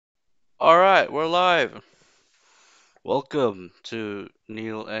All right, we're live. Welcome to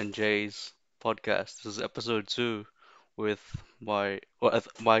Neil and Jay's podcast. This is episode 2 with my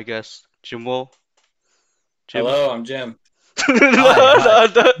guest Jimuel. Jim. Hello, I'm Jim. No, Hi, hi.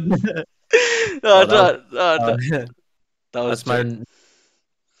 no, no, no, Well, that was no, no, no. uh, That was that's my Jay.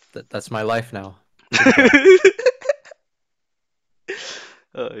 that's my life now. Goodbye.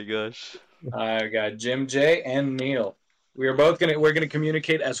 Oh my gosh. I got Jim J and Neil. We're gonna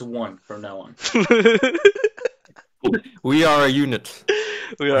communicate as one from now on. We are a unit.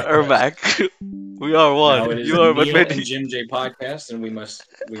 We are Yes. Ermac. We are Now one. it is You are but Neil and many. Jim J podcast, and we must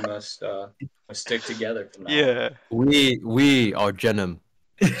stick together from now on. Yeah. We are Genom.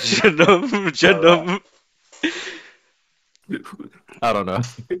 Genum, All right. Genum. I don't know.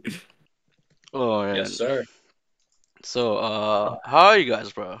 Oh man. Yes, sir. So, how are you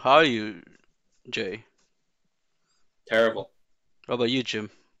guys, bro? How are you, Jay? Terrible. How about you, Jim?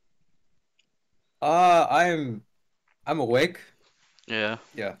 I'm awake. Yeah,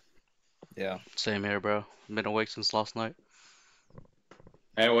 Yeah, yeah. same here, bro. Been awake since last night.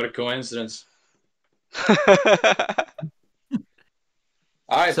 Hey, what a coincidence.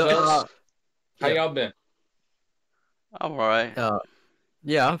 All right, So fellas. How yeah. y'all been? I'm alright.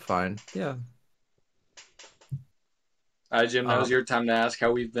 Yeah, I'm fine. Yeah. All right, Jim. Now's your time to ask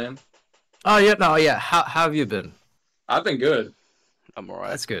how we've been. Oh yeah, no, yeah. How have you been? I've been good. I'm alright.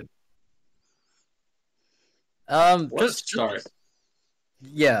 That's good. Let's Just start.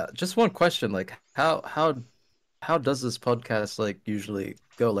 yeah, just one question. Like, how does this podcast like usually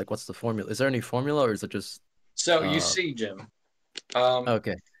go? Like, what's the formula? Is there any formula, or is it just So you uh? see, Jim.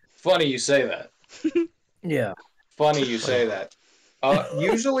 Okay. Funny you say that. Yeah. Funny you say that.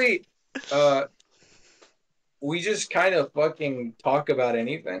 Usually, uh, we just kind of fucking talk about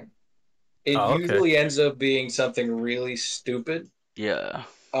anything. It Oh, okay. usually ends up being something really stupid. Yeah.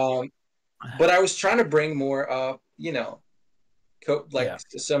 Um, but I was trying to bring more like Yeah.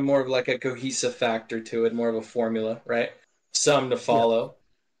 some more of like a cohesive factor to it, more of a formula, right? Some to Yeah. follow.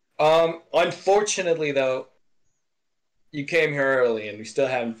 Unfortunately, though, you came here early and we still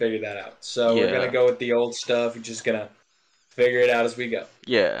haven't figured that out. So we're gonna Yeah. go with the old stuff. We're just gonna figure it out as we go.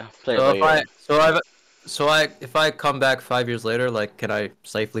 Yeah. Play it So by if I ear. so I so I if I come back 5 years later, like, can I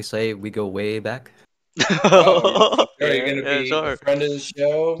safely say we go way back? Oh, are you Yeah, gonna yeah, be a sure. friend of the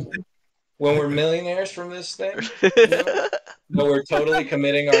show when we're millionaires from this thing? You know, that we're totally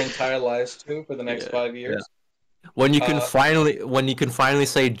committing our entire lives to for the next Yeah. 5 years. When you can finally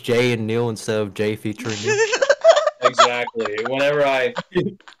say Jay and Neil instead of Jay featuring you. Exactly. Whenever I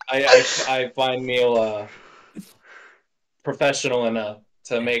find Neil professional enough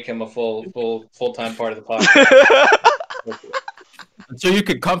to make him a full-time part of the podcast. So you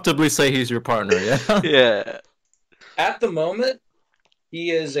could comfortably say he's your partner, yeah? Yeah. At the moment,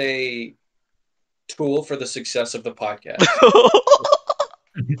 he is a tool for the success of the podcast.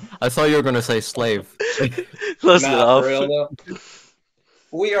 I thought you were gonna say slave. Close Nah, for enough. real though.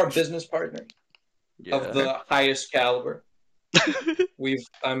 We are business partners of Yeah. the highest caliber.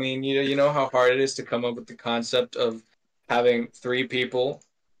 I mean, you know how hard it is to come up with the concept of having three people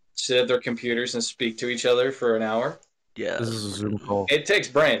sit at their computers and speak to each other for an hour. Yeah. This is a Zoom call. It takes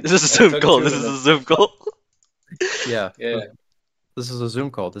brains. This is a It Zoom took call. two This of is a them. Zoom call. Yeah. Yeah, This is a Zoom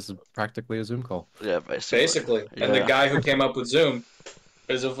call. This is practically a Zoom call. Yeah, basically. And the Yeah. guy who came up with Zoom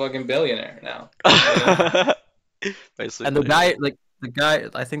is a fucking billionaire now. Basically. And the guy, like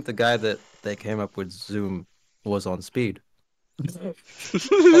I think the guy that they came up with Zoom was on speed. Oh,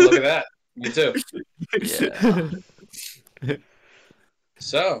 look at that. Me too. Yeah.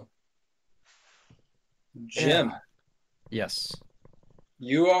 So, Jim, Yeah. Yes.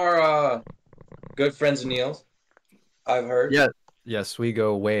 you are good friends of Neil's. I've heard. Yeah. Yes, we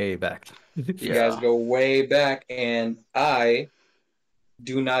go way back. You Yeah. guys go way back, and I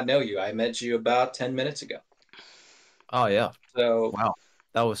do not know you. I met you about 10 minutes ago. Oh yeah. So, Wow.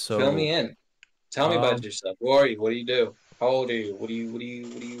 That was so. fill me in. Tell me about Um, yourself. Who are you? What do you do? How old are you? What do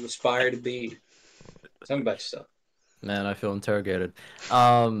you aspire to be? Tell me about yourself. Man, I feel interrogated.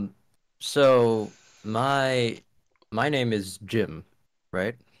 So my name is Jim,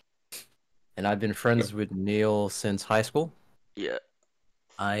 right? And I've been friends with Neil since high school. Yeah.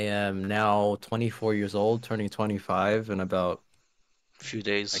 I am now 24 years old, turning 25 in about, Few I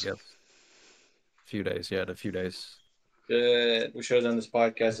days. guess, a few days. Yeah, a few days. We should have done this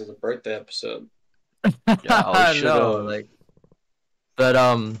podcast as a birthday episode. Yeah, we should No, have. like, but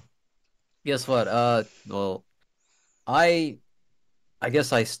guess what? Well, I I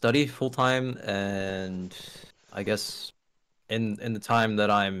guess I study full time, and I guess in the time that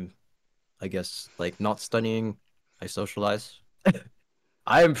I'm, I guess, like, not studying, I socialize.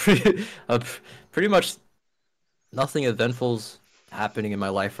 I am pretty much nothing eventful's happening in my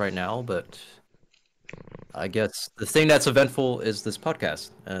life right now, but I guess the thing that's eventful is this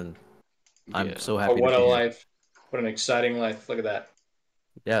podcast, and I'm Yeah. so Oh, happy to what a be here. life! What an exciting life! Look at that.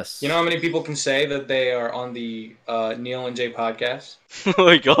 You know Yes, how many people can say that they are on the Neil and Jay podcast? Oh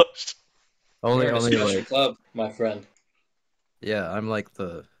my gosh. You're in a only special like club, my friend. yeah, I'm like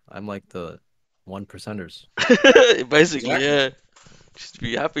the 1%ers. Basically, Exactly. yeah. Just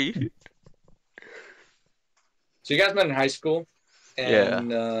be happy. So you guys met in high school, Yeah.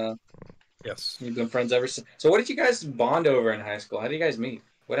 and Yes. you've been friends ever since. So what did you guys bond over in high school? How did you guys meet?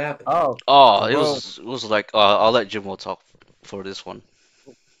 What happened? Oh, Oh, it well, was it was like I'll let Jimuel talk for this one.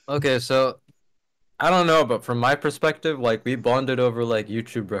 okay, so I don't know, but from my perspective, like we bonded over like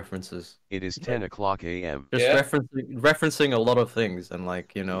YouTube references. It is Like 10 o'clock a.m. just Yeah. referencing a lot of things and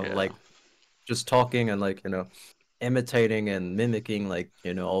like, Yeah. like just talking and like, imitating and mimicking like,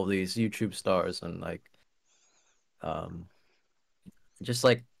 all these YouTube stars and like um just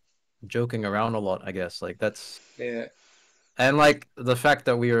like joking around a lot, I guess. Like that's Yeah. and like the fact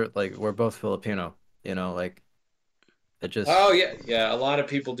that we're both Filipino, like it just Oh yeah, yeah. A lot of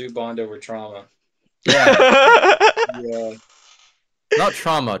people do bond over trauma. yeah, Yeah. not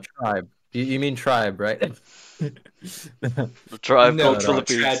trauma, tribe. You mean tribe, right? The tribe No, called But,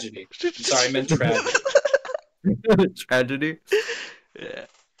 Philippines. tragedy. I'm sorry, I meant tragedy. tragedy? Yeah.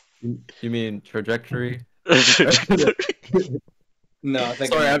 You mean trajectory? No, I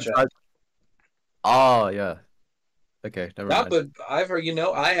think I Sorry, meant tragedy. oh yeah. Okay, never No, mind. but I've heard.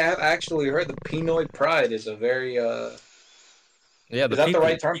 I have actually heard the Pinoy pride is a very. Yeah, Is the that the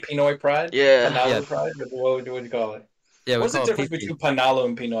right PP. term? Pinoy pride? Yeah. Yeah, Panalo pride? What would you call it? yeah, we What's the call it difference PP. between Panalo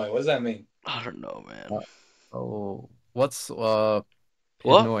and Pinoy? What does that mean? I don't know, man. Oh, what's What?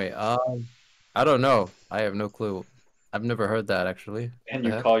 Pinoy? I don't know. I have no clue. I've never heard that actually. What And the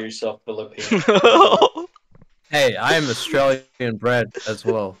you heck? call yourself Filipino. Wow. Hey, I am Australian bred as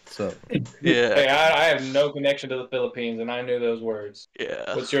well, so Yeah. Hey, I have no connection to the Philippines, and I knew those words.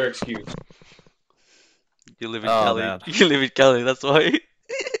 Yeah. What's your excuse? You live in oh Cali. man. You live in Cali, that's why.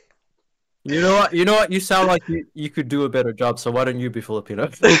 You know what? You know what? You sound like you could do a better job, so why don't you be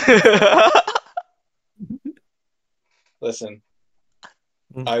Filipino? Listen,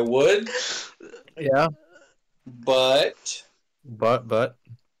 Mm. I would, Yeah, but but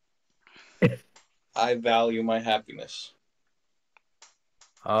I value my happiness.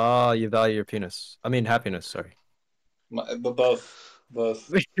 you value your penis. I mean happiness, sorry. But both to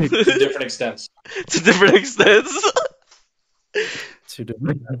different extents. To different extents. Two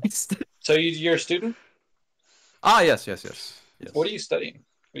different things. So you're a student? Ah, yes, yes, yes. Yes. What are you studying?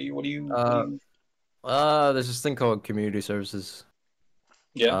 What do you? There's this thing called community services.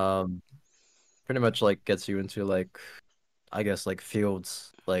 Yeah. Pretty much like gets you into like, I guess like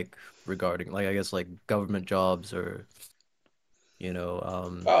fields like regarding like I guess like government jobs or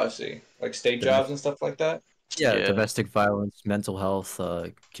Oh, I see. Like state domestic, jobs and stuff like that. yeah, Yeah. domestic violence, mental health,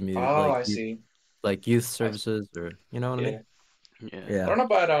 community Oh, I see. like youth I services or you know what I yeah. mean? Yeah. I Yeah, don't know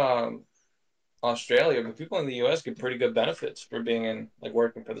about Australia, but people in the U.S. get pretty good benefits for being in like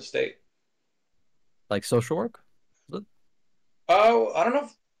working for the state. like social work. Is it? Oh, I don't know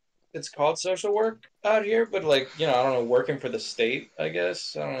if it's called social work out here, but like I don't know, working for the state, I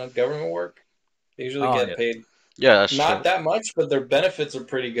guess. I don't know, government work. They usually Oh get yeah. paid Yeah, that's not true. that much, but their benefits are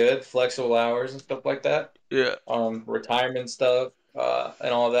pretty good, flexible hours and stuff like that. Yeah. Retirement stuff,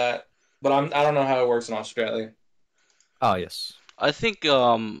 and all that. But I don't know how it works in Australia. Oh yes. I think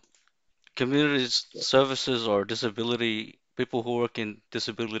community services or disability people who work in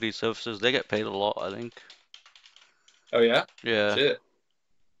disability services, they get paid a lot, I think. Oh yeah, Yeah. shit,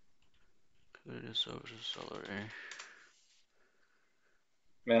 Community services salary.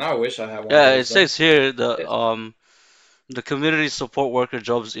 man, I wish I had one of Yeah, it those says things. here It's the community support worker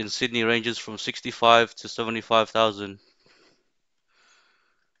jobs in Sydney ranges from 65 to 75,000.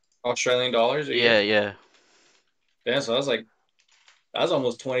 Australian dollars a Yeah, year. yeah. Damn, so that's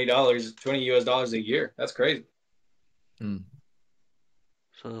almost $20, 20 US dollars a year. That's crazy. Mm.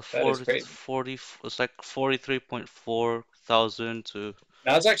 So That is 40, crazy. 40, it's like 43.4 thousand to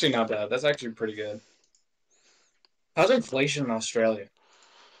That's actually not bad. That's actually pretty good. How's inflation in Australia?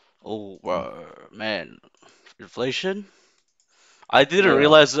 oh, man, inflation? I didn't Yeah.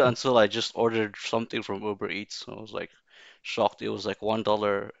 realize it until I just ordered something from Uber Eats. I was like shocked. It was like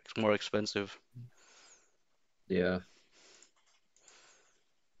 $1 more expensive. Yeah.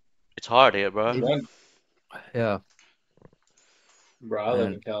 It's hard here, bro. Even- One, Yeah. bro, I live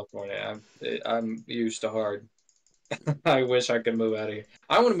in And California. I'm used to hard. I wish I could move out of here.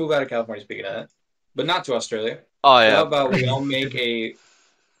 I want to move out of California. Speaking of that, but not to Australia. Oh So how yeah, about we all make a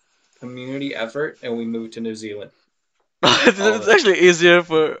community effort, and we moved to New Zealand. All of It's us. actually easier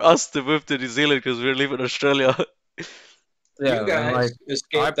for us to move to New Zealand because we live in Australia. You Yeah, and guys like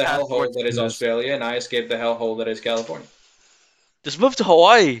our escaped the hellhole passports that is in this. Australia, and I escaped the hellhole that is California. Just move to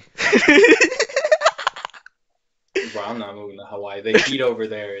Hawaii. Bro, I'm not moving to Hawaii. The heat over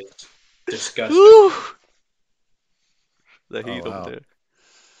there is disgusting. Whew, the Oh heat over wow. there.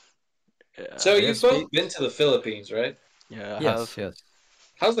 Yeah, So I you've guess both been to the Philippines, right? yeah, I yes, have. yes,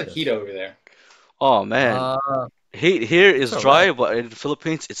 How's the heat yes. over there? Oh man, heat here It's is alright. dry, but in the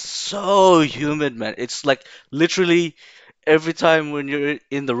Philippines it's so humid, man. It's like literally every time when you're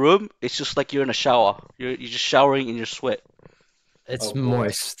in the room, it's just like you're in a shower. You're just showering in your sweat. It's Oh boy.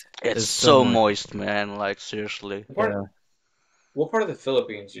 moist. It's It's so so moist. moist, man. Like seriously. What part, Yeah. what part of the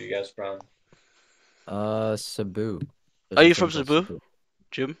Philippines are you guys from? Cebu. Are There's a you city from called Cebu, Cebu.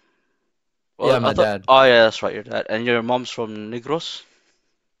 Jim? Well, Yeah, I my thought. dad. Oh yeah, that's right, your dad. And your mom's from Negros.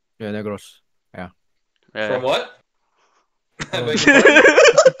 Yeah, Negros. Yeah. Yeah. From what? I Oh. beg your pardon?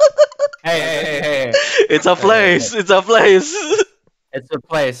 Hey, I hey, beg hey, your hey, It's a hey, hey, hey. place. It's a place. It's a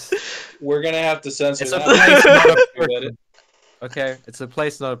place. We're gonna have to censor It's a that place, part. not a You let it. person. Okay? It's a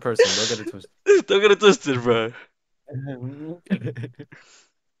place, not a person. Don't get it twisted. Don't get it twisted, bro.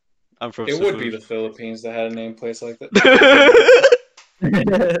 I'm from It would be Cebu. the Philippines that had a name place like that. Place named like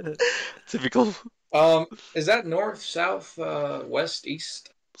that. Typical Is that north, south, west, east?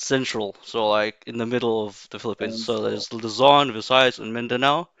 central, so like in the middle of the Philippines. So Central. there's Luzon, Visayas, and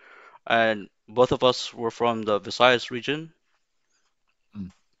Mindanao, and both of us were from the Visayas region.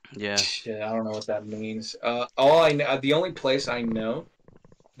 Mm. Yeah, Shit, I don't know what that means. All I know, the only place I know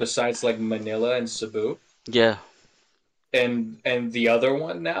besides like Manila and Cebu, yeah. and the other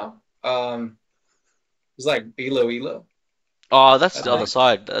one now, is like Iloilo, Oh, that's I the other think.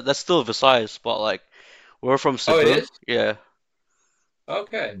 side. That's still Visayas, but like we're from Oh, it Cebu. is. Yeah.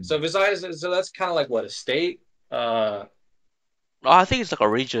 Okay, Mm. so Visayas, so that's kind of like what a state. Oh, I think it's like a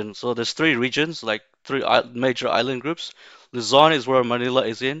region. So there's three regions, like three major island groups. Luzon is where Manila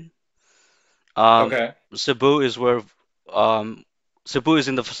is in. Um, Okay, Cebu is where um Cebu is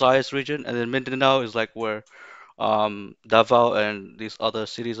in the Visayas region, and then Mindanao is like where Davao and these other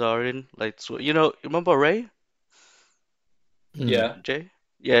cities are in. Like so, remember Ray? Mm. yeah, Jay?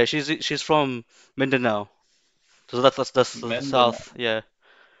 Yeah, she's from Mindanao. So that's the Mindanao. south. Yeah,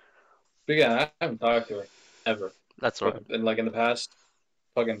 But yeah, I haven't talked to her ever. that's Like right. in the past,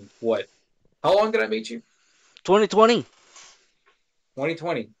 fucking what? How long did I meet you? 2020.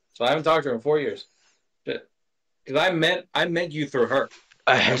 2020. So I haven't talked to her in 4 years. Shit. Because I met you through her.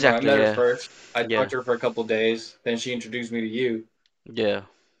 Remember, I Exactly. met her Yeah. first. I Yeah. talked to her for a couple days. Then she introduced me to you, Yeah.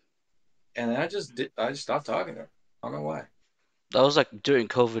 and then I just stopped talking to her. I don't know why. That was like during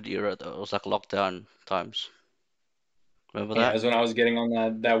COVID era though. It was like lockdown times. Remember Yeah, that? that's when I was getting on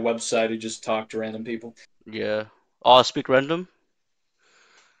that website to just talk to random people. Yeah. Oh, speak random.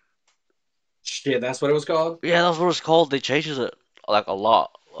 Shit, that's what it was called. Yeah, that's what it's called. They changes it like a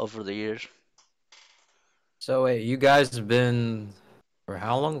lot over the years. So wait, you guys have been for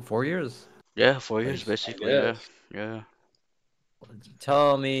how long? 4 years? Yeah, 4 years Like, I basically. Yeah. guess. Yeah.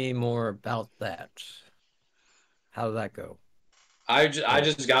 tell me more about that. How did that go? I Like,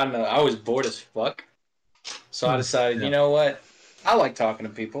 just got in. I was bored as fuck, so I hmm, decided, yeah. you know what? I like talking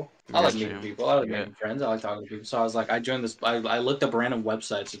to people. I Yeah, like meeting same. people. I like Yeah. making friends. I like talking to people. So I was like, I joined this. I looked up random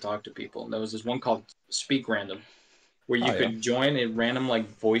websites to talk to people, and there was this one called Speak Random, where Oh you yeah. could join a random like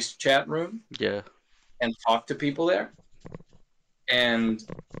voice chat room Yeah. and talk to people there. And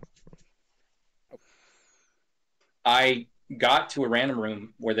I got to a random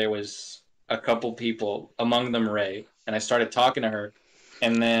room where there was a couple people, among them Ray, and I started talking to her.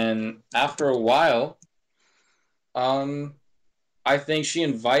 And then after a while, um, I think she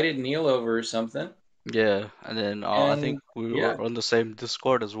invited Neil over or something. Yeah. And then I think And we yeah, were on the same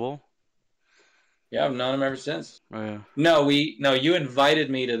Discord as well. yeah, I've known him ever since. Yeah. No, you invited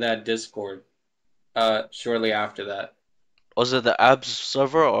me to that Discord. Shortly after that, Was it the Abs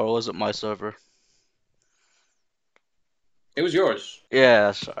server or was it my server? it was yours. Yeah,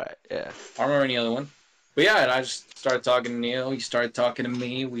 that's right. Yeah. I don't remember any other one. But yeah, and I just started talking to Neil. He started talking to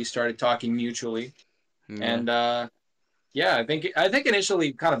me. We started talking mutually, Yeah. and yeah, I think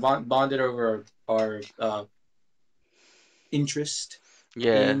initially kind of bonded over our interest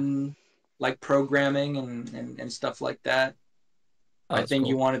Yeah. in like programming and stuff like that. Oh, I that's think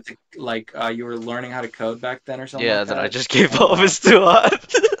you cool. wanted to like you were learning how to code back then or something Yeah, like then I that, just gave and up. It's too hard.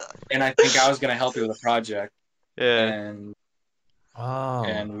 and I think I was gonna help you with a project, Yeah. and Oh.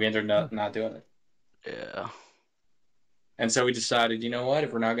 we ended up not doing it. Yeah. And so we decided, you know what?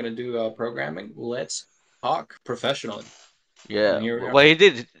 If we're not going to do programming, let's talk professionally. And Yeah. here we are. Well, he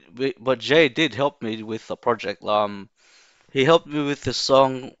did. but Jay did help me with the project. He helped me with this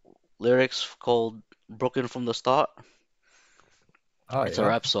song lyrics called "Broken from the Start." Oh It's a yeah.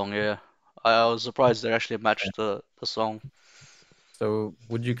 rap song, yeah. I was surprised they actually matched the song. So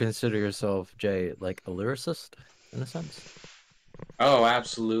would you consider yourself, Jay, like a lyricist in a sense? Oh,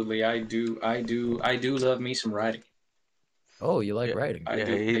 absolutely. I do love me some writing. Oh, you like Yeah, writing. I yeah,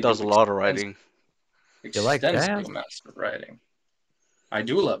 do. he I does do a lot of writing. You like extensive jazz? amounts of writing. I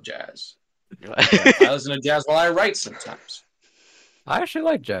do love jazz, but I listen to jazz while I write sometimes. I actually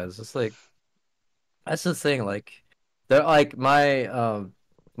like jazz. It's like that's the thing. Like, they're like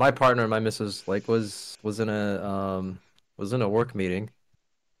my partner, my missus, like was in a work meeting,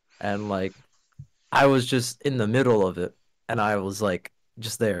 and like I was just in the middle of it, and I was like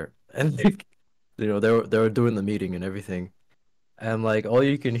just there, and like, they were doing the meeting and everything, and like all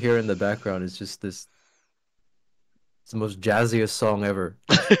you can hear in the background is just this. It's the most jazziest song ever,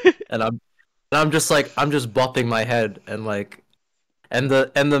 and I'm just like I'm just bopping my head and like and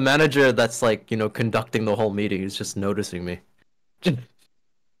the manager that's like conducting the whole meeting is just noticing me.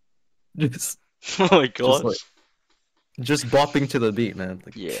 just Oh my just like gosh. just bopping to the beat, man.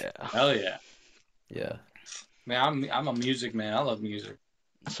 Like, Yeah, Hell yeah, yeah. man! I'm a music man. I love music.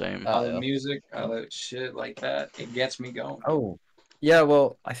 same. I Oh love yeah. music. I love shit like that. It gets me going. Oh. Yeah,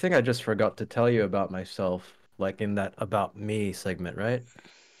 well, I think I just forgot to tell you about myself, like in that about me segment, right?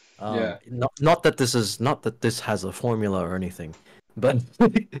 Yeah. Not that this has a formula or anything, but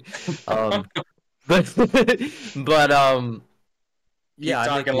um but but yeah,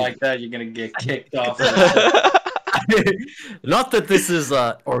 Keep I make talking like music. that, you're gonna get kicked off of the show. Not that this is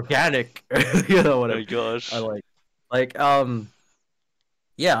organic, Oh whatever. my I gosh. like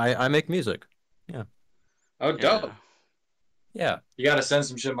yeah, I make music. Yeah. Oh, Yeah. dope. Yeah. You gotta send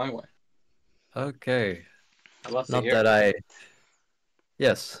some shit my way. Okay. I'd love to Not hear that it. I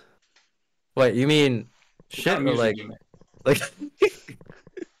yes. Wait, you mean What kind shit of or music like do you like make? Like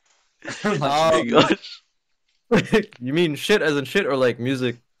Oh my just um music. gosh. you mean shit as in shit or like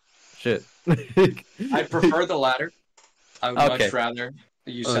music shit? I prefer the latter. I would much Okay. rather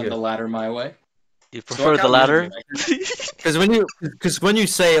you send Okay. the latter my way. You So what prefer kind the of music do you latter? make? Because when you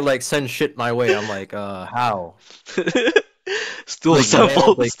say like send shit my way, I'm like how? Still Like mail,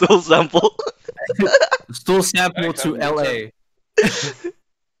 sample, like still sample. still That sample kind to of music. LA.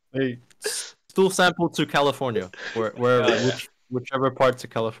 Hey, still sample to California, wherever, Hell yeah. whichever parts of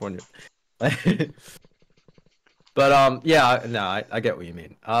California. But yeah, no, I get what you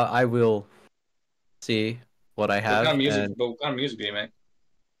mean. I will see what I What kind of have, music? and But what kind of music do you make?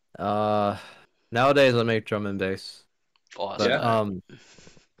 uh, nowadays I make drum and bass. Oh, that's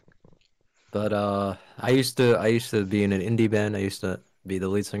But Yeah. tight. I used to be in an indie band. I used to be the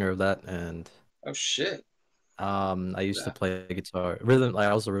lead singer of that, and Oh shit. I used to Yeah. play guitar, rhythm. Like,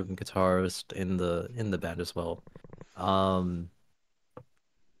 I was a rhythm guitarist in the band as well. Um,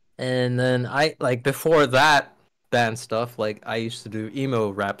 and then I like before that band stuff, like I used to do emo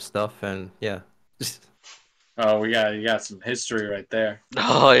rap stuff, and yeah, Oh, you got some history right there.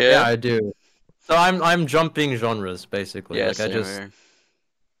 Oh yeah, yeah. I do. So I'm jumping genres basically. Yeah, Like I same just here.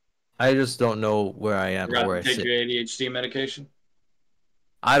 I just don't know where I am or Forgot where to I take sit. your ADHD medication.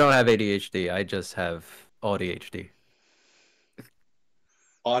 I don't have ADHD. I just have ADHD.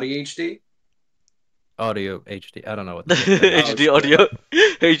 ADHD. Audio HD. I don't know what that is. Oh HD shit. audio.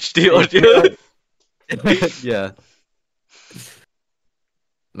 HD HD audio. audio. Yeah.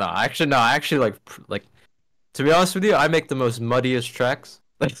 No, actually like to be honest with you, I make the most muddiest tracks.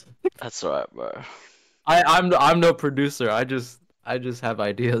 Like That's right, bro. I'm no producer. I just have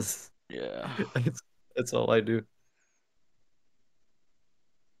ideas. Yeah. That's all I do.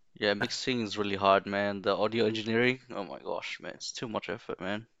 Yeah, mixing is really hard, man. The audio engineering, oh my gosh, man, it's too much effort,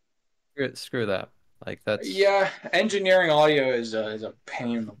 man. Screw that. Like that's Yeah, engineering audio is a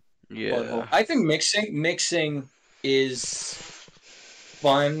pain in the butthole. Yeah. I think mixing is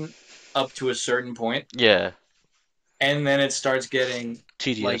fun up to a certain point, Yeah, and then it starts getting like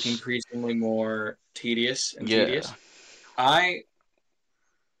tedious. increasingly more tedious and Yeah. tedious. I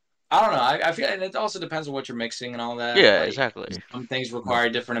I don't know. I feel, and it also depends on what you're mixing and all that. Yeah, Like exactly. some things no. require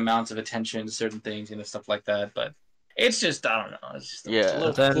different amounts of attention to certain things, stuff like that. But it's just I don't know. It's just a Yeah.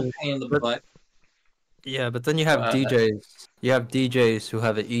 But little then pain in the but butt. yeah, but then you have But DJs. You have DJs who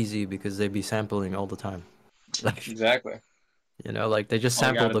have it easy because they be sampling all the time. Like exactly, like they just all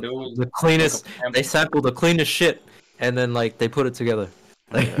you sample gotta the do is the look up cleanest. a They sample. sample the cleanest shit, and then like they put it together.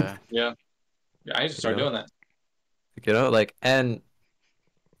 Like Yeah. Yeah, yeah. I need to you start know, doing that. like and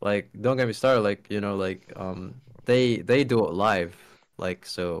like don't get me started. Like they do it live. Like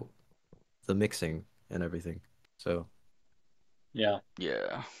so the mixing and everything. So Yeah.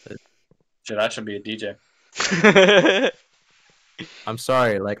 Yeah. Shit, I should be a DJ. I'm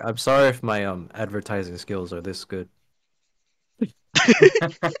sorry. Like, I'm sorry if my advertising skills are this good.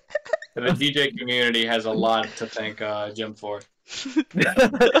 The DJ community has a lot to thank Jim for.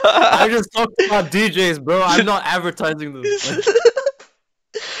 I just talked about DJs, bro. I'm not advertising them. Like,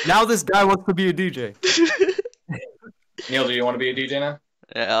 now this guy wants to be a DJ. Neil, do you want to be a DJ now?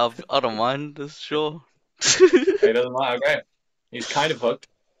 Yeah, I don't mind this, sure. He doesn't mind. Okay. He's kind of hooked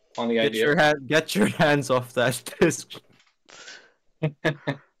on the idea. Get your hands off that disc.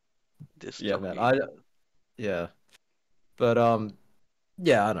 This Yeah, man. jockey. Yeah. But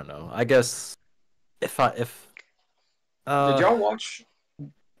yeah, I don't know. I guess if Did y'all watch?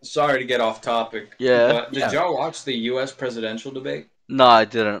 Sorry to get off topic, Yeah. but did y'all watch the U.S. presidential debate? No, I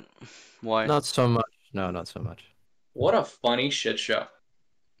didn't. Why? not so much. No, not so much. What a funny shit show.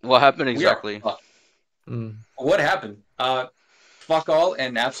 What happened We are exactly? fucked. Mm. What happened? Fuck all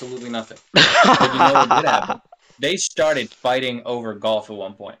and absolutely nothing. But you know what did happen? They started fighting over golf at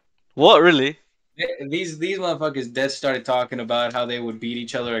one point. What, really? These motherfuckers dead started talking about how they would beat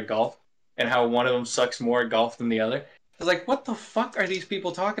each other at golf and how one of them sucks more at golf than the other. I was like, what the fuck are these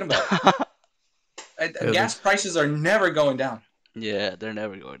people talking about? Gas prices are never going down. Yeah, they're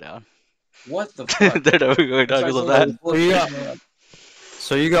never going down. What the fuck? They're never going down because of that.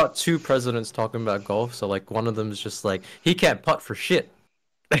 So you got two presidents talking about golf. So like one of them is just like he can't putt for shit.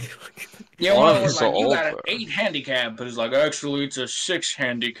 Yeah, One one of of them was them's so like, you old, got an bro. 8 handicap, but it's like, actually, it's a 6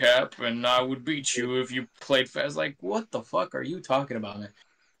 handicap, and I would beat you if you played fast. Like, what the fuck are you talking about, man?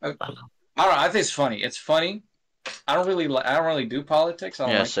 I don't know. I think it's funny. It's funny. I don't really do politics. I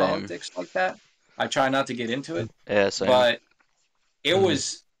don't like same. politics like that. I try not to get into it. Yeah, same. But it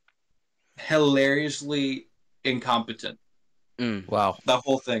was hilariously incompetent. Wow. The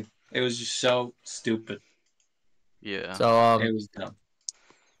whole thing. It was just so stupid. Yeah. So It was dumb.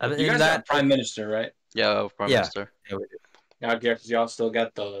 and You in guys that got prime minister, right? Yeah, Prime Yeah. Minister. yeah, we do. Now, because y'all still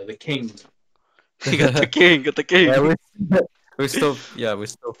got the king. You got the king, got the king. Yeah, we're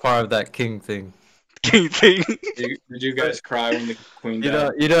still part of that king thing. King thing. Did you guys cry when the queen You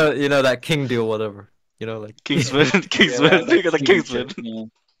died? know that king deal, whatever. You know, like Kingsman. Kingsman. that You got the Kingsman. kingship, yeah.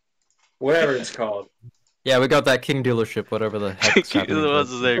 Whatever it's called. yeah, we got that king dealership, whatever the heck's happening.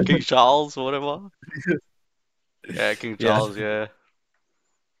 What's his name? King Charles or whatever. Yeah, King Yeah. Charles. Yeah.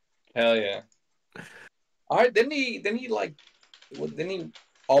 Hell yeah. All right, didn't he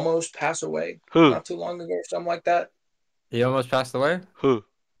almost pass away Who? not too long ago or something like that? He almost passed away. Who?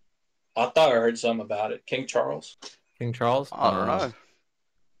 I thought I heard something about it. King Charles. King Charles. I don't know.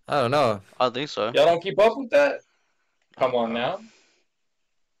 I don't know. I think so. Y'all don't keep up with that? Come on now.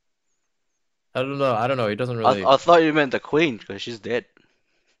 I don't know. He doesn't really. I thought you meant the Queen because she's dead.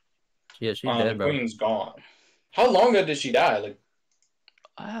 Yeah, she's The dead, bro. queen's gone. How long ago did she die? Like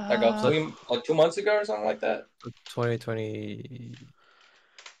Uh, 2 months ago or something like that? 2020.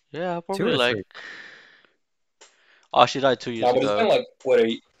 yeah, Two probably or like. three. Oh, she died 2 years No, but it's ago. been like what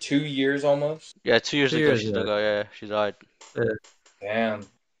 2 years almost. Yeah, 2 years 2 ago years she ago. ago. Yeah, she died. Damn.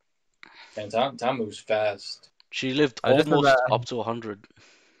 And time moves fast. She lived I just almost remember- up to 100,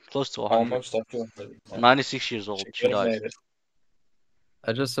 close to 100. Almost up to 100. Yeah. 96 years old. She could've died. made it.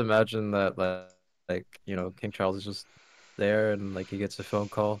 I just imagine that like King Charles is just there and like he gets a phone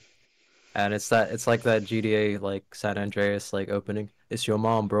call, and it's like that GTA like San Andreas like opening. It's your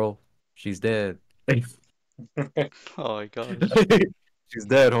mom, bro. She's dead. Oh my gosh. She's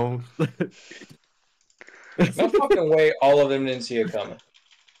dead, home. No fucking way all of them didn't see it coming.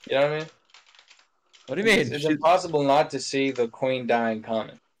 You know what I mean? What do you mean? It's impossible not to see the queen dying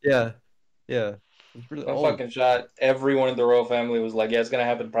coming. Yeah. It's really No old. fucking shot. Everyone in the royal family was like, yeah, it's gonna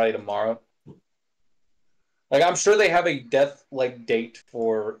happen probably tomorrow. Like, I'm sure they have a death like date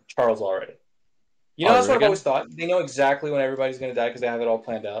for Charles already. You know, Oh, that's what I've reckon? always thought. They know exactly when everybody's gonna die because they have it all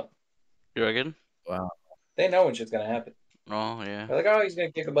planned out. You reckon? Wow. They know when shit's gonna happen. Oh yeah. They're like, oh, he's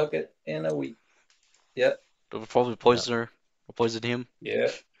gonna kick a bucket in a week. Yeah, They'll probably poison her or poison him. yeah,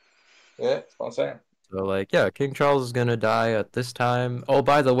 that's what I'm saying. So like yeah, King Charles is gonna die at this time. Oh,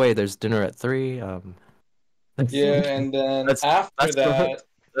 by the way, there's dinner at 3. Yeah, and then That's- after that's the- that,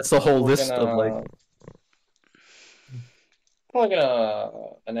 That's the whole we're list gonna, of like. probably gonna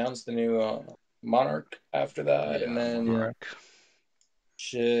announce the new monarch after that, and then Monarch.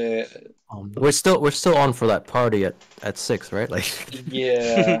 shit. We're still on for that party at 6, right? Like.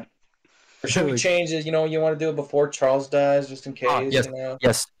 Yeah. Or should we change it? You know, you want to do it before Charles dies, just in case. yes. You know,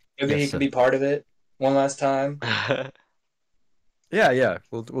 Yes. maybe he yes, can be part of it one last time. Yeah.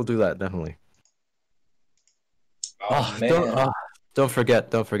 We'll do that definitely. Oh, man. Don't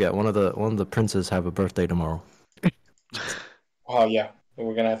forget. One of the princes have a birthday tomorrow. Oh yeah,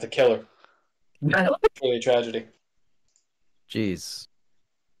 we're gonna have to kill her. It's really a tragedy. Jeez.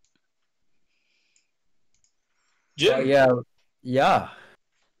 Jim, Yeah. Yeah.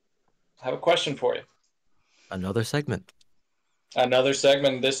 I have a question for you. Another segment. Another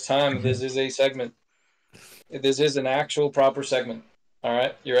segment. This time, this is a segment. This is an actual proper segment. All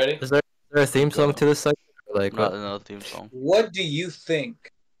right, you ready? Is there a theme song Go. to this segment? Like Not what? another theme song. What do you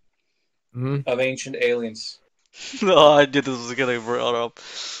think Hmm? of ancient aliens? No, I knew this was gonna be brought up.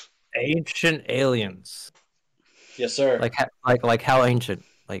 Ancient aliens. Yes, sir. Like how ancient?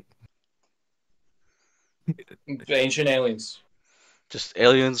 Like Ancient aliens. Just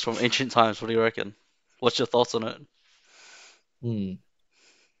aliens from ancient times. What do you reckon? What's your thoughts on it? hmm.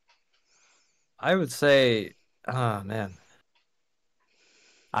 I would say, man,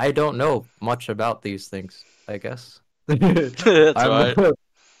 I don't know much about these things, I guess. That's I'm right.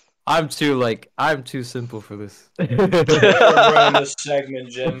 I'm too simple for this. Way to ruin the segment,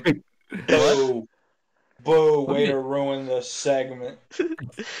 Jim. What? Boo. Boo. What do Way you to ruin the segment.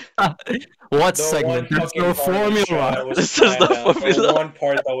 What The one segment? There's fucking no part of the show formula. that was This is planned the out. The formula. one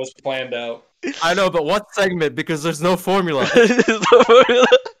part that was planned out. I know, but what segment? Because there's no formula. This is the formula.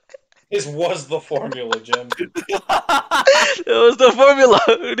 This was the formula, Jim. It was the formula.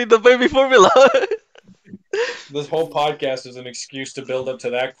 We need the baby formula. This whole podcast is an excuse to build up to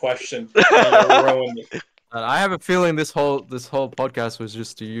that question, and you ruined it. I have a feeling this whole podcast was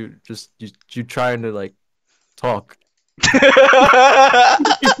just you trying to like talk.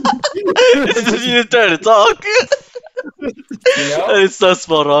 This is you trying to talk. You know, It's so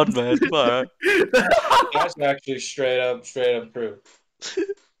spot on, man. Alright. that's actually straight up true.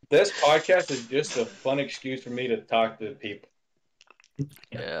 This podcast is just a fun excuse for me to talk to people.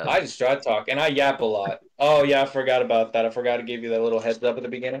 Yeah. I just try to talk, and I yap a lot. Oh yeah, I forgot about that. I forgot to give you that little heads up at the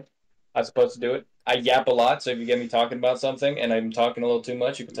beginning. I was supposed to do it. I yap a lot, so if you get me talking about something and I'm talking a little too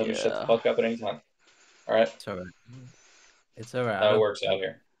much, you can tell me to shut the Yeah. fuck up at any time. All right, It's alright. It's alright. that works out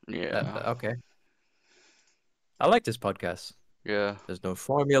here. Yeah. Okay. I like this podcast. Yeah. There's no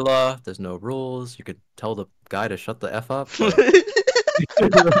formula. There's no rules. You could tell the guy to shut the f up. But...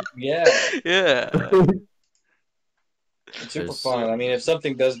 Yeah, Yeah. it's super There's- fun. I mean, if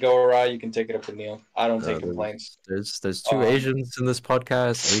something does go awry, you can take it up with Neil. I don't take complaints. There's two Asians in this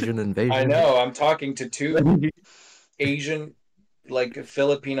podcast. Asian invasion. I know. I'm talking to two Asian, like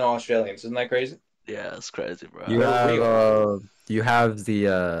Filipino Australians. Isn't that crazy? Yeah, it's crazy, bro. You have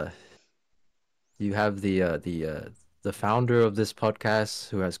the founder of this podcast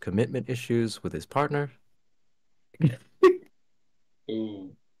who has commitment issues with his partner.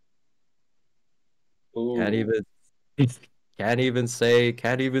 Ooh. Can't even say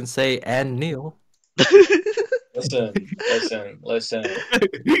and Neil. Listen. Listen.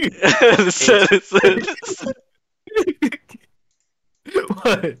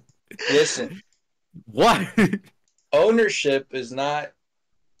 What? Listen. What? Ownership is not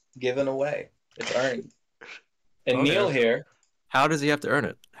given away. It's earned. And Okay. Neil here, How does he have to earn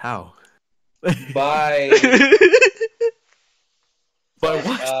it? How? by By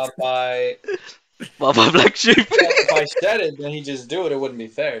what? by Mama Black Sheep. if I said it, then he just do it. It wouldn't be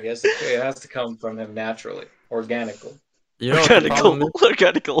fair. It has to come from him naturally, organically. You know what the problem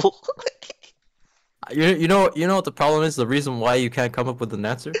Organical. is? You know what the problem is? The reason why you can't come up with an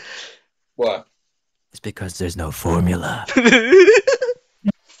answer What? is because there's no formula.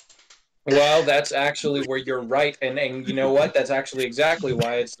 Well, that's actually where you're right, and you know what? That's actually exactly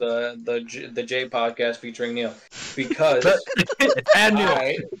why it's the J podcast featuring Neil, because And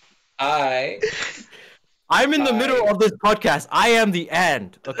Neil. I'm in the middle of this podcast. I am the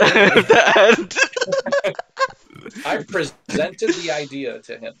and. Okay? I presented the idea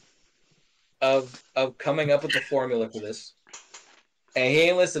to him of coming up with the formula for this, and he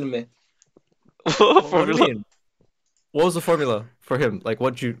ain't listening to me. What do you mean? What was the formula for him? Like,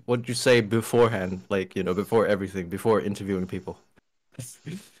 what'd you say beforehand? Like, before everything, before interviewing people.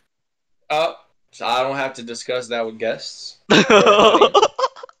 So I don't have to discuss that with guests.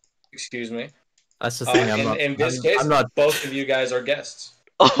 Excuse me. That's the thing. In this case, I'm not. both of you guys are guests.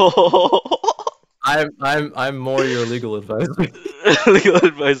 I'm more your legal advisor. Legal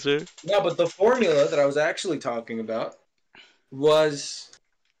advisor. No, but the formula that I was actually talking about was.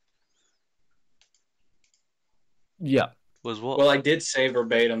 Yeah. Was what? Well, I did say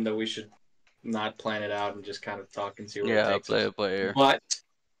verbatim that we should not plan it out and just kind of talk and see where it Yeah, takes play us. it by ear. But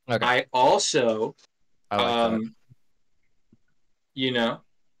Okay. I also, I like that.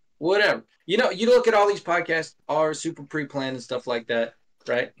 Whatever. You look at all these podcasts are super pre-planned and stuff like that,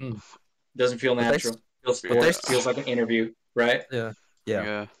 right? Mm. Doesn't feel natural. Feels forced. Feels like an interview, right? Yeah.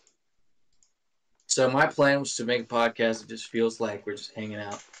 Yeah. So my plan was to make a podcast that just feels like we're just hanging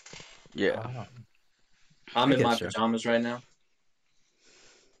out. Yeah. Ah, I'm I in my get you. pajamas right now. Oof.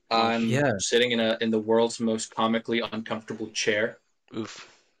 I'm Yeah. sitting in the world's most comically uncomfortable chair. Oof.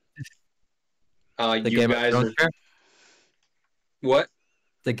 The You Game of guys Thrones are chair? what?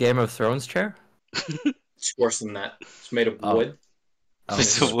 The Game of Thrones chair? It's worse than that. It's made of Oh. wood. Oh,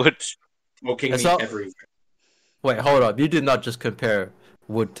 Piece It's of wood. smoking It's me not. everywhere. Wait, hold up. You did not just compare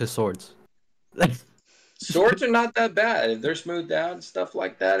wood to swords. Swords are not that bad if they're smoothed out and stuff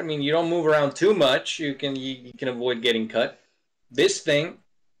like that. I mean, you don't move around too much. You can avoid getting cut. This thing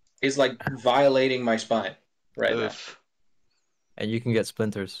is like violating my spine right now. Oof. And you can get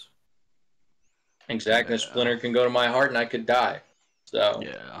splinters. Exactly. A Yeah. splinter can go to my heart and I could die. So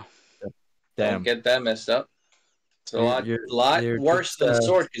Yeah. don't Damn. get that messed up. It's a lot You're worse just, than a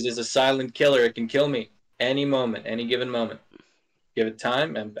sword because it's a silent killer. It can kill me any moment, any given moment. Give it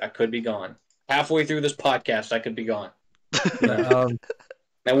time, and I could be gone. Halfway through this podcast, I could be gone. You know?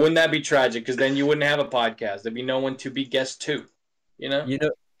 Now, wouldn't that be tragic? Because then you wouldn't have a podcast. There'd be no one to be guest to. You know?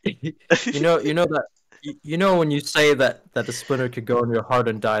 you know, you know when you say that the splinter could go in your heart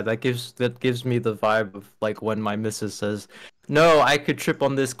and die, that gives me the vibe of like when my missus says, "No, I could trip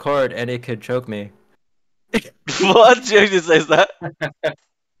on this cord and it could choke me." What? She actually says that?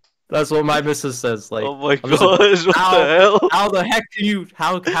 That's what my missus says. Like, Oh my I'm just like, gosh, what the hell? how the heck can you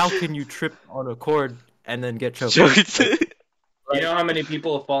how can you trip on a cord and then get choked? Choked. You know how many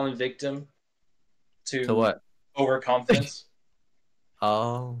people have fallen victim To what? overconfidence?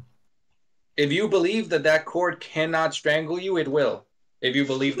 Oh. If you believe that cord cannot strangle you, it will. If you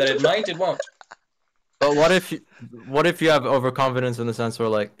believe that it might, it won't. But what if you have overconfidence in the sense where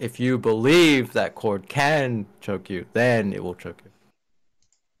like if you believe that cord can choke you, then it will choke you.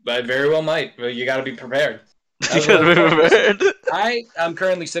 But it very well might. But you got to be prepared. You gotta be prepared. I'm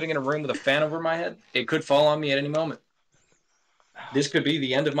currently sitting in a room with a fan over my head. It could fall on me at any moment. This could be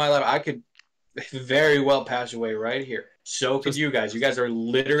the end of my life. I could very well pass away right here. So could you guys. You guys are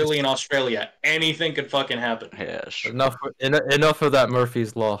literally in Australia. Anything could fucking happen. Yeah, sure. Enough of that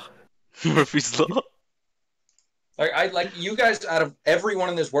Murphy's Law. Murphy's Law. Like you guys out of everyone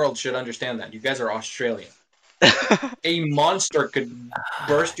in this world should understand that. You guys are Australian. A monster could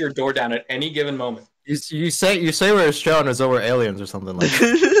burst your door down at any given moment. You say we're Australian as though we're aliens or something like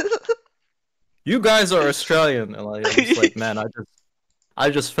that. You guys are Australian, and like, I'm just like, man, I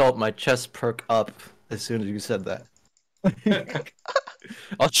just felt my chest perk up as soon as you said that.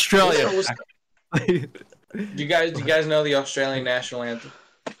 Australia. Do you guys know the Australian national anthem?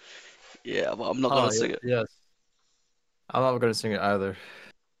 Yeah, but I'm not gonna sing it. Yes. I'm not gonna sing it either.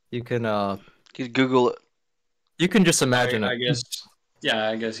 You can You Google it. you can just imagine I it. guess. Yeah,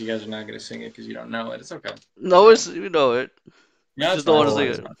 I guess you guys are not gonna sing it because you don't know it. It's okay. No, it's you know it. No, Just it's don't fine. wanna sing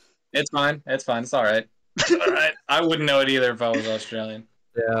It's it. fine. It's fine. It's fine. It's all right. It's all right. I wouldn't know it either if I was Australian.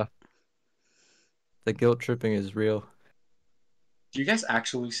 Yeah. The guilt tripping is real. Do you guys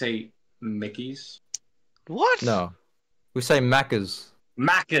actually say Mickey's? What? No. We say Macca's.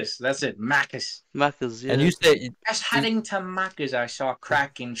 Macca's. That's it. Macca's. Macca's, yeah. And you say Just heading to Macca's, I saw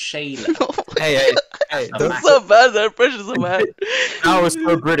cracking Sheila. hey, That's That's so bad. That impression's so bad. that was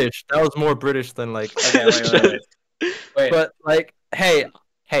so British. That was more British than like Okay, wait. But like hey,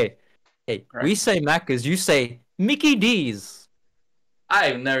 Right. we say Macca's, you say Mickey D's.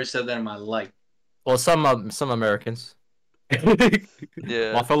 I've never said that in my life. Well, some Americans.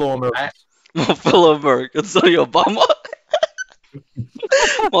 Yeah. My fellow Americans. My fellow Americans. Sorry, Obama.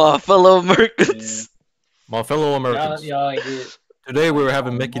 My fellow Americans. My fellow Americans. I did. Today we were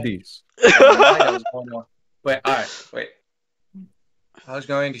having Mickey D's. Wait, all right, wait. I was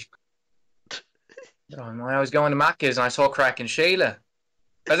going to Macca's and I saw cracking Sheila.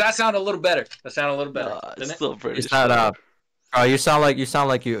 Does that sound a little better? Nah, it's Doesn't it? still British. It's not you sound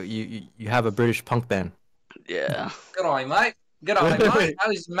like you have a British punk band. Yeah. Good on you, mate. Good on you, mate. I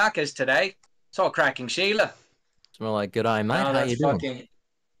was at Macca's today. Saw cracking Sheila. Smell like good eye, mate. Oh, How that's you doing? fucking...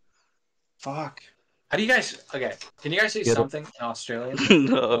 Fuck. How do you guys... Okay, can you guys say Good. something in Australian?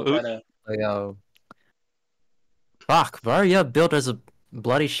 No. Like, fuck, bro. Yeah, built as a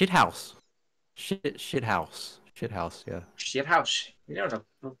bloody shit house. Shit house. Yeah. Shit house. You know the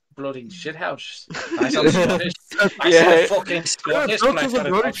bloody shit house. I sound Scottish. I Yeah. sound fucking Scottish. built when I as a started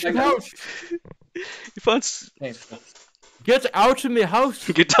bloody talking shit like house. You found that. Get out of my house.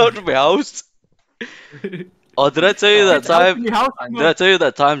 get out of my house. Oh, did I tell you that Get out of time? my house. Did I tell you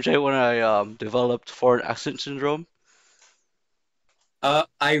that time, Jay, when I developed foreign accent syndrome? I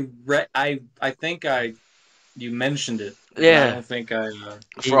think you mentioned it. Yeah. I don't think I.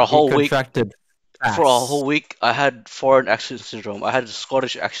 For a whole week. Contracted For a Facts. whole week, I had foreign accent syndrome. I had a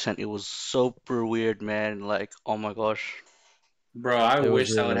Scottish accent. It was super weird, man. Like, oh my gosh. Bro, I It was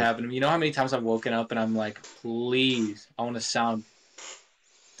wish that would really happen to me. You know how many times I've woken up and I'm like, please, I want to sound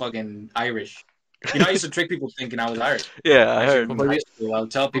fucking Irish. You know, I used to trick people thinking I was Irish. Yeah, I Actually, heard. in But high you- school, I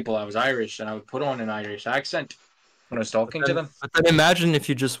would tell people I was Irish and I would put on an Irish accent when I was talking to them. but then imagine if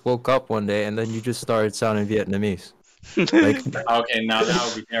you just woke up one day and then you just started sounding Vietnamese. Like, Okay, now that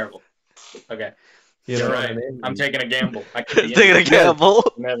would be terrible. Okay, you you're know what I right. mean? I'm taking a gamble. I could be Taking a in. gamble.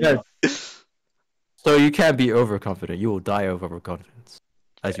 You never Yeah. know. So you can't be overconfident. You will die of overconfidence,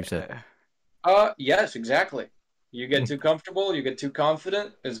 as you said. Yes, exactly. You get too comfortable, you get too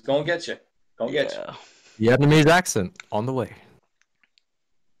confident, it's gonna get you. Gonna get you. Yeah. Vietnamese accent on the way.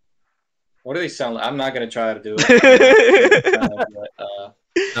 What do they sound like? I'm not gonna try to do it.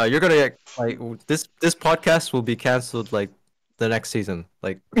 No, you're gonna get like this. This podcast will be canceled like the next season.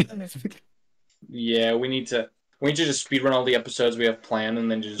 Like, Yeah, we need to just speedrun all the episodes we have planned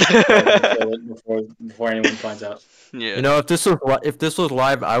and then just kill it before anyone finds out. Yeah. you know, if this was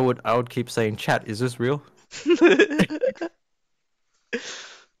live, I would keep saying, "Chat, is this real?"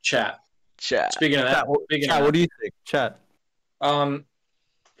 Chat. Chat. Speaking of that, Chat, what, speaking chat, of what do you think? Chat. that,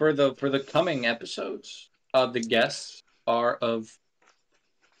 for the coming episodes, the guests are of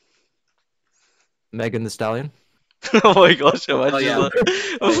Megan the Stallion. Oh my gosh, imagine yeah.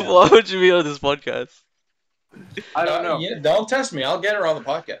 that. Oh, yeah. Why would you be on this podcast? I don't know. Yeah, don't test me. I'll get her on the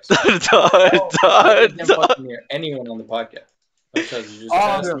podcast. Don't. Don't fucking hear anyone on the podcast. Don't test me. Just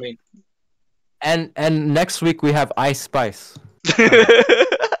test no. me. And next week we have Ice Spice.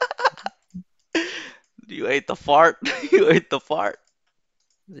 You ate the fart. You ate the fart.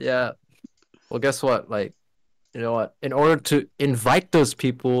 Yeah. Well, guess what? Like, you know what? In order to invite those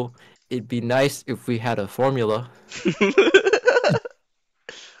people, it'd be nice if we had a formula.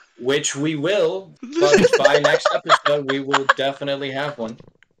 Which we will, but by next episode we will definitely have one.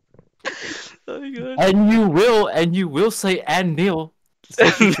 Oh my god. And you will say and Neil.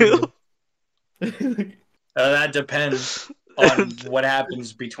 That depends on what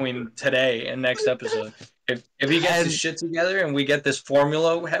happens between today and next episode. If he gets his shit together and we get this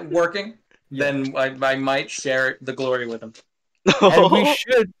formula working, then I might share the glory with him. And we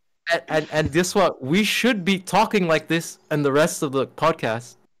should and guess what? We should be talking like this and the rest of the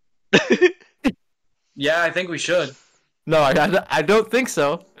podcast. Yeah, I think we should. No, I don't think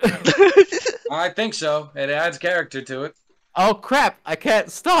so. I think so. It adds character to it. Oh crap! I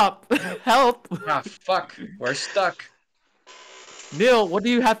can't stop. Help! Ah, fuck. We're stuck. Neil, what do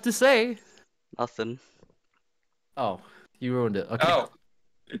you have to say? Nothing. Oh, you ruined it. Okay. Oh.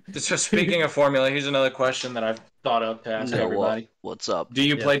 So speaking of formula, here's another question that I've thought of to ask No, everybody. what's up? Do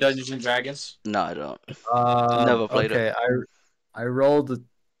you Yeah. play Dungeons and Dragons? No, I don't. Never played it. Okay, I rolled a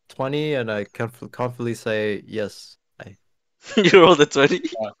 20 and I confidently say yes. You rolled a 20?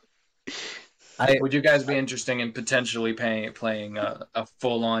 Would you guys be interested in potentially playing a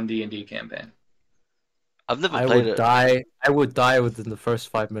full-on D&D campaign? I've never I played would it. die. I would die within the first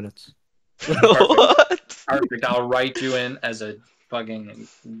 5 minutes. What? Perfect. I'll write you in as a fucking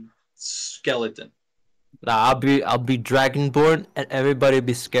skeleton. Nah, I'll be dragonborn and everybody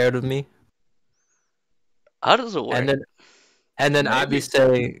be scared of me. How does it work? And then I'd be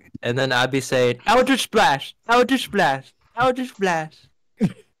saying Eldritch Splash, Eldritch Splash, Eldritch Splash.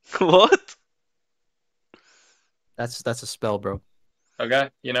 What? That's a spell, bro. Okay,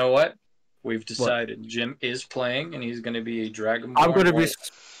 you know what? We've decided Jim is playing, and he's going to be a dragonborn. I'm gonna be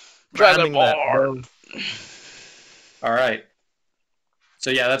spamming that, bro. All right. So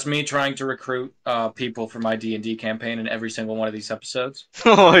yeah, that's me trying to recruit people for my D&D campaign in every single one of these episodes.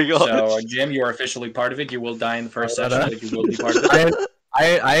 Oh my god. So Jim, you are officially part of it. You will die in the first session, but you will be part of it.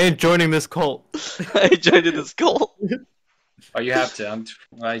 I ain't joining this cult. I joined in this cult. Oh, you have to.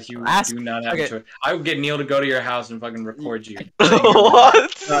 You do not have to. I would get Neil to go to your house and fucking record you.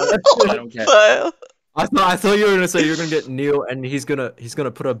 What? I don't care. I thought you were gonna say you're gonna get Neil and he's gonna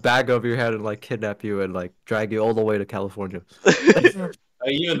put a bag over your head and like kidnap you and like drag you all the way to California.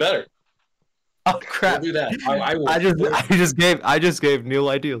 Even better. Oh crap! We'll do that. I will. I just gave Neil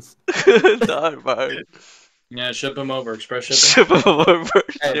ideas. No, bro. Yeah, ship him over. Express shipping. Ship him over.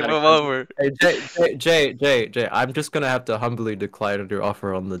 Ship him over. Hey, Jay, I'm just gonna have to humbly decline your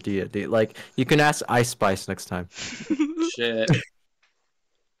offer on the D&D. Like, you can ask Ice Spice next time. Shit.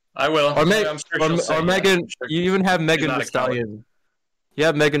 I will. Or, I'm Megan. Sure. You even have Megan not the a coward. Stallion. You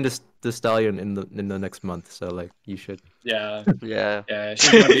have Megan the Stallion in the next month, so like you should. Yeah. Yeah. Yeah.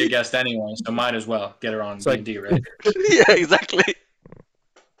 She's gonna be a guest anyway, so might as well get her on D&D, right? Yeah, exactly.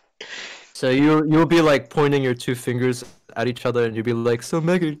 So you'll be like pointing your two fingers at each other, and you'd be like, "So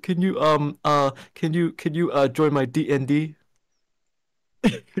Megan, can you join my D&D?"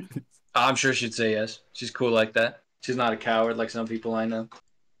 I'm sure she'd say yes. She's cool like that. She's not a coward like some people I know.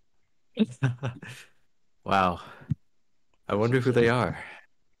 Wow, I That's wonder who they insane. are.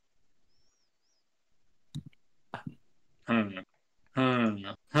 Hmm. Hmm.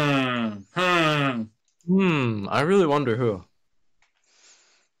 Hmm. Hmm. I really wonder who.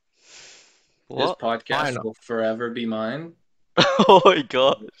 This What? podcast Fine. will forever be mine Oh my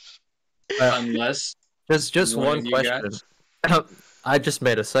god. unless Just one one of you question. guys. I just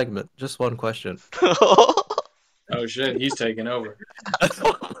made a segment. Just one question. Oh shit, he's taking over.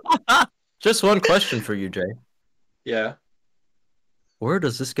 Just one question for you, Jay. Yeah. Where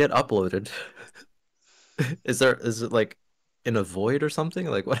does this get uploaded? Is it like in a void or something?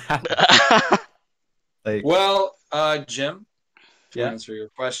 Like what happened? Like Well, Jim, to yeah. answer your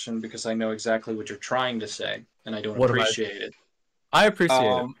question, because I know exactly what you're trying to say, and I don't What am I? appreciate it. I appreciate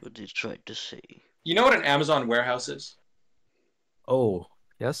it. What did you try to say? You know what an Amazon warehouse is? Oh,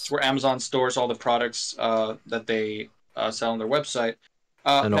 It's yes. where Amazon stores all the products that they sell on their website.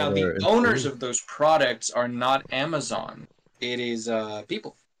 And all Now, the their owners employees. of those products are not Amazon. It is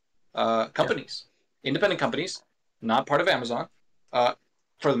people, companies, independent companies, not part of Amazon, uh,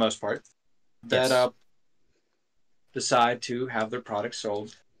 for the most part, that Yes. decide to have their products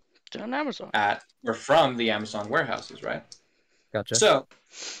sold It's on Amazon. at or from the Amazon warehouses, right? Gotcha. So,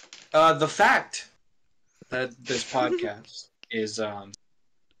 the fact that this podcast is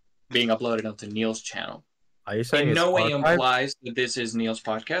being uploaded onto Neil's channel Are you saying in it's no way archived? implies that this is Neil's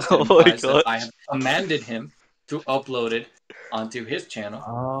podcast. It Oh my implies that god. I have commanded him to upload it onto his channel.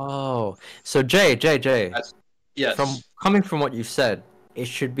 Oh, so Jay. That's From yes, coming from what you said, it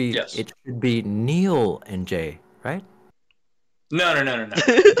should yes. be Neil and Jay, right? No.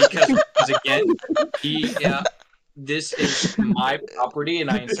 Because again, he this is my property, and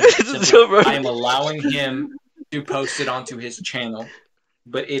It's so I am right. allowing him to post it onto his channel,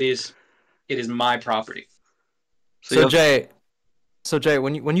 but it is my property. So you So have Jay,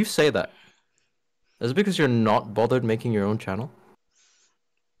 when you say that, is it because you're not bothered making your own channel?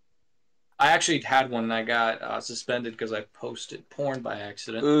 I actually had one, and I got suspended because I posted porn by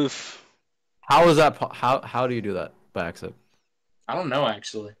accident. oof. How is that? How do you do that by accident? I don't know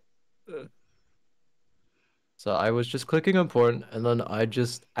actually. So I was just clicking on porn, and then I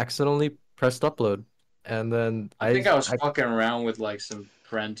just accidentally pressed upload, and then I think I was fucking around with like some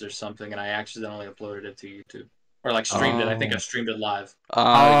friends or something, and I accidentally uploaded it to YouTube or like streamed it. I think I Oh. streamed it live.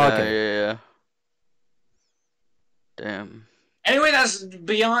 Oh, Okay, okay. yeah. Damn. Anyway, that's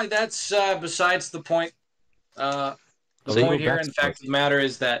beyond. That's besides the point. The A See? little point here, and the backstory. fact of the matter,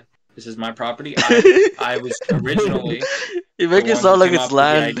 is that this is my property. I was originally You the make it one who sound like came it's up with the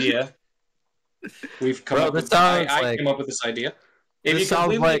land. idea. We've come Bro, up this with. sounds I like came up with this idea. If this you sounds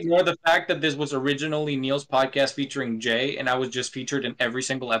completely like ignore the fact that this was originally Neil's podcast featuring Jay, and I was just featured in every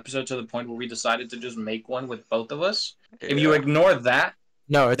single episode to the point where we decided to just make one with both of us. If you Yeah. ignore that,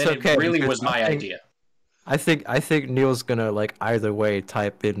 no, it's then okay it really because was my idea. I think Neil's gonna like either way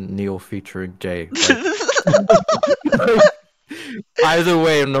type in Neil featuring Jay. Like, either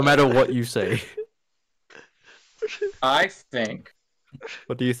way, no matter what you say. I think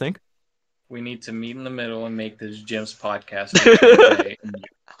What do you think? we need to meet in the middle and make this Jim's podcast. featuring Jay and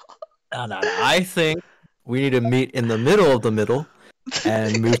you. No. I think we need to meet in the middle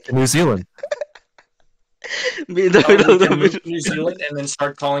and move to New Zealand. Me in the Oh, middle we of the can move middle. to New Zealand and then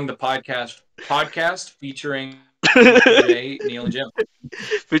start calling the podcast featuring Jay, Neil, and Jim.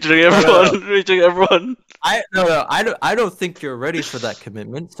 Featuring everyone. Featuring everyone. I don't think you're ready for that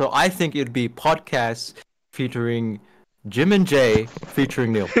commitment. So I think it'd be podcasts featuring Jim and Jay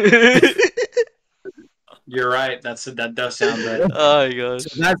featuring Neil. You're right. That does sound better. Oh my gosh.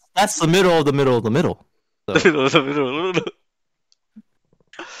 So that's the middle of the middle of the middle. So, The middle.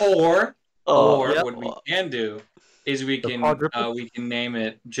 Or Oh, yeah. what we can do is we can name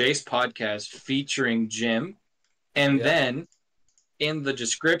it Jay's podcast featuring Jim, and Yeah. then in the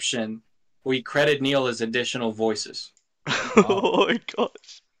description we credit Neil as additional voices. oh my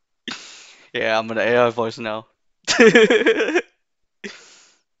gosh. Yeah, I'm an AI voice now.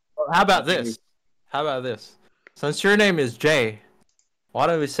 How about this? Since your name is Jay, why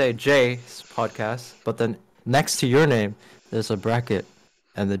don't we say Jay's podcast, but then next to your name there's a bracket,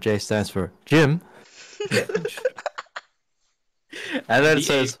 and the J stands for Jim. And then The it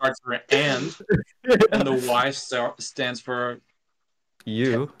says A starts for and the Y stands for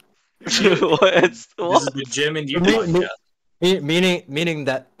you. What? this is What? the Jim and you Me- podcast. Meaning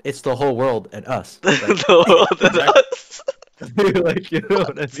that it's the whole world and us. Like, The world and Exactly. us. Like, you know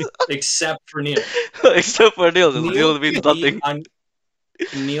what I mean? except for Neil. Except for Neil, 'cause Neil Neil means can be nothing.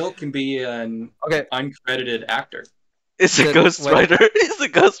 Neil can be an Okay, uncredited actor. It's a then ghost wait, rider. It's a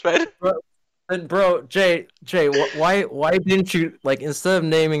ghost rider. bro, Jay, why didn't you like instead of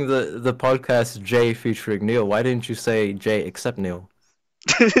naming the podcast Jay featuring Neil, why didn't you say Jay except Neil?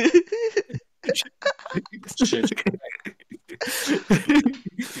 Shit.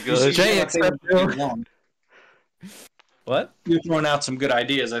 You see, Gosh. Jay Neil, I think except we can Neil. get along. What? You're throwing out some good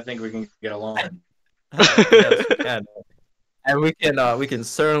ideas. I think we can get along. Yes, we can. And we can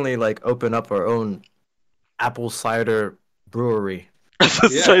certainly like open up our own apple cider brewery. Yeah,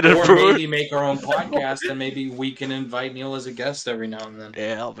 Cider or brewer. maybe make our own podcast, and maybe we can invite Neil as a guest every now and then.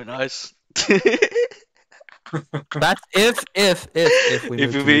 Yeah, that'll be nice. That's if we If move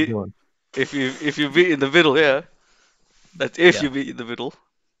you to New be Zealand. if you be in the middle, yeah. That's if Yeah. you be in the middle.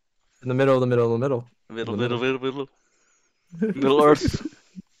 In the middle, the middle, the middle. Middle, The middle, middle. middle, middle. Middle Earth.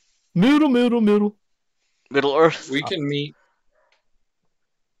 Middle. Middle Earth. We can meet.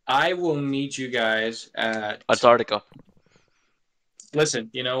 I will meet you guys at. Antarctica. Listen,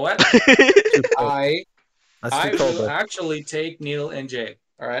 you know what? I That's I too cold, will though. actually take Neil and Jay.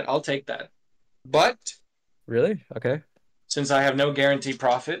 All right, I'll take that. But Really? Okay. since I have no guaranteed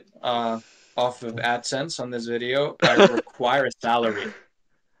profit off of AdSense on this video, I require a salary.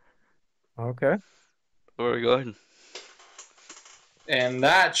 Okay. Where are we going? And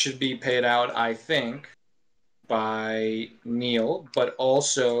that should be paid out, I think, by Neil, but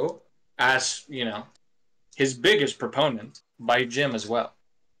also, as you know, his biggest proponent, by Jim as well.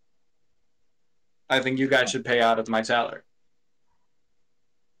 I think you guys should pay out of my salary.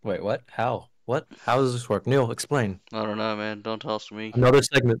 Wait, what? How? What? How does this work? Neil, explain. I don't know, man. Don't ask me. Another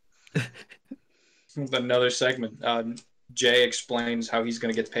segment. Another segment. Jay explains how he's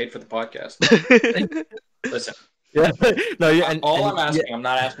going to get paid for the podcast. Listen, Yeah. No, yeah. And, all and, I'm asking, I'm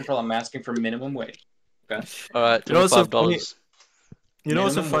not asking for, I'm asking for minimum wage. Okay? All right, You know what's so funny? $25. You know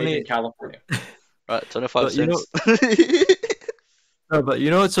what's so Minimum wage funny? in California. All right, 25 But you know- cents. No, but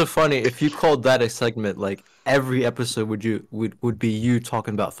you know what's so funny? If you called that a segment, like every episode would be you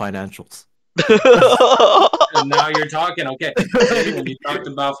talking about financials. And now you're talking. Okay, when you talked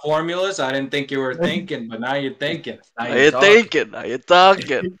about formulas, I didn't think you were thinking, but now you're thinking. Now Now you're you're talking. thinking. Now you're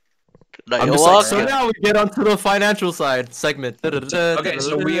talking. Now I'm you're just like, so walking. now we get onto the financial side segment. Okay,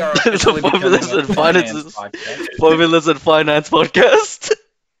 so we are The officially becoming formulas a and finance finances. podcast. Formulas and Finance podcast.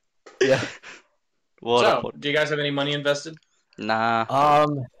 Yeah. What a So, pod- do you guys have any money invested? Nah.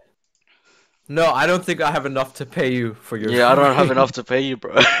 No, I don't think I have enough to pay you for your. Yeah, I don't have enough to pay you,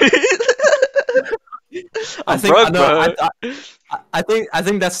 bro. I I'm think broke, no, bro. I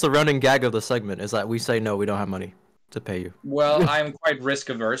think that's the running gag of the segment is that we say no, we don't have money to pay you. Well, I'm quite risk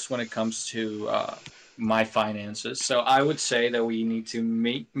averse when it comes to my finances. So I would say that we need to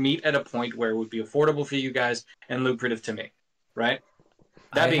meet at a point where it would be affordable for you guys and lucrative to me, right?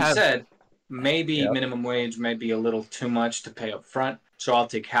 That being said, maybe minimum wage may be a little too much to pay up front. So I'll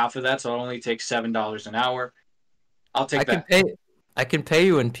take half of that. So I'll only take $7 an hour. I'll take that. I can pay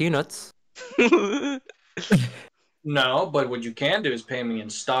you in peanuts. No, but what you can do is pay me in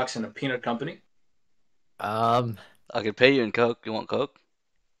stocks in a peanut company. Um, I can pay you in Coke. You want Coke?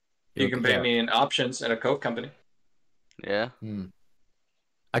 You can pay me in options at a Coke company. Yeah.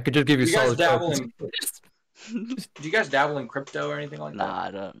 I could just give you Do you guys solid dabble Coke. in? Do you guys dabble in crypto or anything like that? Nah,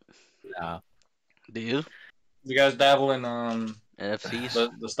 I don't. Nah. Do you? Do you guys dabble in NFTs?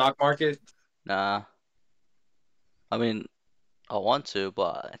 the stock market? Nah. I mean, I want to,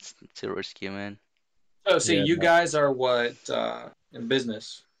 but it's too risky, man. So, see, Yeah, you no. guys are what in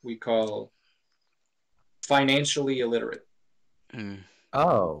business we call financially illiterate. Mm.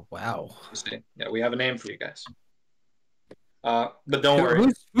 Oh wow. You see? Yeah, we have a name for you guys. But don't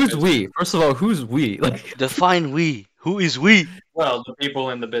worry. Who's we? First of all, who's we? Like Define we. Who is we? Well, the people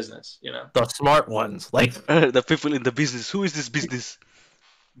in the business, you know, the smart ones. Like The people in the business. Who is this business?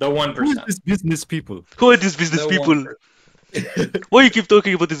 the 1%. who's this business people? Who are these business The people? 1%. Why you keep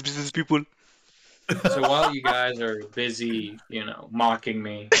talking about these business people? So while you guys are busy, you know, mocking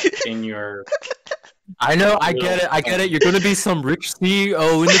me in your I know, I get it. You're gonna be some rich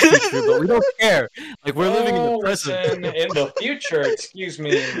CEO in the future, but we don't care. Like we're living in the present. listen, in the future, excuse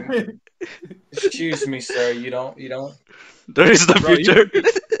me, sir. You don't. There is no Bro, future.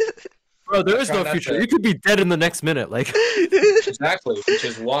 Bro, there is Try no not future. to- You could be dead in the next minute. Like Exactly, which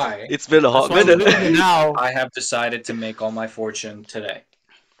is why It's been a that's hot why we're living it minute. now. I have decided to make all my fortune today.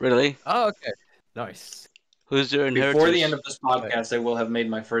 Really? Oh, okay. Nice. Who's your inheritors? Before the end of this podcast, I will have made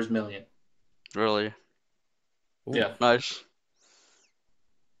my first million. Really? Ooh. Yeah. Nice.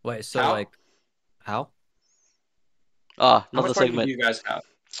 Wait, so How? like how? Ah, How another much money do segment. you guys have?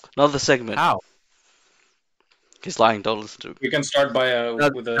 Another segment. How? He's lying. Don't listen to him. We can start by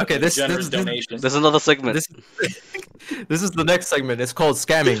with Okay, a generous donation. There's another segment. this this is the next segment. It's called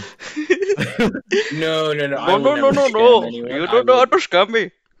scamming. No, no, no. I No, would no, no, never no, scam no. anyone. You don't know how to scam me.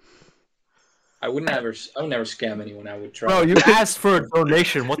 I would never scam anyone. I would try. Bro, you asked for a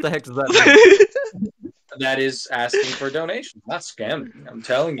donation. What the heck does that mean? That is asking for a donation, not scamming. I'm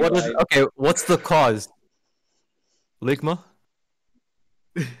telling you. What is okay? What's the cause? Ligma?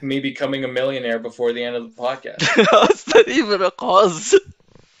 Me becoming a millionaire before the end of the podcast. How's that even a cause?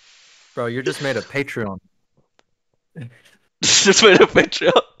 Bro, you just made a Patreon. Just made a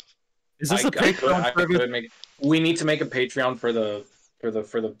picture. Is this a Patreon service? We need to make a Patreon for the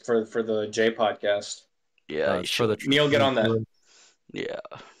J podcast. Yeah, you for the should. Neil, get on that. Yeah.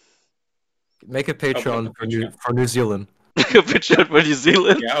 Make a Patreon Open up for New Zealand. Make a picture for New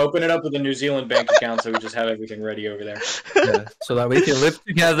Zealand. Yeah, open it up with a New Zealand bank account so we just have everything ready over there. Yeah, so that we can live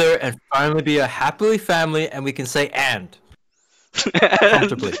together and finally be a happily family, and we can say "and"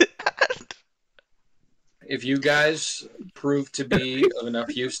 comfortably. If you guys prove to be of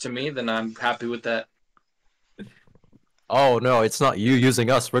enough use to me, then I'm happy with that. Oh no, it's not you using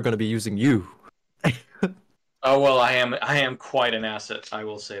us. We're gonna be using you. Oh well, I am quite an asset. I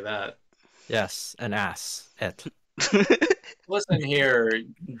will say that. Yes, an ass. Et. Listen here,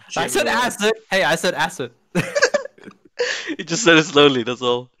 I said Jimuel. asset. Hey, I said asset. You just said it slowly, that's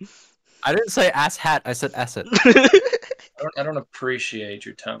all. I didn't say ass hat. I said asset. I don't appreciate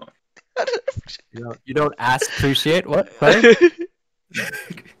your tone. You don't appreciate what? Right?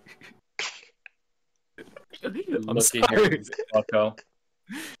 I'm Looky here, sorry. bucko.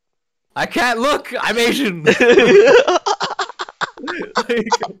 I can't look. I'm Asian.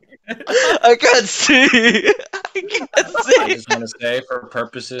 I can't see. I can't I see. just want to say, for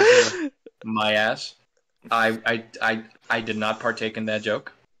purposes of my ass, I did not partake in that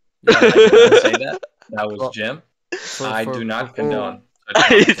joke. I did not say that. That was Well, Jim. I do not condone.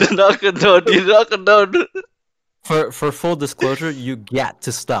 I do not condone. You do not condone. For full disclosure, you got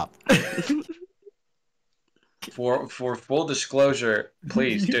to stop. For full disclosure,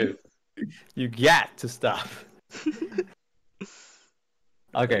 please do. You got to stop.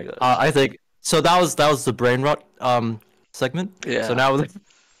 Okay, gosh. I think so. That was the brain rot segment. Yeah. So now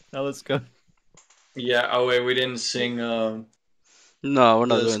let's go. Yeah. Oh wait, we didn't sing No, we're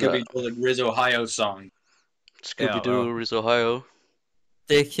not the doing Scooby that. Doo Riz Ohio song. Scooby Doo is Ohio.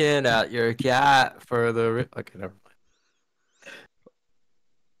 Sticking out your cat for the. Okay, never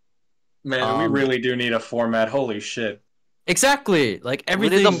Man, we really do need a format. Holy shit! Exactly. Like We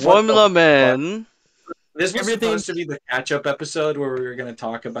everything. need the formula, man. This was Everything- supposed to be the catch-up episode where we were going to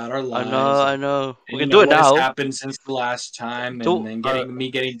talk about our lives. I know. We and, can you do know, it what has now. happened since the last time, Do- and then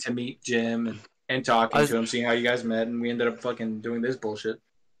getting to meet Jim and talking to him, seeing how you guys met, and we ended up fucking doing this bullshit.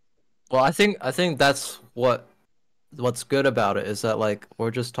 Well, I think that's what's good about it is that like we're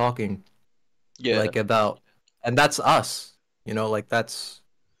just talking Yeah. like about, and that's us. You know, like that's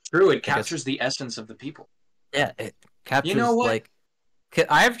True, it captures the essence of the people. yeah. It captures You know what? like.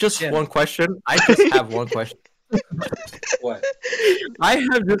 I have just Jim. one question. I just have one question. What? I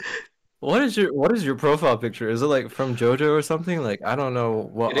have just. What is your profile picture? Is it like from Jojo or something? Like I don't know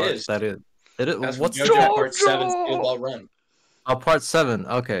what It art is. that is. That's What's from JoJo Part 7 Steel Ball Run. Oh, part 7.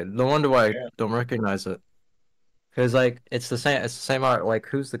 Okay, no wonder why I Yeah. don't recognize it. Cause like it's the same. It's the same art. Like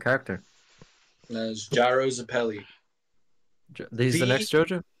who's the character? It's Jaro Zappelli. He's the next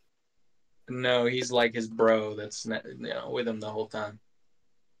Jojo. No, he's like his bro that's with him the whole time.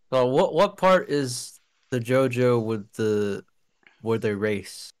 So what part is the JoJo where they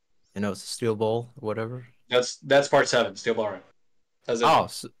race? You know, it's a steel ball or whatever. That's Part 7 Steel Ball Run. That's it. Oh,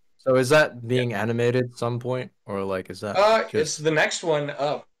 so is that being animated some point or like is that? It's the next one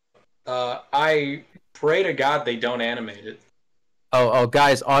up. I pray to God they don't animate it. Oh,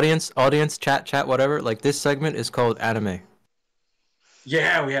 guys, audience, chat, whatever. Like this segment is called anime.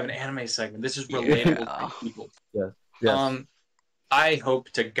 Yeah, we have an anime segment. This is relatable to people. Yes. I hope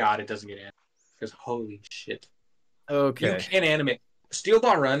to God it doesn't get animated because holy shit, Okay. you can't animate. Steel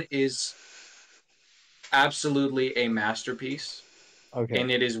Ball Run is absolutely a masterpiece, Okay.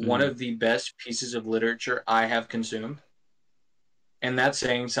 and it is one of the best pieces of literature I have consumed. And that's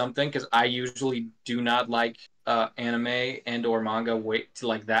saying something because I usually do not like anime and or manga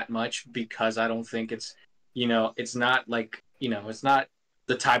like that much because I don't think it's it's not like it's not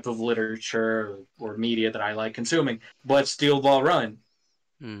the type of literature or media that I like consuming. But Steel Ball Run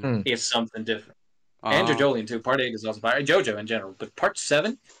is something different. And Jojo too. Part 8 is also fire. Jojo in general, but Part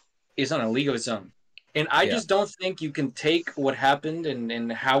 7 is on a league of its own. And I just don't think you can take what happened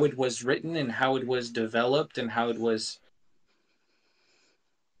and how it was written and how it was developed and how it was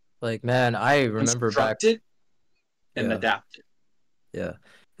Like, man, I remember back. Construct it and Yeah, adapt it. yeah.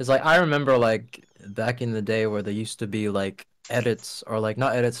 It's like I remember like back in the day where there used to be like edits or like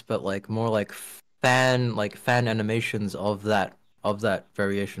not edits, but like more like fan animations of that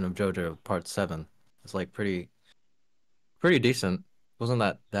variation of JoJo Part 7. It's like pretty decent. Wasn't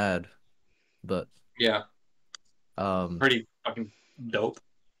that bad, but Yeah, um pretty fucking dope.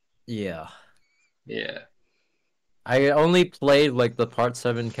 yeah. Yeah. I only played like the Part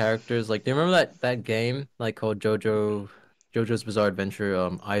 7 characters. Like, do you remember that game like called JoJo's Bizarre Adventure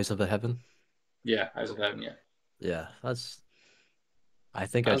Eyes of the Heaven? Yeah, I was having yeah. Yeah, that's I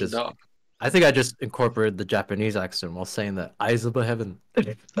think That was dope. I think I just incorporated the Japanese accent while saying that Eyes of the Heaven. Eyes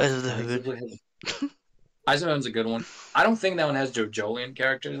of Heaven's a good one. I don't think that one has JoJolian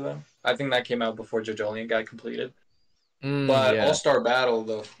characters though. I think that came out before JoJolian got completed. But All Yeah. Star Battle,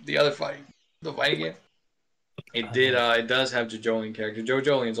 the other fighting, the fighting game, it does have JoJolian characters.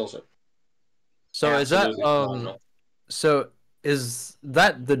 JoJolian's also So is that absolutely phenomenal. so is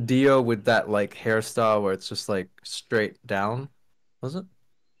that the Dio with that like hairstyle where it's just like straight down? Was it?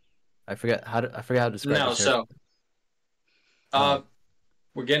 I forget how to describe No, his hair. so Oh,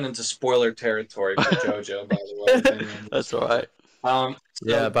 we're getting into spoiler territory for JoJo, by the way. If anyone That's listens. alright.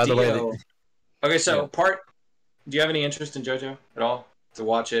 yeah, So by the way, Dio. Okay, so yeah. Do you have any interest in JoJo at all? To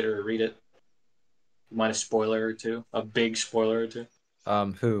watch it or read it? Mind a spoiler or two? A big spoiler or two?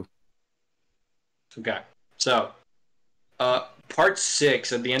 Who? Okay. So, part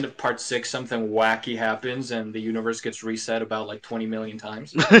 6, at the end of part 6, something wacky happens and the universe gets reset about like 20 million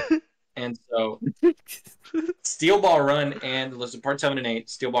times. And so, Steel Ball Run and listen, part 7 and 8,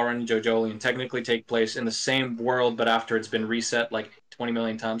 Steel Ball Run and JoJolian technically take place in the same world, but after it's been reset like 20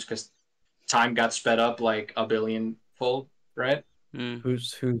 million times because time got sped up like a billion fold, right? Mm. So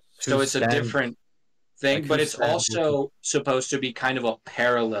Who's it's a stand different thing, like but who's it's stand with the also supposed to be kind of a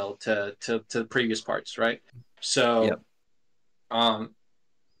parallel to the previous parts, right? So, Yep. um,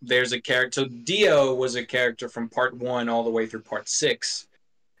 there's a character. So Dio was a character from part 1 all the way through part 6,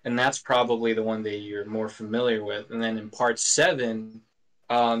 and that's probably the one that you're more familiar with. And then in part 7,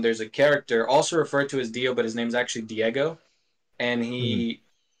 there's a character also referred to as Dio, but his name's actually Diego, and Mhm.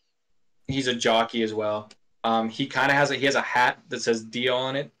 he's a jockey as well. He kind of he has a hat that says Dio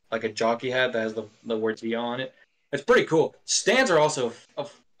on it, like a jockey hat that has the word Dio on it. It's pretty cool. Stands are also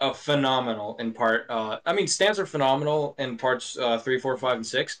a phenomenal in part. I mean, stands are phenomenal in parts 3, 4, 5, and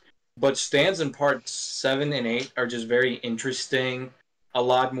 6, but stands in parts 7 and 8 are just very interesting. A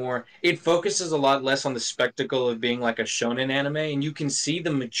lot more. It focuses a lot less on the spectacle of being like a shonen anime, and you can see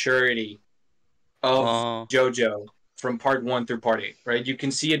the maturity of Oh, JoJo from part 1 through part 8, right? You can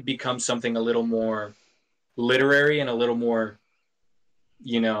see it become something a little more literary and a little more,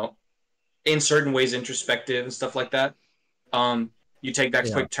 you know, in certain ways introspective and stuff like that. You take that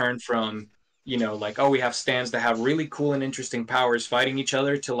Yeah. quick turn from, like, oh, we have stands that have really cool and interesting powers fighting each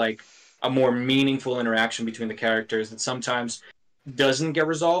other to like a more meaningful interaction between the characters that sometimes doesn't get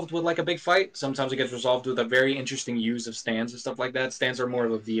resolved with like a big fight. Sometimes it gets resolved with a very interesting use of stands and stuff like that. Stands are more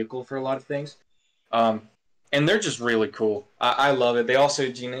of a vehicle for a lot of things. Um, and they're just really cool. I love it. They also,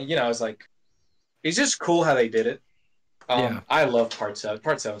 it's like it's just cool how they did it. Yeah. I love part 7.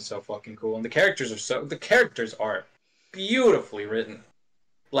 Part 7 is so fucking cool, and the characters are beautifully written, Yeah.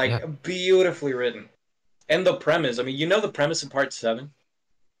 like beautifully written. And the premise, I mean, you know the premise in part 7.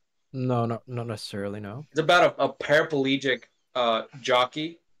 No, not necessarily, no. It's about a paraplegic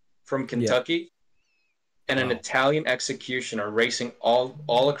jockey from Yeah. Kentucky and an Wow. Italian executioner racing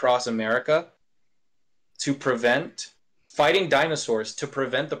all across America to prevent fighting dinosaurs to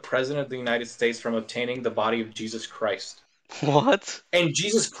prevent the president of the United States from obtaining the body of Jesus Christ. what? And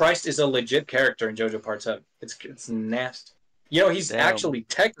Jesus Christ is a legit character in JoJo Part 7. It's nasty. He's Damn, actually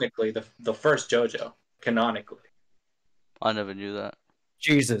technically the first JoJo canonically. I never knew that.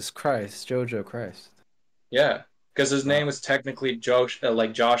 Jesus Christ, Jojo Christ. Yeah, because his name Wow. was technically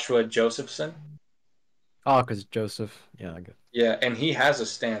like Joshua Josephson. Oh, because Joseph. Yeah, I get. Yeah, and he has a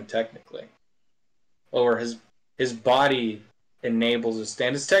stand technically, or his body enables a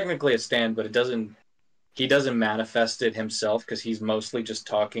stand. It's technically a stand, but it doesn't. He doesn't manifest it himself because he's mostly just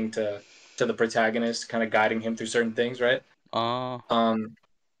talking to the protagonist, kind of guiding him through certain things, right? Oh, Um,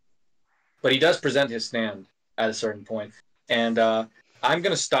 but he does present his stand at a certain point, and I'm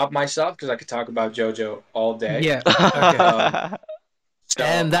gonna stop myself because I could talk about JoJo all day. Yeah. Okay. Um, so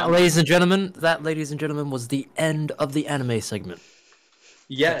And that, ladies and gentlemen, was the end of the anime segment.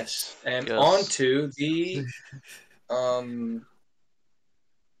 yes, and on yes. to um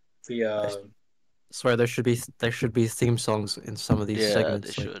the I swear there should be theme songs in some of these Yeah, they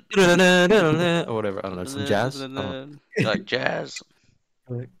segments, like should. or whatever. I don't know, some jazz. I don't Like jazz.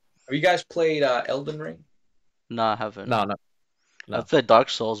 know. Have you guys played Elden Ring? Nah, I haven't. No, no, I no. played Dark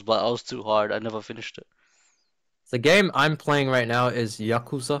Souls, but I was too hard. I never finished it. The game I'm playing right now is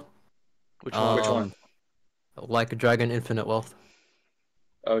Yakuza. Which one? Which one? Um, like a Dragon, Infinite Wealth.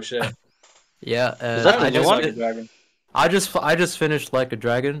 Oh shit! Yeah, Is I and that the haven't new played Like one? a Dragon. I just finished Like a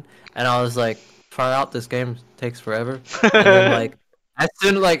Dragon, and I was like, far out, this game takes forever. And then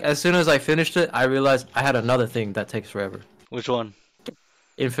as soon as I finished it, I realized I had another thing that takes forever. Which one?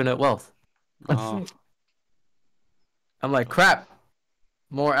 Infinite Wealth. Oh, I'm like, crap,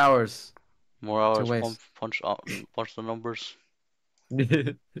 more hours more to hours. waste. Punch the numbers.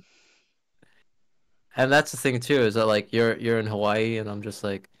 And that's the thing too, is that like you're in Hawaii, and I'm just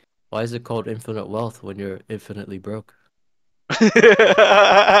like, why is it called Infinite Wealth when you're infinitely broke?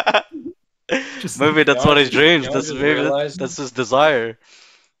 Just Maybe You that's know, I what he just dreams. you know, I That's just maybe realized. that's his desire.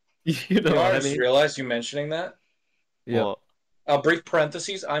 you know You know, what I I just mean? realized you mentioning that. Yep. What? Brief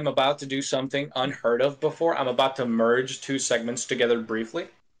parentheses. I'm about to do something unheard of before. I'm about to merge two segments together briefly.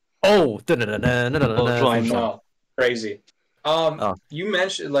 Oh, Oh, which I one? theme song. know, crazy. Oh, You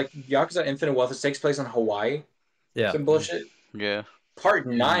mentioned like Yakuza Infinite Wealth. It takes place in Hawaii. yeah. Some bullshit. Yeah. Part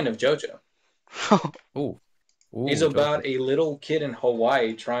Mm. 9 of Jojo Ooh, is ooh, Jojo. about a little kid in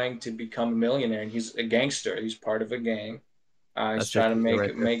Hawaii trying to become a millionaire, and he's a gangster. He's part of a gang. He's That's trying to Yakuza make right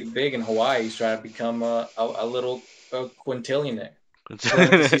it there. make it big in Hawaii. He's trying to become a little quintillionaire.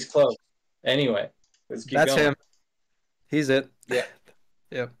 Parentheses close. Anyway, let's keep That's going. him. He's it. Yeah.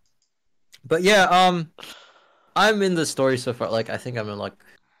 Yeah. But yeah, I'm in the story so far. Like, I think I'm in like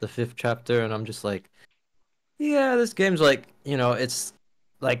the fifth chapter, and I'm just like, yeah, this game's like, it's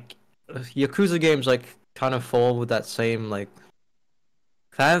like Yakuza games like kind of fall with that same like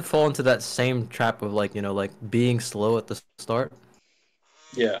kind of fall into that same trap of like, like being slow at the start,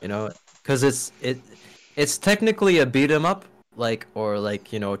 Yeah. you know, because it's technically a beat 'em up, like or like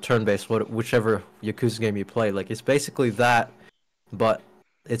turn-based, whichever Yakuza game you play. Like it's basically that, but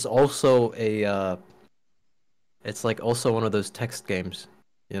it's also it's like also one of those text games,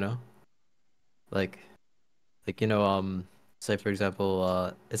 you know, like say for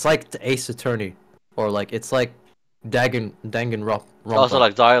example, it's like the Ace Attorney, or like it's like Also Danganronpa, like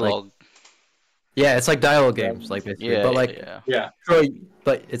like dialogue. yeah, it's like dialogue Yeah. games, like basically, Yeah, but yeah, like yeah. Yeah. sure,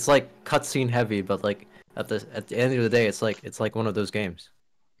 but it's like cutscene heavy, but like at the end of the day, it's like one of those games.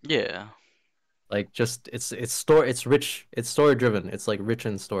 Yeah. Like just it's rich, it's story driven. It's like rich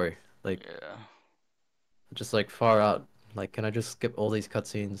in story. Like just like far out. Like can I just skip all these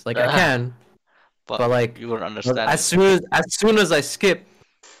cutscenes? Like I Yeah. can, But but like you wouldn't understand as soon as I skip,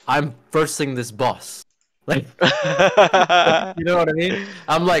 I'm versing this boss. Like it. you know what I mean?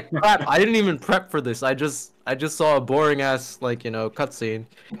 I'm like, crap, I didn't even prep for this. I just saw a boring ass like, cutscene,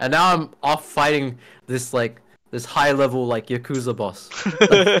 and now I'm off fighting this high level like Yakuza boss.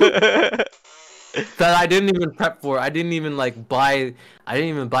 Like that I didn't even prep for. I didn't even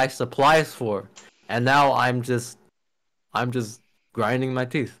buy supplies for. And now I'm just grinding my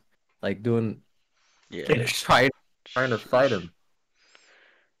teeth. Like doing Yeah. trying to fight him.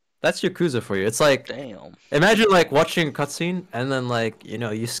 That's Yakuza for you. It's like Damn. imagine like watching a cutscene and then like,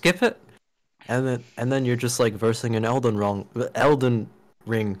 you skip it. And then you're just like versing an Elden Ring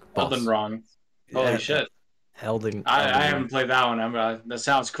Elden boss. Wrong. Holy E- e- shit. I Elden Ring. haven't played that one. That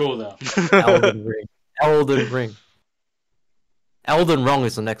sounds cool though. Elden Ring. Elden Ring. Elden Ring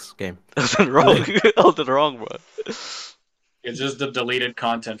is the next game. Elden wrong. Elden wrong, bro. It's just the deleted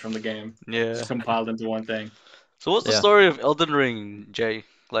content from the game, Yeah. just compiled into one thing. So what's the Yeah. story of Elden Ring, Jay?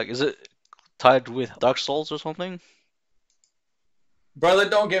 Like, is it tied with Dark Souls or something? Brother,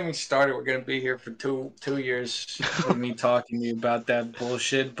 don't get me started. We're gonna be here for two years with me talking to you about that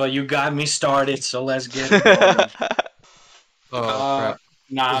bullshit. But you got me started, so let's get it going. Oh Uh, crap.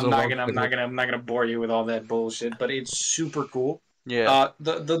 nah, This is a long schedule. I'm not gonna bore you with all that bullshit. But it's super cool. Yeah.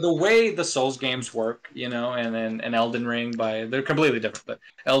 The way the Souls games work, and Elden Ring they're completely different. But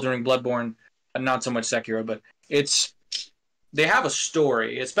Elden Ring, Bloodborne, not so much Sekiro, but it's they have a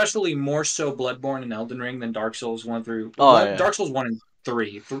story, especially more so Bloodborne and Elden Ring than Dark Souls 1 through Oh yeah. Dark Souls 1 and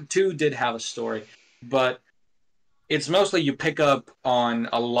 3. 2 did have a story, but it's mostly you pick up on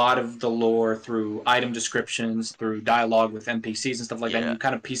a lot of the lore through item descriptions, through dialogue with NPCs and stuff like that, and Yeah. you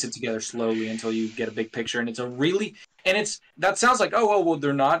kind of piece it together slowly until you get a big picture. And it's that sounds like, oh well,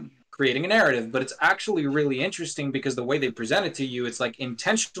 they're not creating a narrative, but it's actually really interesting because the way they present it to you, it's like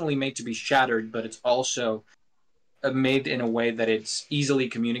intentionally made to be shattered, but it's also made in a way that it's easily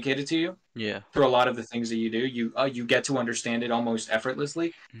communicated to you Yeah. through a lot of the things that you do. You get to understand it almost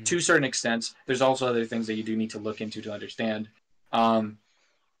effortlessly Mm. to certain extents. There's also other things that you do need to look into to understand. Um,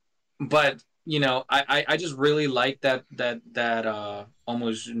 but I just really like that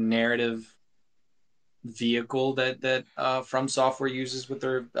almost narrative vehicle that From Software uses with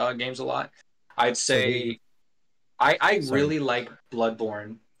their games a lot. I'd So you, say I sorry. really like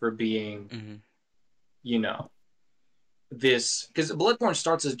Bloodborne for being, Hmm. you know, this, because Bloodborne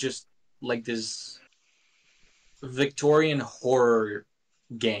starts as just like this Victorian horror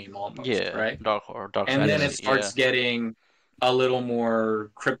game almost, Yeah, right? dark horror, dark And then Yeah. it fantasy. Yeah. starts getting a little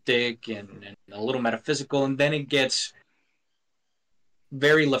more cryptic and a little metaphysical, and then it gets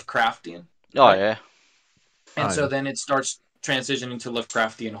very Lovecraftian, Oh right? yeah. And Oh so yeah. then it starts transitioning to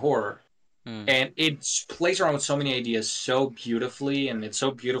Lovecraftian horror. Mm. And it plays around with so many ideas so beautifully, and it's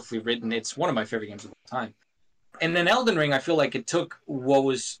so beautifully written. It's one of my favorite games of all time. And then Elden Ring, I feel like it took what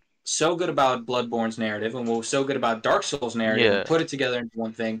was so good about Bloodborne's narrative and what was so good about Dark Souls' narrative and Yeah. put it together into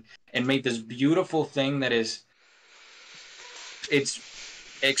one thing and made this beautiful thing that is, it's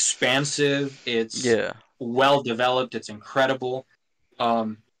expansive, it's Yeah. well developed, it's incredible.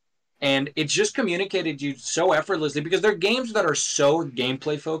 Um, and it's just communicated you so effortlessly because they're games that are so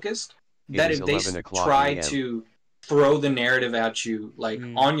gameplay focused It that is if they 11 o'clock try a.m. to throw the narrative at you like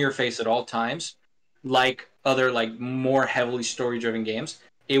Mm. on your face at all times, like other like more heavily story driven games,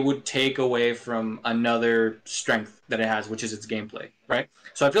 it would take away from another strength that it has, which is its gameplay, right?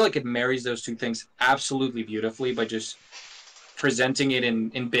 So I feel like it marries those two things absolutely beautifully by just presenting it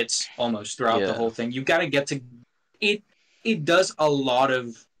in bits almost throughout the Yeah. whole thing. You got to get to it. It does a lot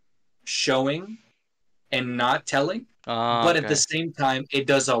of showing and not telling, Ah, but at the okay. same time, it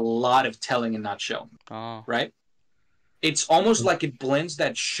does a lot of telling and not showing, Oh. right? It's almost like it blends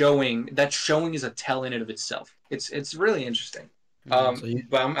that showing. That showing is a tell in and of itself. It's really interesting. Mm. So you,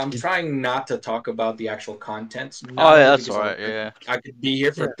 But I'm you trying not to talk about the actual contents, Oh not yeah, only that's because alright. Yeah. I could be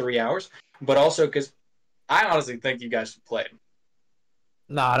here yeah. for 3 hours, but also because I honestly think you guys should play it.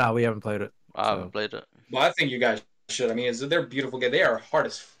 Nah, we haven't played it. I haven't So played it. Well, I think you guys should. I mean, they're beautiful games. They are hard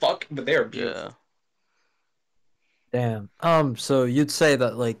as fuck, but they are Yeah. beautiful. damn. So you'd say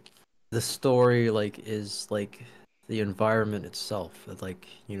that like the story like is like the environment itself. That like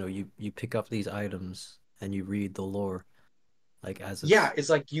you pick up these items and you read the lore like as Yeah, it's. it's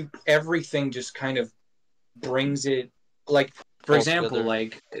like you everything just kind of brings it, like, for All example, together.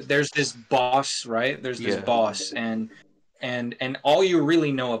 like there's this boss, right? There's this Yeah. boss, and all you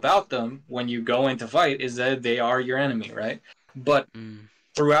really know about them when you go into fight is that they are your enemy, right? But Mm.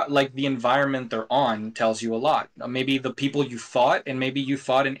 throughout, like, the environment they're on tells you a lot. Maybe the people you fought, and maybe you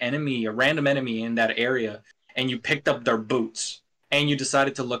fought an enemy, a random enemy in that area, and you picked up their boots, and you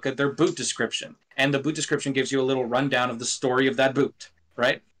decided to look at their boot description, and the boot description gives you a little rundown of the story of that boot,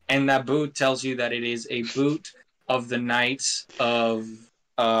 right? And that boot tells you that it is a boot of the knights of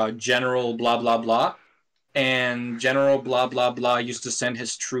General blah blah blah, and General blah blah blah used to send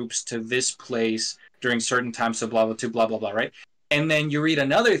his troops to this place during certain times, so blah blah to blah blah blah, right? And then you read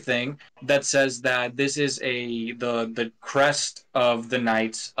another thing that says that this is the crest of the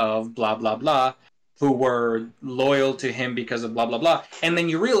knights of blah blah blah, who were loyal to him because of blah blah blah. And then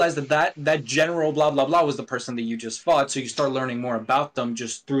you realize that General blah blah blah was the person that you just fought, so you start learning more about them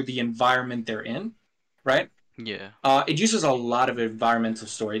just through the environment they're in, right? Yeah. It uses a lot of environmental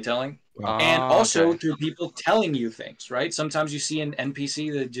storytelling, Wow. and Ah, also okay. through people telling you things, right? Sometimes you see an NPC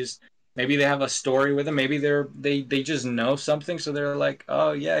that just, maybe they have a story with them, maybe they just know something, so they're like,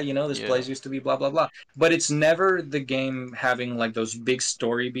 oh yeah, this Yeah. place used to be blah blah blah. But it's never the game having like those big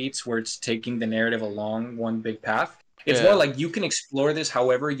story beats where it's taking the narrative along one big path. It's more Yeah. like you can explore this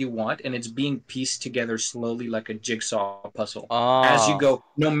however you want, and it's being pieced together slowly like a jigsaw puzzle as you Ah. go.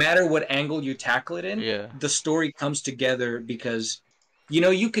 No matter what angle you tackle it in, Yeah. the story comes together because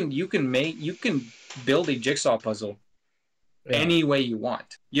you can build a jigsaw puzzle Yeah. any way you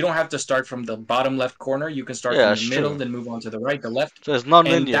want. You don't have to start from the bottom left corner. You can start Yeah, from the that's middle, true. then move on to the right, the left, So it's and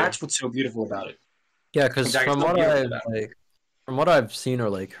non-linear. that's what's so beautiful about it. Yeah, because Exactly, it's so beautiful about it. from what I've seen or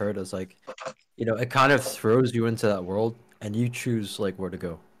like heard is like, it kind of throws you into that world and you choose like where to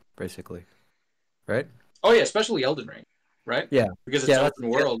go, basically. Right? Oh yeah, especially Elden Ring, right? Yeah. Because it's Yeah, open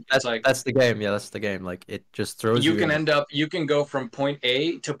world. It's like that's the game. Yeah, that's the game. Like it just throws you in. you can go from point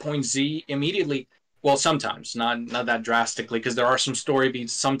A to point Z immediately. Well, sometimes not that drastically, because there are some story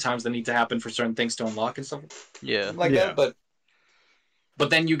beats sometimes that need to happen for certain things to unlock and stuff Yeah. like Yeah. that. But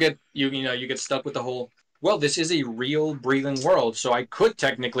then you get stuck with the whole, well, this is a real breathing world, so I could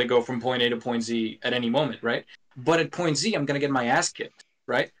technically go from point A to point Z at any moment, right? But at point Z, I'm gonna get my ass kicked,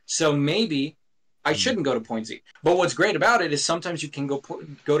 right? So maybe I Mm. shouldn't go to point Z. But what's great about it is sometimes you can go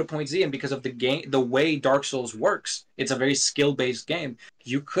to point Z, and because of the way Dark Souls works, it's a very skill based game.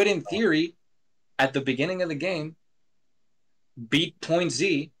 You could, in theory, at the beginning of the game, beat point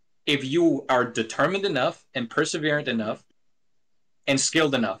Z if you are determined enough and perseverant enough and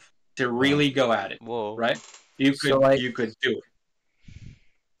skilled enough to really go at it, Whoa. right? You So could like, you could do it.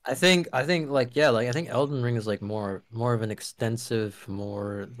 I think like yeah, like I think Elden Ring is like more of an extensive,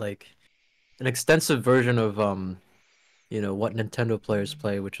 more like an extensive version of what Nintendo players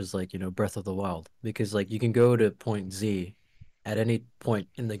play, which is like, Breath of the Wild. Because like you can go to point Z at any point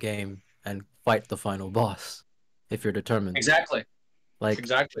in the game and fight the final boss if you're determined. Exactly. Like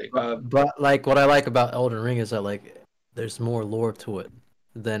Exactly. but like what I like about Elden Ring is that like there's more lore to it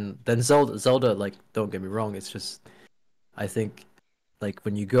than Zelda. Zelda, like, don't get me wrong, it's just I think like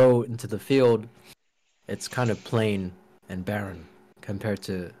when you go into the field, it's kind of plain and barren compared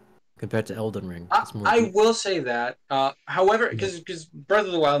to Elden Ring. It's more I deep. will say that. However, Yeah. because Breath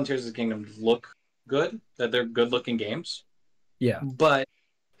of the Wild and Tears of the Kingdom look good, that they're good looking games, Yeah. but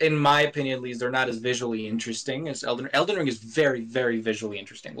in my opinion, at least, they're not as visually interesting as Elden. Elden Ring is very, very visually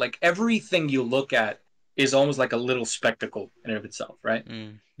interesting. Like everything you look at is almost like a little spectacle in and of itself, right?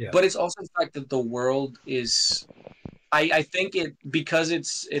 Mm. Yeah. But it's also the fact that the world is. I think it because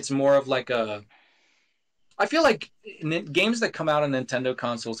it's more of like a. I feel like games that come out on Nintendo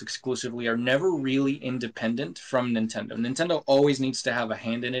consoles exclusively are never really independent from Nintendo. Nintendo always needs to have a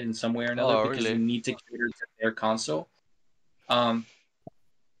hand in it in some way or another Oh, because you really? need to cater to their console. Um,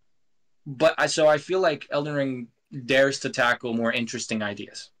 so I feel like Elden Ring dares to tackle more interesting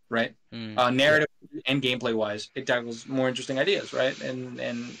ideas, right? Mm. Yeah. Narrative and gameplay wise, it tackles more interesting ideas, right? And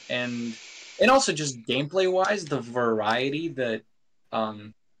also just gameplay wise, the variety that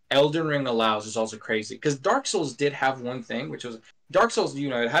um, Elden Ring allows is also crazy. Because Dark Souls did have one thing, which was Dark Souls.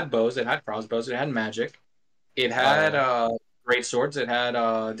 It had bows, it had crossbows, it had magic, it Oh, had yeah. great swords, it had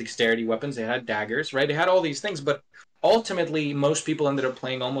dexterity weapons, it had daggers, right? It had all these things, but ultimately, most people ended up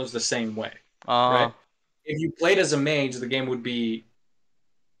playing almost the same way, right? Ah, If you played as a mage, the game would be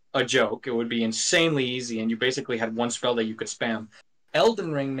a joke. It would be insanely easy, and you basically had one spell that you could spam.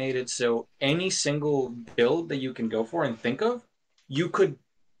 Elden Ring made it so any single build that you can go for and think of, you could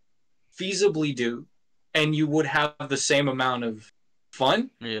feasibly do, and you would have the same amount of fun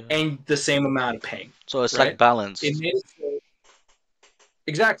yeah. and the same amount of pain, So it's like right? It balanced. made it so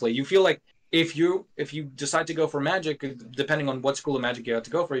exactly. You feel like if you decide to go for magic, depending on what school of magic you have to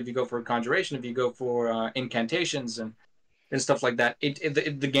go for, if you go for conjuration, if you go for incantations and stuff like that,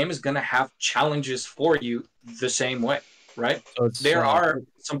 the game is gonna have challenges for you the same way, right? So it's There are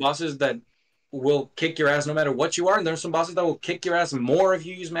some bosses that will kick your ass no matter what you are, and there's some bosses that will kick your ass more if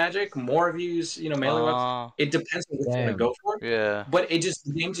you use magic, more if you use melee weapons. Ah, It depends on what you want to damn. go for, yeah. but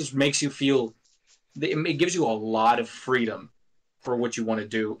the game just makes you feel it gives you a lot of freedom for what you want to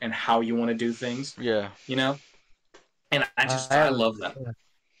do and how you want to do things, Yeah. you know. And I I have love that.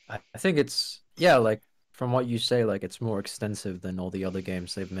 I think it's yeah, like from what you say, like it's more extensive than all the other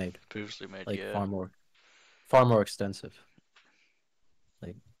games they've made. Previously made, Like yeah. far more extensive.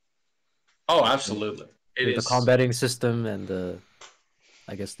 Like Oh, the, absolutely, it the is. combating system and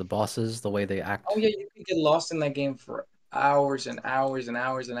I guess the bosses, the way they Oh act. yeah, you can get lost in that game for hours and hours and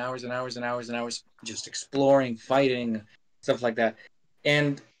hours and hours and hours and hours and hours, just exploring, fighting, stuff like that.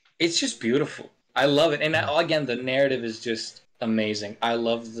 And it's just beautiful. I love it. And Yeah. again, the narrative is just amazing. I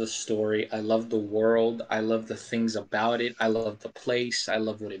love the story. I love the world. I love the things about it. I love the place. I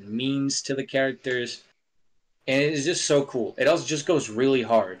love what it means to the characters. And it's just so cool. It also just goes really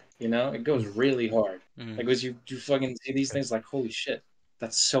hard. It goes really hard. Mm. Like as you fucking see these things, like holy shit,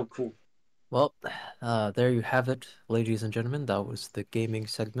 that's so cool. Well, there you have it, ladies and gentlemen. That was the gaming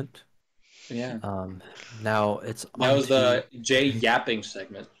segment. Yeah. Um, Now it's That on was to the Jay yapping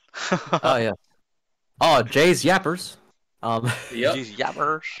segment. oh yeah. Oh, Jay's Yappers. Um, Yep. Jeez,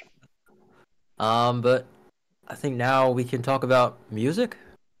 yappers. but I think now we can talk about music.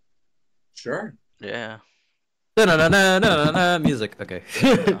 Sure. Yeah. Da-na-na-na-na-na, music. Okay.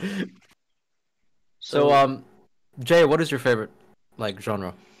 Yeah. So, So, Jay, what is your favorite like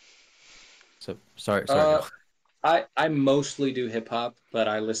genre? So, sorry, Uh, Neil. I mostly do hip hop, but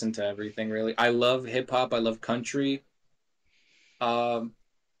I listen to everything really. I love hip hop. I love country. Um,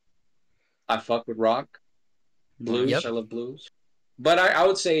 I fuck with rock, blues. Yep. I nice. love blues. But I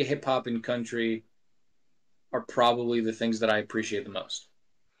would say hip hop and country are probably the things that I appreciate the most.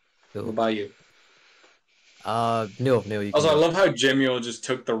 What Cool. about you? Neil, you can Also, I go. love how Jimuel just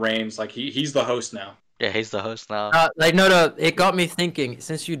took the reins. Like he's the host now. Yeah, he's the host now. Like no, it got me thinking.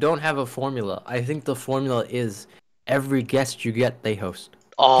 Since you don't have a formula, I think the formula is every guest you get, they host.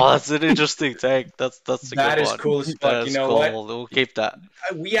 Oh, that's an interesting take. That's a good That is one. cool as fuck. You That's know what? cool. We'll keep that.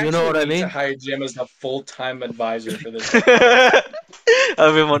 We You know actually what I need to mean? hire Jim as a full-time advisor for this episode.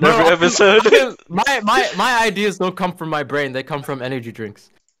 Have him on Bro, every episode. my ideas don't come from my brain. They come from energy drinks.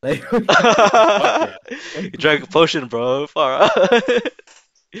 Like, Fuck yeah. You drank a potion, bro. Far out.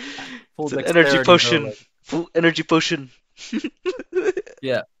 full It's an energy dexterity, bro. potion. Like, Full energy potion.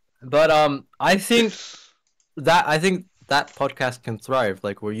 yeah. But I think that podcast can thrive,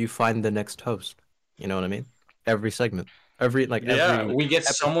 like where you find the next host. You know what I mean? Every segment, Yeah, every we get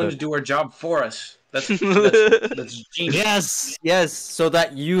someone to episode. do our job for us. That's genius. Yes, yes, so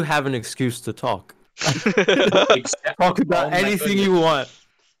that you have an excuse to talk. Except, Talk oh about my anything you goodness. want.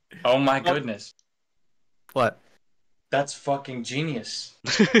 Oh my Talk- goodness. What? That's fucking genius.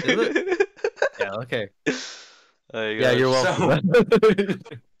 Is it? Yeah. Okay. Oh my Yeah, you're gosh. So, welcome.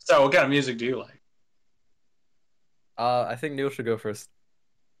 so what kind of music do you like? I think Neil should go first.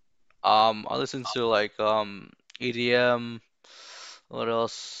 I listen to like EDM. What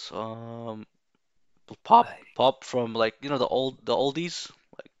else? Pop from like the oldies,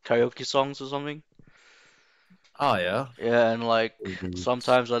 like karaoke songs or something. Oh yeah. Yeah, and like Oldies.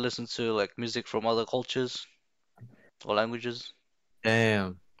 sometimes I listen to like music from other cultures or languages.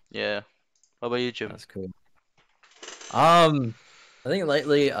 Damn, Yeah. How about you, Jim? that's cool. Um, I think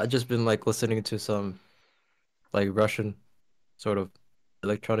lately I've just been like listening to some like Russian sort of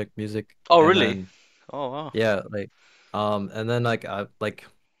electronic music, Oh, and really? then Oh, wow. yeah, and then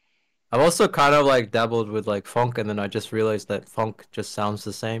I've also kind of like dabbled with like funk, and then I just realized that funk just sounds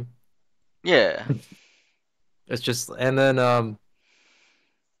the same. Yeah. It's just, and then a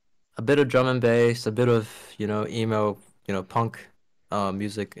bit of drum and bass, a bit of emo, punk,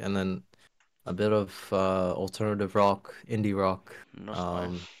 music, and then a bit of alternative rock, indie rock, That's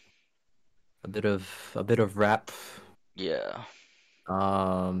um, nice. a bit of rap, Yeah.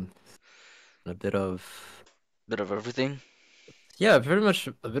 um, a bit of Bit of everything. yeah, pretty much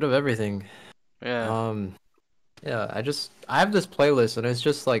a bit of everything. Yeah. Um, yeah, I have this playlist and it's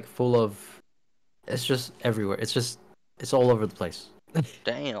just like full of it's just everywhere. It's all over the place.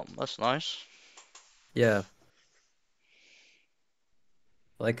 Damn, that's nice. Yeah,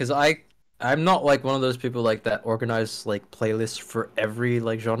 like I'm not like one of those people like that organize like playlists for every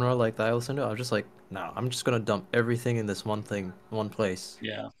like genre like that I listen to. I'm just like, no, I'm just gonna dump everything in this one thing, one place,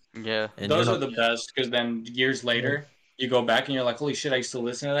 Yeah. Yeah. and you're Those are not. the best because then years later, you go back and you're like, holy shit, I used to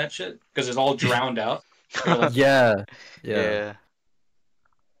listen to that shit because it's all drowned out. You're like, Yeah, yeah. Yeah.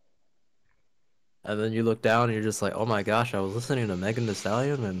 And then you look down and you're just like, oh my gosh, I was listening to Megan Thee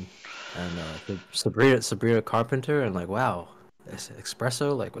Stallion and Sabrina Carpenter and like, wow,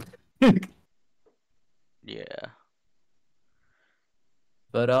 espresso, like what? Yeah.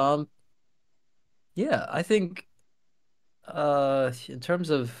 But yeah, I think in terms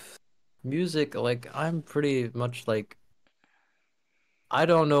of music, like I'm pretty much like I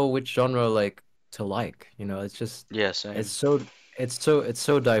don't know which genre like to like. It's just Yeah, it's same. so it's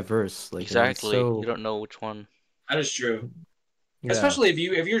so diverse. Like it's Exactly. You so don't know which one. that is true. yeah Especially if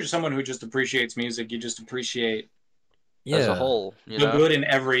you're someone who just appreciates music, you just appreciate As a yeah whole, the good in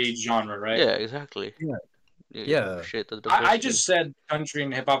every genre, right? Yeah, exactly. yeah You yeah appreciate the I diversity. just said country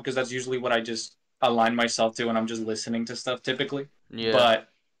and hip hop because that's usually what I just align myself to when I'm just listening to stuff typically. Yeah. But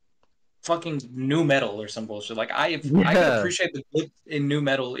fucking new metal or some bullshit. Like I could yeah. appreciate the good in new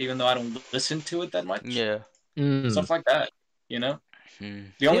metal even though I don't listen to it that much. Yeah. Mm. Stuff like that, you know. Hmm.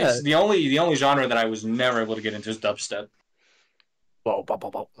 Yeah. The only genre that I was never able to get into is dubstep. Whoa, whoa, whoa,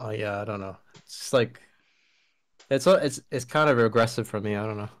 whoa. Oh yeah, I don't know. It's just like it's kind of aggressive for me. I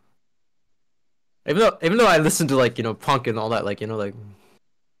don't know. Even though I listen to like punk and all that, like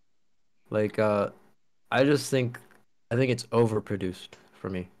like I think it's overproduced for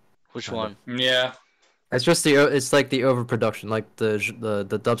me, Which kind of. one? Yeah, It's like the overproduction, like the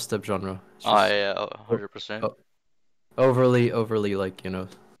dubstep genre. It's Ah, just yeah, o- 100%. o- overly like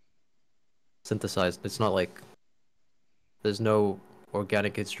synthesized. It's not like there's no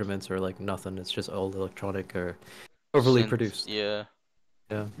organic instruments or like nothing. It's just all electronic or overly Synth, produced. yeah.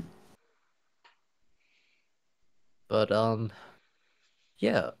 Yeah. But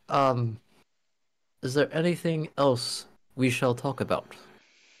yeah. Is there anything else we shall talk about?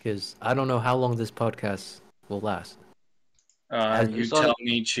 Because I don't know how long this podcast will last. As You you started. tell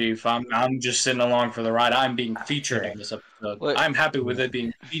me, Chief. I'm just sitting along for the ride. I'm being featured yeah, on this episode. Wait. I'm happy with it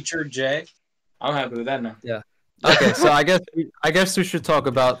being featured, Jay. I'm happy with that now. yeah. Okay, so I guess we should talk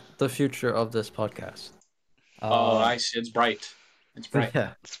about the future of this podcast. Oh, Um, I see. It's bright. It's bright.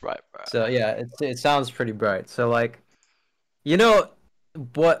 yeah. That's right, bro. So yeah, it sounds pretty bright. So like, you know,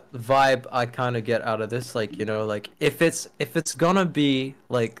 what vibe I kind of get out of this, like like if it's gonna be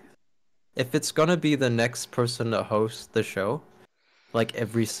like if it's gonna be the next person to host the show, like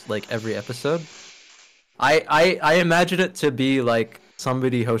every episode, I imagine it to be like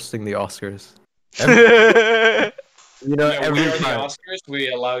somebody hosting the Oscars. You know, Yeah, we every are the time. Oscars.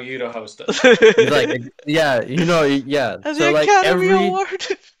 We allow you to host us. He's like, yeah, you know, yeah. And So the like Academy every, Award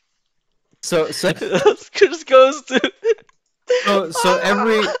so just goes to. so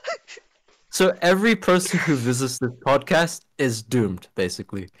every, so every person who visits this podcast is doomed,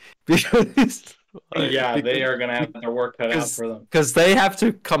 basically, because Why? Yeah, they are gonna have their work cut out for them. because they have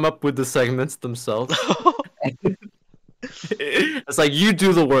to come up with the segments themselves. It's like you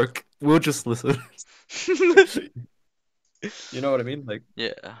do the work, we'll just listen. You know what I mean? Like,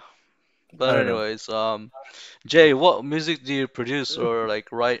 Yeah. I But don't know. anyways, Jay, what music do you produce or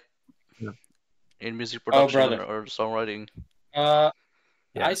like write Yeah. in music Oh, production brother. or songwriting? I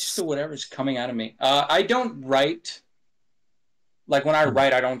just do whatever's coming out of me. I don't write. Like when I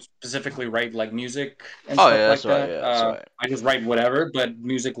write, I don't specifically write like music and Oh stuff yeah, that's like right. that. Yeah, that's right. I just write whatever, but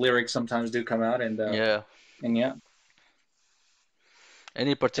music lyrics sometimes do come out, Yeah. and yeah.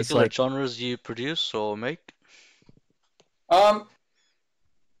 Any It's particular like, genres you produce or make? Um,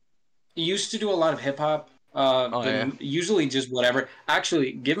 used to do a lot of hip hop. Oh But yeah. usually just whatever.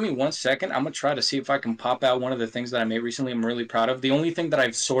 Actually, give me 1 second. I'm gonna try to see if I can pop out one of the things that I made recently. I'm really proud of. The only thing that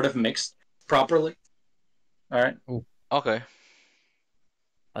I've sort of mixed properly. All right. Okay.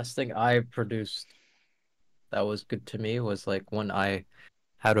 last thing I produced that was good to me was like when I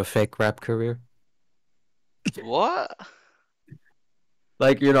had a fake rap career. What?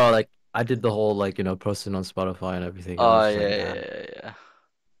 Like, you know, like I did the whole like, you know, posting on Spotify and everything. I Oh was just yeah, like, nah, yeah, yeah.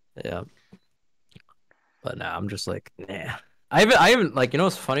 yeah. But nah, I'm just like, nah. I haven't like, you know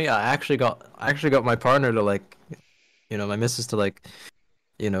what's funny? I actually got my partner to like, you know, my missus to like,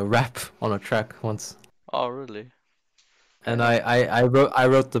 you know, rap on a track once. Oh really? And Damn. I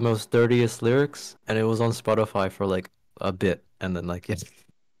wrote the most dirtiest lyrics and it was on Spotify for like a bit and then like, yeah.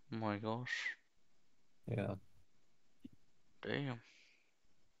 Oh my gosh. Yeah. Damn.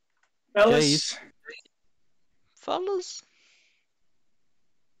 Jay, Fellas, Fellas.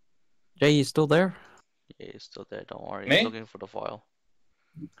 Jay, you still there? Yeah, he's still there. Don't worry. He's me? looking for the file.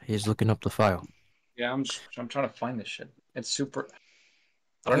 He's looking up the file. Yeah, I'm trying to find this shit. It's super.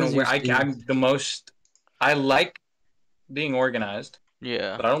 I don't know Because where I'm the most. I like being organized,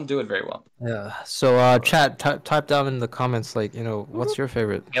 Yeah. but I don't do it very well. Yeah. So, chat, type down in the comments, like, you know, what's your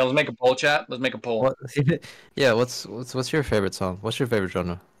favorite? Yeah, let's make a poll, chat. Let's make a poll. What? Yeah. What's your favorite song? What's your favorite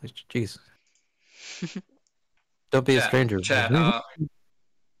genre? Like, jeez, don't be a Chat, stranger. chat,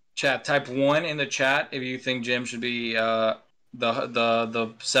 chat. Type 1 in the chat if you think Jim should be the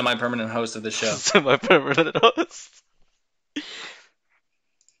semi-permanent host of the show. Semi-permanent host.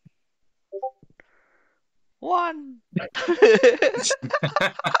 One.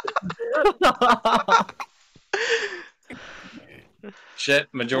 Shit,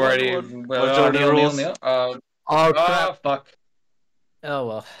 majority. Majority Neil, Neil, rules. Neil. Oh Oh, crap! fuck. Oh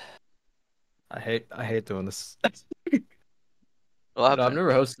well. I hate doing this. What No, I've happened?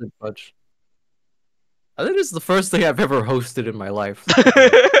 never hosted much. I think this is the first thing I've ever hosted in my life.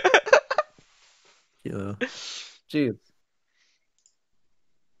 Yeah. Jeez.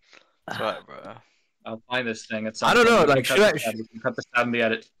 That's right, bro. I'll find this thing at some I don't point. know. We can Like, cut should I? this out. We can cut this out in the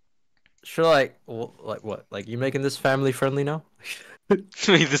edit. Should like, like what? Like, you making this family friendly now?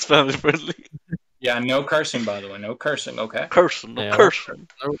 Make this family friendly. Yeah, no cursing, by the way. No cursing, okay? Cursing, no Yeah. cursing,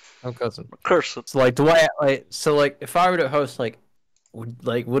 No cousin. no cursing. So like, do I like? So like, if I were to host, like,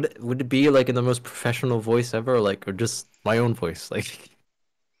 would it be like in the most professional voice ever, like, or just my own voice, like?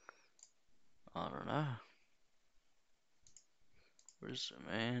 I don't know. Where's it,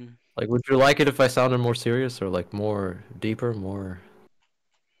 man? Like, would you like it if I sounded more serious or like more deeper, more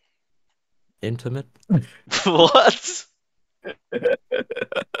intimate? What? I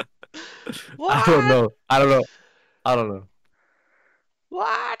don't What? know. I don't know. I don't know.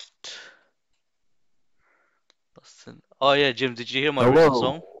 What? Oh yeah, Jim, did you hear my recent Hello.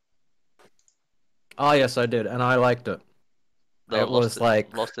 song? Oh yes, I did, and I liked it. The It was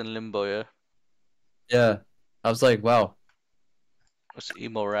like, Lost in Limbo, yeah. yeah, I was like, wow, It's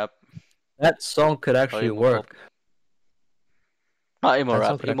emo rap. that song could Or actually emo work. pop. Not emo That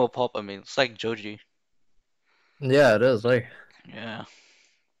song rap, could emo pop, I mean. It's like Joji. Yeah, it is. Like, Yeah.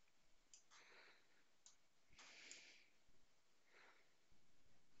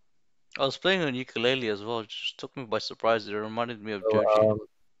 I was playing on ukulele as well. It just took me by surprise. It reminded me of so, Joji.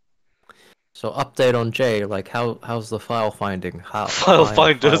 so update on Jay. Like, how's the file finding? How File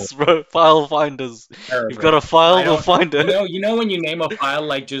finders, bro. File finders. You've got a I file, we'll don't. find it. You know when you name a file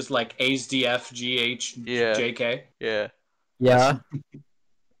like just like ASDF Yeah. JK? Yeah. Yeah.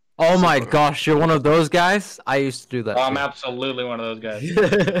 Oh my Super. gosh, you're one of those guys. I used to do that. I'm too. absolutely one of those guys.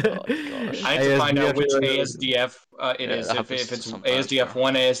 Oh gosh. I need to find out which ASDF. ASDF it Yeah, is. that If happens it's sometimes, ASDF bro.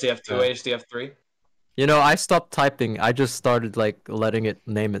 1, ASDF 2, Yeah. ASDF 3. You know, I stopped typing. I just started like letting it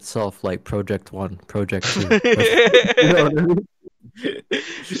name itself, like Project 1, Project 2. You know what I mean?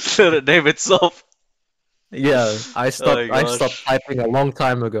 So the name itself. Yeah, Oh my I stopped gosh. typing a long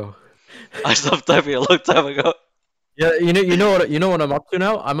time ago. I stopped typing a long time ago. Yeah, you know what I'm up to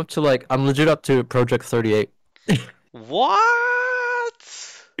now? I'm up to like I'm legit up to Project 38. What?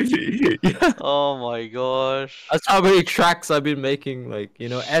 Yeah. Oh my gosh. That's how many tracks I've been making, like, you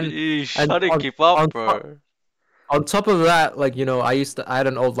know, Sheesh. and How do you keep up, bro? on top of that, like, you know, I had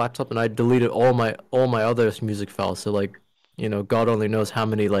an old laptop and I deleted all my other music files. So like, you know, God only knows how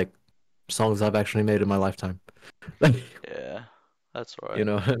many like songs I've actually made in my lifetime. Yeah, that's You right.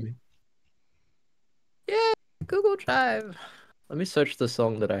 know what I mean? Yeah, Google Drive. Let me search the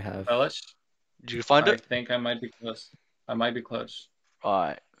song that I have. Fellas, Did you find I it? think I might be close. I might be close.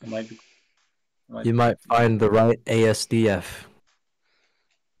 Alright. I might be. I might You be. might find the right ASDF.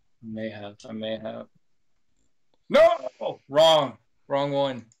 May have. I may have. No! Wrong. Wrong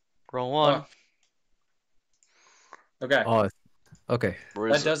one. Wrong one. Fuck. Okay. Oh, okay. Where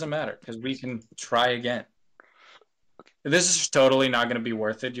That is it? doesn't matter because we can try again. This is totally not going to be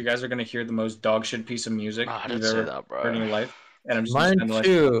worth it. You guys are going to hear the most dog shit piece of music Ah, you've don't say ever that, heard bro. in your life. And I'm just going to Mine spend the next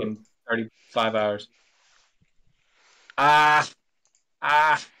too. fucking 35 hours. Ah!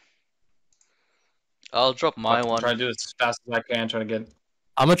 Ah! I'll drop my Fuck, I'm one. trying to do this as fast as I can, trying to get.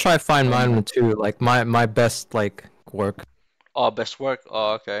 I'm gonna try find Oh mine my. one too. Like my best like work. Oh, best work.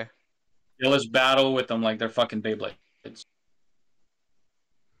 Oh, okay. Yeah, let's battle with them like they're fucking Beyblades.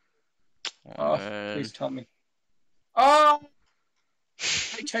 Oh Oh, man. please tell me. Oh!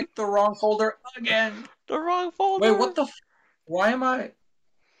 I checked the wrong folder again. The wrong Wait, folder. what the? Why am I?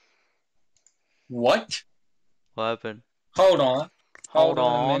 What? What happened? Hold on. Hold Hold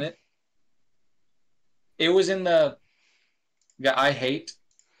on a on. minute. It was in the. Yeah, I hate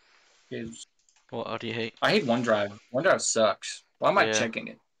is. What do you hate? I hate OneDrive. OneDrive sucks. Why am I Yeah. checking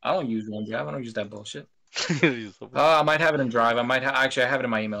it? I don't use OneDrive. I don't use that bullshit. Use the- I might have it in Drive. I might actually I have it in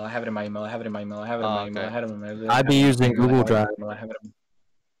my email. I have it in my email. I have it in my email. I have it in Oh, my email. I okay. have it in my email. I'd be using I Google have it in Drive. my email. I have it in. You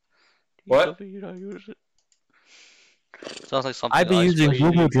What? told me you don't use it. Sounds like something I'd be Ice using Spice.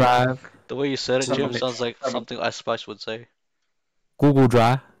 Google Drive. The way you said it, Son of a Jim, bitch. sounds like Son of a- something Ice Spice would say. Google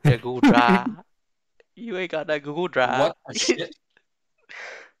Drive. Yeah, Google Drive. You ain't got that Google Drive. What the shit?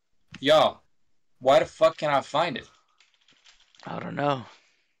 Yo, why the fuck can I find it? I don't know.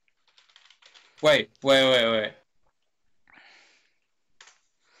 Wait. What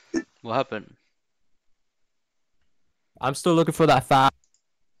happened? I'm still looking for that file.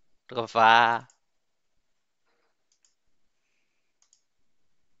 The fire.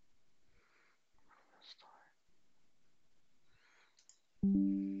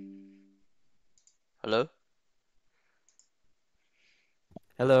 Hello?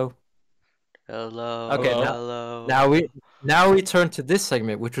 Hello. Hello. Okay, Hello? Hello. now we turn to this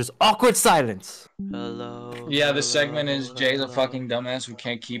segment, which was awkward silence. Hello. Yeah, the Hello. segment is Jay's a Hello. fucking dumbass who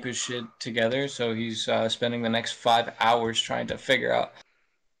can't keep his shit together, so he's spending the next 5 hours trying to figure out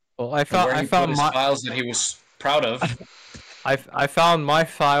Well, where he put his files that he was proud of. I found my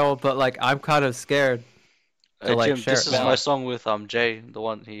file, but like I'm kind of scared to like Jim, share this it is now. my song with Jay, the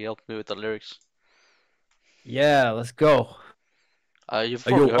one he helped me with the lyrics. Yeah, let's go. You've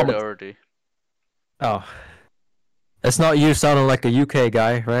Yo, probably heard it already. Oh, it's not you sounding like a UK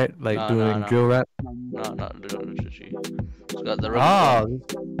guy, right? Like No, no, doing no. drill rap. No, not doing it, Chichi. It's got the Ah,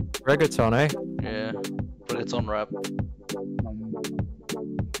 reggaeton. reggaeton, eh? Yeah, reggaeton rap.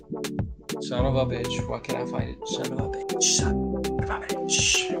 Son of a bitch, why can't I find it? Son of a bitch. Son of a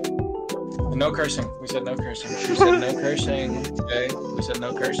bitch. No cursing. We said no cursing. We said no cursing. Okay. We said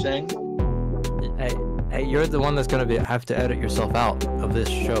no cursing. Hey, you're the one that's gonna have to edit yourself out of this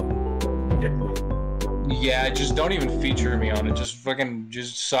show. Yeah, just don't even feature me on it. Just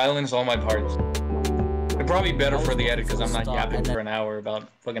silence all my parts. It'd probably be better for the edit because I'm not yapping for an hour about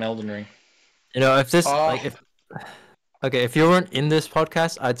fucking Elden Ring. You know, if this Oh. like if okay, if you weren't in this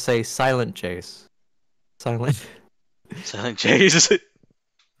podcast, I'd say silent Chase. Silent. Silent J's.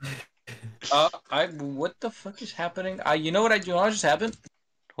 What the fuck is happening? You know what just happened?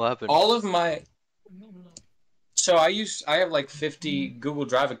 What happened? All of my. So I have like 50 Google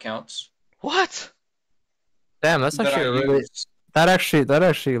Drive accounts. What? Damn, that's that actually I a really use. that actually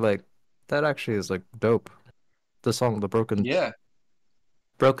is like dope. The song, the broken Yeah.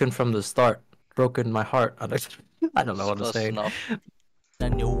 broken from the start, broken my heart. I don't know what to Close say. enough.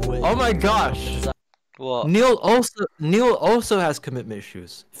 Oh my gosh! What? Neil also has commitment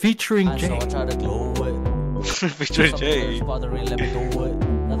issues, featuring Jay. Featuring Jay. Can I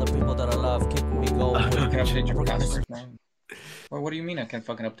update your password, man? What do you mean I can't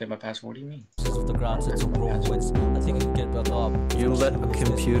fucking update my password? What do you mean? with the ground, it's a whirlwind. I think I can get back up. You let a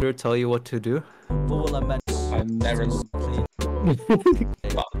computer tell you what to do? What will I manage? I've never.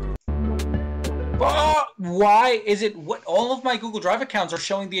 Why is it? What all of my Google Drive accounts are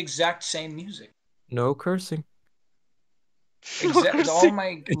showing the exact same music? No cursing. All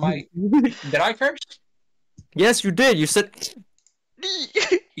my. Did I curse? Yes, you did. You said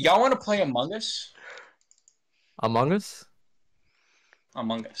Y'all want to play Among Us? Among Us?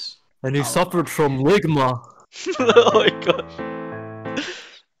 Among Us. And you suffered from ligma. Oh my gosh.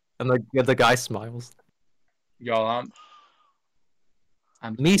 And the guy smiles. Y'all,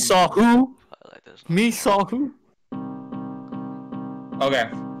 I'm. Me saw who? I like this. Me saw who? Okay,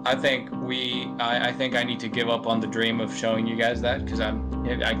 I think I need to give up on the dream of showing you guys that because I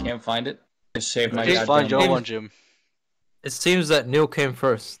can't find it. Just save my Just find goddamn your life. one, Jim. It seems that Neil came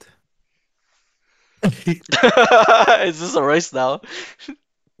first. Is this a race now?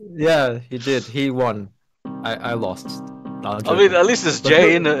 Yeah, he did. He won. I lost. No, I'm I joking. mean, at least it's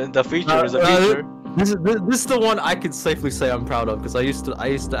Jay in the feature. Is a feature. This is the one I could safely say I'm proud of because I used to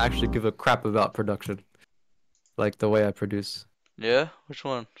actually give a crap about production, like the way I produce. Yeah, which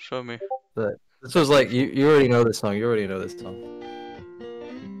one? Show me. But this was like you already know this song. You already know this song.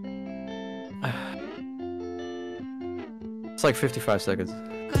 It's like 55 seconds.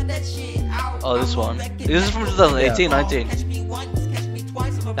 Oh, this one. This is from 2018, 19.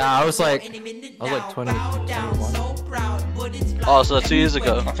 Nah, I was like 20, 21. Oh, so 2 years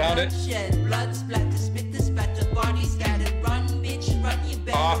ago. I found it.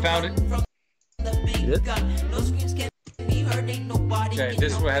 Oh, I found it. You did? Okay,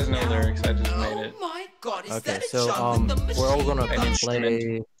 this one has no lyrics. I just made it. Okay, so we're all gonna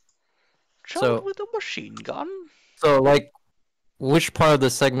play. Child with a machine gun. So like, which part of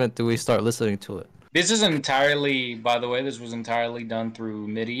the segment do we start listening to it? This is entirely, by the way, this was entirely done through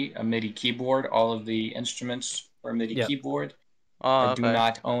MIDI, a MIDI keyboard. All of the instruments are MIDI keyboard. I do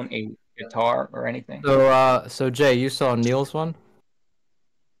not own a guitar or anything. So Jay, you saw Neil's one?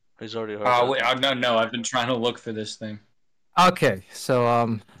 He's already heard. Wait, no, I've been trying to look for this thing. Okay,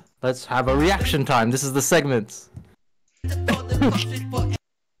 so let's have a reaction time. This is the segment.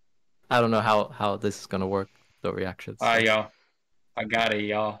 I don't know how this is gonna work. The reactions. Y'all. I got it,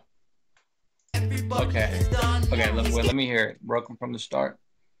 y'all. Okay, let me hear it. Broken from the start.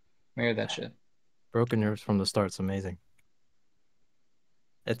 Let me hear that shit. Broken Nerves from the Start's amazing.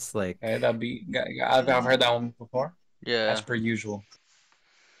 It's like... Okay, that beat. I've heard that one before. Yeah. As per usual.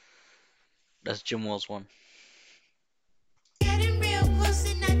 That's Jimuel's one. Kind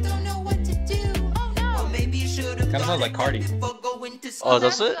of sounds like Cardi. Oh,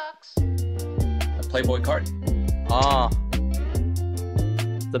 that's it? A Playboy Cardi. Ah.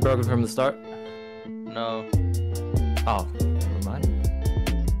 The Broken from the Start? No. Oh, never mind.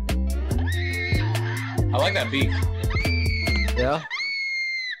 I like that beat. Yeah?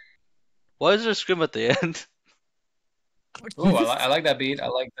 Why is there a scream at the end? Ooh, I like that beat. I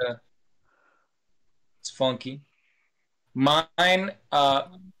like the... It's funky. Mine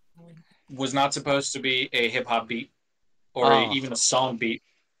was not supposed to be a hip-hop beat or even a song beat,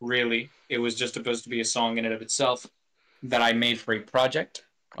 really. It was just supposed to be a song in and of itself that I made for a project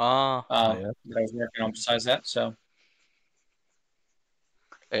that I was working on besides that, so...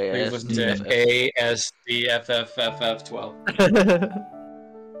 Please listen to ASDFFFF12.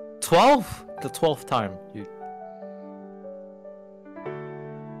 12? The 12th time, dude.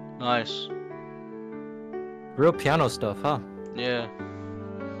 Nice. Real piano stuff, huh? Yeah.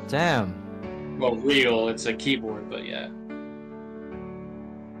 Damn. Well, real, it's a keyboard, but yeah.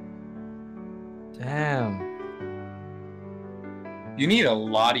 Damn. You need a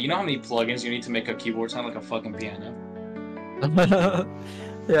lot. You know how many plugins you need to make a keyboard sound like a fucking piano?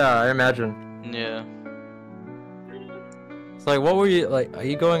 Yeah, I imagine. Yeah. It's like, what were you like? Are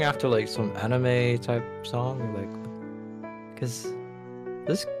you going after like some anime type song, or like? Because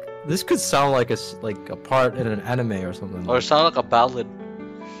this could sound like a part in an anime or something. Or sound like a ballad.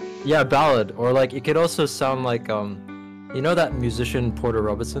 Yeah, ballad, or like it could also sound like you know that musician Porter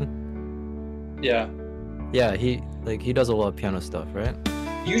Robinson? Yeah. Yeah, he does a lot of piano stuff, right?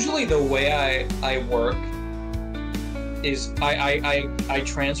 Usually the way I work is I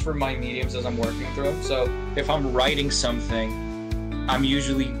transfer my mediums as I'm working through them. So if I'm writing something, I'm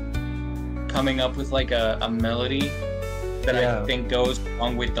usually coming up with like a melody that I think goes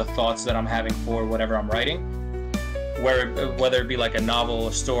along with the thoughts that I'm having for whatever I'm writing. Whether it be like a novel,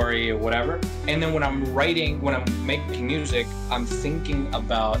 a story, or whatever. And then when I'm making music, I'm thinking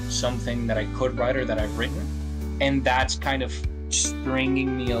about something that I could write or that I've written. And that's kind of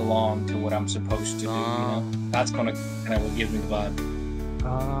stringing me along to what I'm supposed to do. You know? That's kind of what gives me the vibe.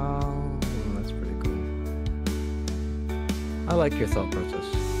 That's I like your thought process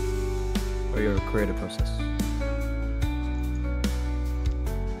or your creative process.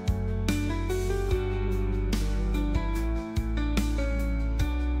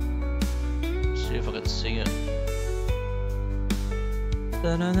 See if I can sing it.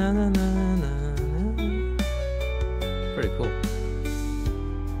 Pretty cool.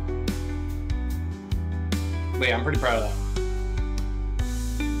 Wait, I'm pretty proud of that.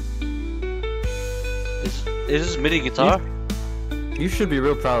 Is this MIDI guitar? You should be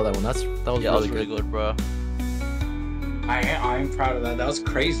real proud of that one. That was Yeah, that really was really good, bro. I'm proud of that. That was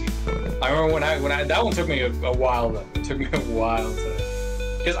crazy. I remember when I that one took me a while though. It took me a while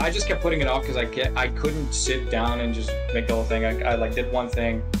to, because I just kept putting it off because I couldn't sit down and just make the whole thing. I like did one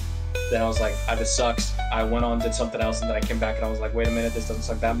thing, then I was like, this sucks. I went on, did something else, and then I came back and I was like, wait a minute, this doesn't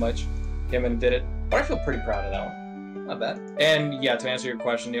suck that much. Came in and did it, but I feel pretty proud of that one. Not bad. And yeah, to answer your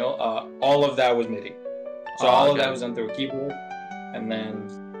question, Neil, all of that was MIDI. So all of okay. that was done through a keyboard, and then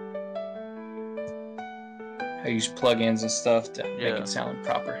I used plugins and stuff to make Yeah. it sound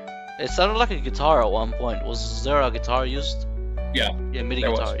proper. It sounded like a guitar at one point. Was there a guitar used? Yeah. Yeah, MIDI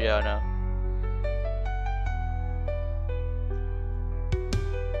There guitar. was. Yeah, I know.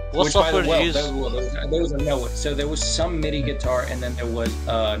 What Which, by the software way, do you use? there was some MIDI guitar, and then there was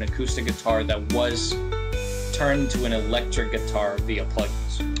an acoustic guitar that was turned to an electric guitar via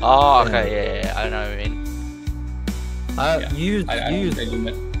plugins. Oh, okay, yeah, I know what I mean. Yeah. You use I don't think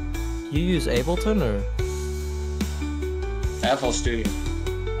you use Ableton or? FL Studio.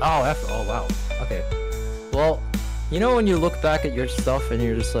 Oh wow. Okay. Well, you know when you look back at your stuff and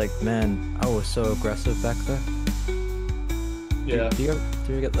you're just like, man, I was so aggressive back then. Yeah. Do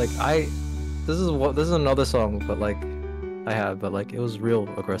you get like this is another song, but like it was real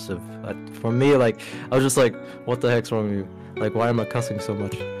aggressive. For me, like I was just like, what the heck's wrong with you? Like, why am I cussing so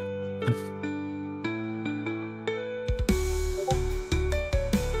much?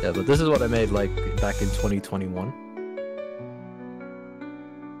 Yeah, but this is what I made like back in 2021.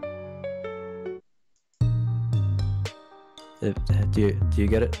 Do you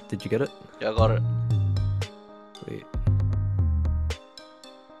get it? Did you get it? Yeah, I got it. Wait.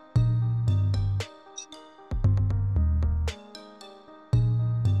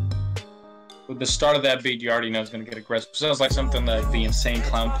 With the start of that beat, you already know it's gonna get aggressive. Sounds like something that the Insane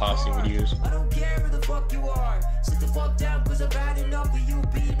Clown Posse would use. I don't care who the fuck you are. Sit the fuck down, cause I've had enough of you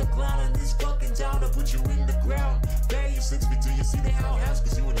being a clown in this fucking town. I'll put you in the ground. Bury your 6 feet till you see the hell house,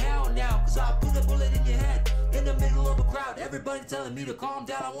 cause you in hell now. Cause I'll put a bullet in your head in the middle of a crowd. Everybody telling me to calm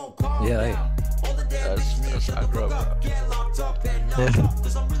down, I won't calm down. All the damn That's bitches need to shut the aggro, fuck up. Get locked up and locked up.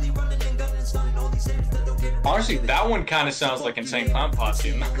 Cause I'm really running and gunning and stunning all these haters that don't get it. Honestly, that one kind of sounds like Insane Clown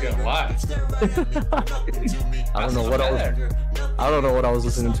Posse. I'm not gonna lie. I don't know what I don't know what I was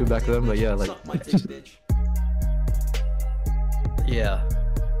listening to back then, but yeah, like yeah.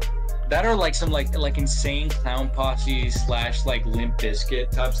 That are like some like Insane Clown Posse / like Limp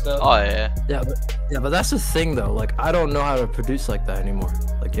Bizkit type stuff. Oh yeah. Yeah, but that's the thing though. Like I don't know how to produce like that anymore.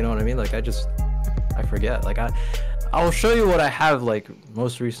 Like you know what I mean? Like I forget. Like I'll show you what I have like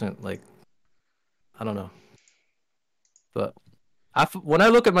most recent. Like I don't know. But when I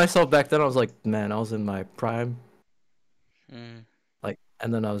look at myself back then, I was like, man, I was in my prime. Mm. Like,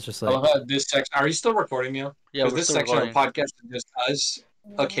 and then I was just I like, love how this section. Are you still recording, Neil? Yeah, Because we're this still section recording. of the podcast is just us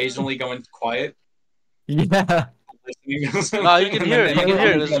occasionally going quiet. yeah. Listening. No, you can hear it. You can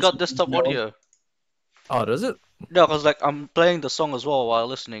hear it. It's It's got desktop audio. Oh, does it? No, cause like I'm playing the song as well while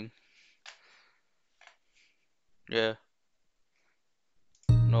listening. Yeah.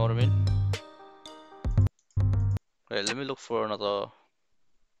 Know what I mean? Wait, let me look for another.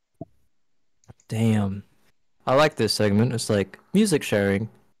 Damn. I like this segment. It's like music sharing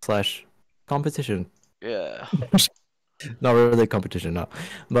 / competition. Yeah. Not really competition, no.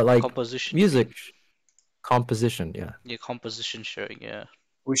 But like Composition. music composition, yeah. Yeah, composition sharing. Yeah.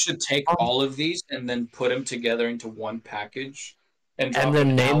 We should take all of these and then put them together into one package and drop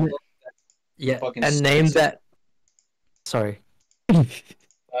then an name album. Yeah, Fucking and name sexy. that. Sorry.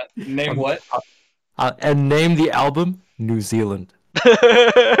 Name what? And name the album New Zealand.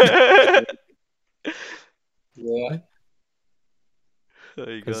 Yeah.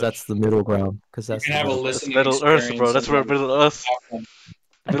 Because that's the middle ground. Because You that's can the have a middle- That's listening Middle Earth, bro. experience That's where and Middle Earth, then-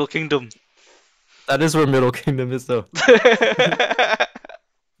 Middle Kingdom. That is where Middle Kingdom is, though.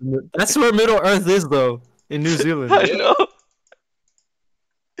 That's where Middle Earth is, though, in New Zealand. I know.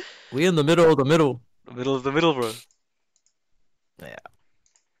 We in the middle of the middle. The middle of the middle, bro.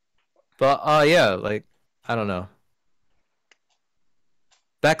 But yeah, like I don't know.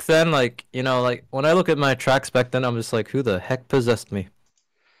 Back then, like you know, like when I look at my tracks back then, I'm just like, who the heck possessed me?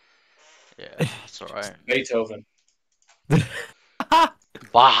 Yeah, that's alright. Beethoven.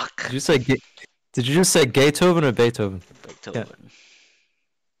 Bach. Did you say Did you just say Beethoven or Beethoven? Beethoven.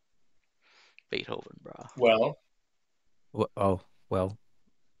 Beethoven, bro. Well, Oh, well.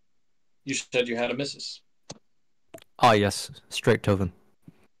 you said you had a missus. Ah, yes, straight Toven.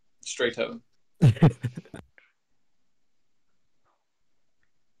 Straight Toven.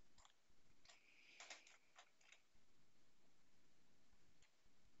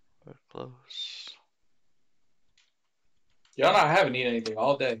 We're close. Yeah, no, I haven't eaten anything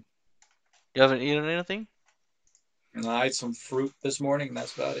all day. You haven't eaten anything? And I ate some fruit this morning, and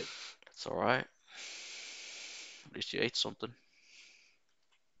that's about it. That's alright. At least you ate something.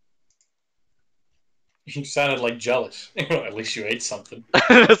 You sounded like jealous. At least you ate something.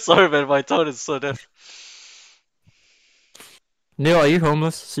 Sorry, man, my tone is so deaf. Neil, are you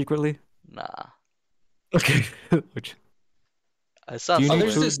homeless secretly? Nah. Okay. I sound Do you Oh, need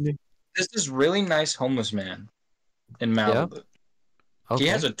there's somewhere. food? this really nice homeless man in Malibu. Okay. He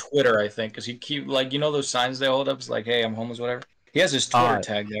has a Twitter, I think, because he keep like those signs they hold up. It's like, "Hey, I'm homeless," whatever. He has his Twitter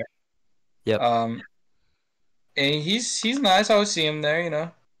tag there. Yep. And he's nice. I always see him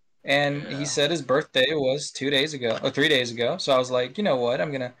there, And Yeah. he said his birthday was 2 days ago or 3 days ago. So I was like, you know what? I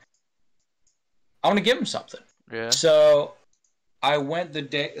want to give him something. Yeah. So I went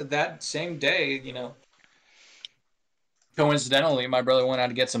that same day, Coincidentally, my brother went out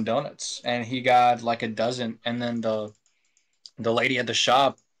to get some donuts, and he got like a dozen. And then the lady at the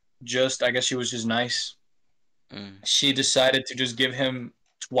shop, I guess she was just nice. Mm. She decided to just give him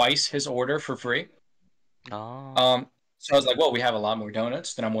twice his order for free. Oh. So I was like, well, we have a lot more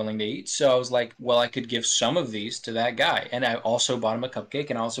donuts than I'm willing to eat. So I was like, well, I could give some of these to that guy. And I also bought him a cupcake,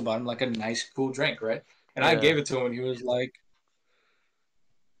 and I also bought him like a nice, cool drink, right? And I Yeah. gave it to him, and he was like,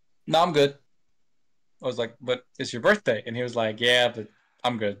 no, I'm good. I was like, but it's your birthday. And he was like, yeah, but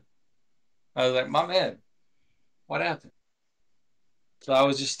I'm good. I was like, my man, what happened? So I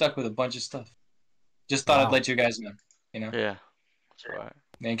was just stuck with a bunch of stuff. Just thought I'd Wow. let you guys know, Yeah. That's alright.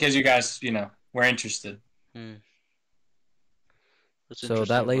 in case you guys, were interested. That's So interesting,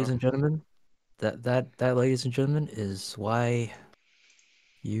 that, ladies bro. and gentlemen, that, ladies and gentlemen, is why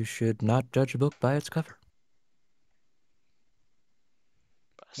you should not judge a book by its cover.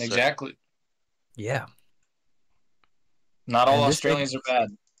 So- Exactly. Yeah. Not all And this Australians are bad.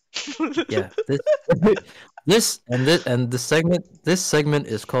 Yeah. This segment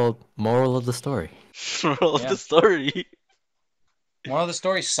is called Moral of the Story. Moral of Yeah. the story. One of the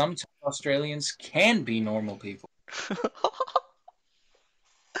stories, sometimes Australians can be normal people. Not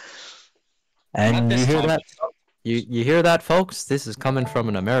And this you hear time, that? but You hear that, folks? This is coming from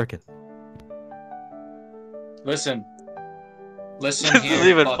an American. Listen This here. is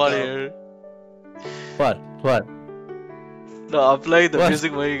even Bucko. funnier. What? No, I'm playing the What?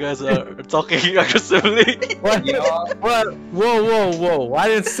 music where you guys are talking aggressively. What? You know, What? Whoa! I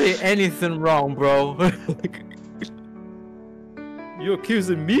didn't say anything wrong, bro. You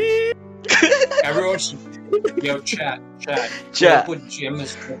accusing me? everyone should. Yo, chat. Chat. Put Jim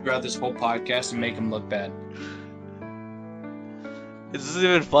throughout this whole podcast and make him look bad. This is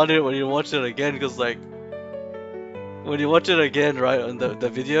even funnier when you watch it again, because like, when you watch it again, right, on the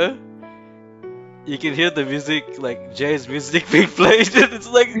video, you can hear the music, like Jay's music being played, and it's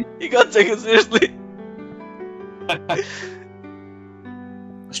like, you can't take it seriously.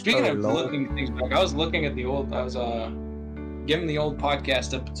 Speaking Oh, of Lord. looking things back, I was looking at I was giving the old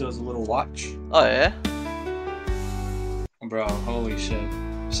podcast episodes a little watch. Oh yeah? Bro, holy shit.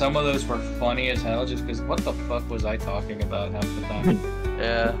 Some of those were funny as hell just because what the fuck was I talking about half the time?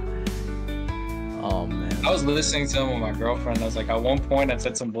 Yeah. Oh man. I was listening to them with my girlfriend. I was like, at one point I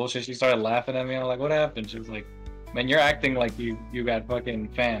said some bullshit. She started laughing at me. I was like, what happened? She was like, man, you're acting like you got fucking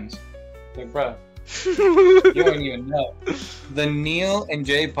fans. Like, bro, you don't even know. The Neil and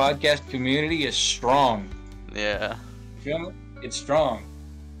Jay podcast community is strong. Yeah. You feel me? It's strong.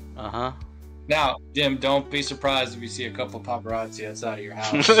 Uh-huh. Now, Jim, don't be surprised if you see a couple paparazzi outside of your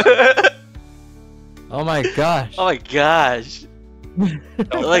house. Oh my gosh. Oh my gosh. Don't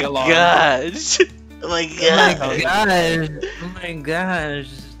Oh my be alarmed. gosh. Oh my Oh my gosh. gosh. Oh my gosh.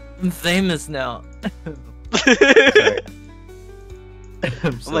 I'm famous now. I'm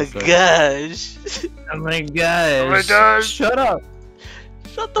Oh so my sorry. gosh. Oh my gosh. Oh my gosh. Shut up.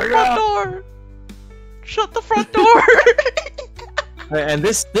 Shut the front door. Shut the front door. And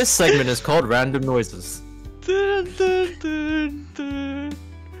this segment is called Random Noises. Dun, dun, dun, dun.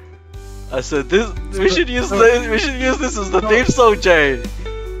 I said this. We should use this as the theme song, Jay.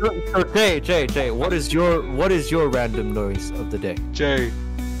 So Jay, what is your random noise of the day? Jay.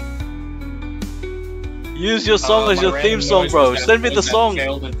 Use your song as My your theme random song, noise bro. was that Send me the that song.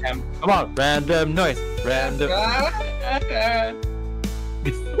 failed attempt. Come on, random noise. Random.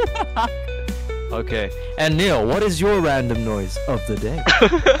 Okay. And Neil, what is your random noise of the day?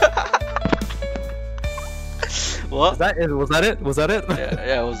 What? Was that it? Was that it?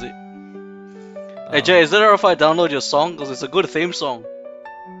 Yeah, was it? Hey Jay, is it alright if I download your song? Because it's a good theme song.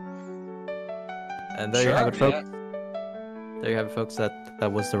 And there you have it, folks. There you have it, folks.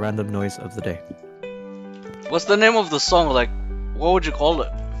 That was the random noise of the day. What's the name of the song? Like, what would you call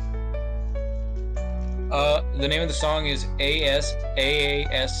it? The name of the song is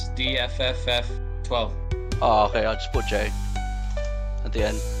AASDFFF12. Oh, okay, I'll just put J at the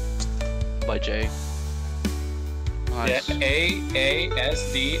end. By J. Nice. Yeah,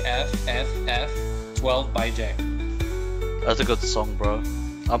 AASDFFF12 by J. That's a good song, bro.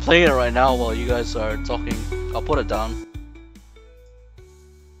 I'm playing it right now while you guys are talking. I'll put it down.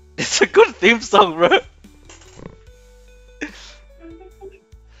 It's a good theme song, bro.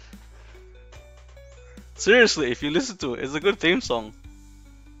 Seriously, if you listen to it, it's a good theme song.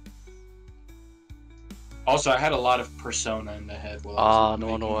 Also, I had a lot of Persona in the head while I was no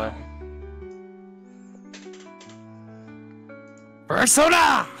making wonder why. that one.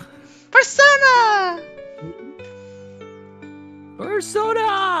 Persona! Persona!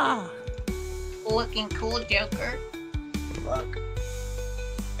 Persona! Looking cool, Joker. Fuck.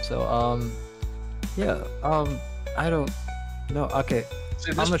 So, yeah, I don't know. Okay.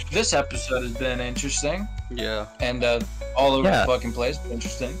 So How much- this episode has been interesting, Yeah. and all over Yeah. the fucking place.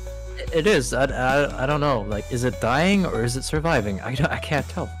 Interesting. It is. I don't know. Like, is it dying or is it surviving? I can't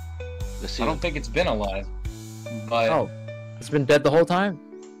tell. Let's see. I don't think it's been alive, but Oh, it's been dead the whole time?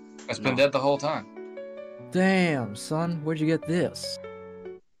 it's been dead the whole time. Damn, son, where'd you get this?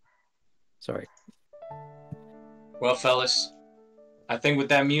 Sorry. Well, fellas, I think with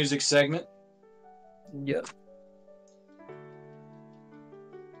that music segment, Yep.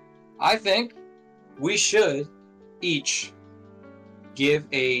 I think we should each give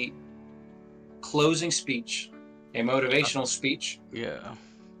a closing speech, a motivational speech Yeah.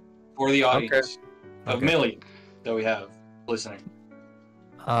 for the audience of Okay. millions that we have listening.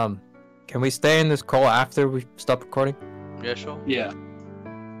 Can we stay in this call after we stop recording? Yeah, sure. Yeah.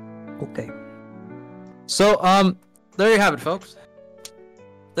 Okay. So, there you have it, folks.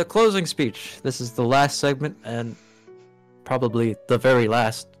 The closing speech. This is the last segment and probably the very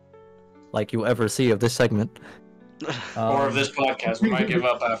last, like, you'll ever see of this segment. Or of this podcast. We might give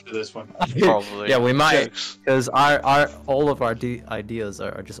up after this one. Probably. Yeah, we might, Jokes. because all of our ideas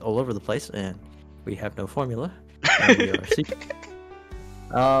are just all over the place, and we have no formula. And we are seeking.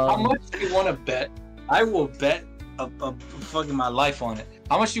 How much do you want to bet? I will bet a fucking my life on it.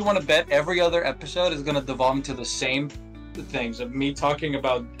 How much do you want to bet every other episode is going to devolve into the same things of me talking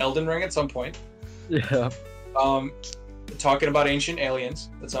about Elden Ring at some point, Yeah. talking about ancient aliens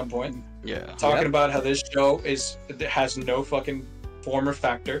at some point, Yeah. talking about how this show has no fucking form or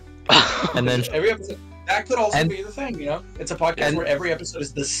factor. And then Every episode that could also and- be the thing, you know. It's a podcast and- where every episode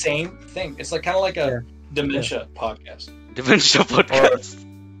is the same thing. It's like kind of like a dementia podcast. Dementia podcast.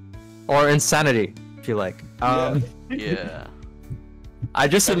 or insanity, if you like. Yeah. I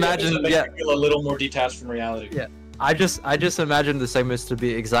just Every imagine, episode makes yeah. me feel a little more detached from reality. Yeah. I just imagine the segments to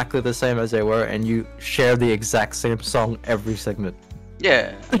be exactly the same as they were, and you share the exact same song every segment.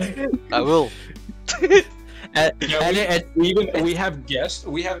 Yeah. I will. And, Yeah, and we have guests.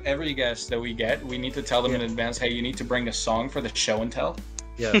 We have every guest that we get. We need to tell them in advance. Hey, you need to bring a song for the show and tell.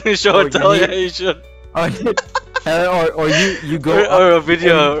 yeah. Show Or and tell, you yeah, need- you should. or you go Or up, a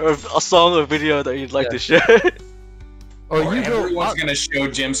video, or a song or video that you'd like Yeah. to share. or Or you go everyone's up, gonna show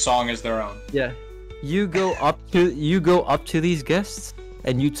Jim's song as their own. yeah. You go up to these guests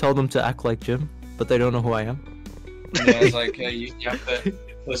and you tell them to act like Jim, but they don't know who I am. Yeah, it's like, hey, you have to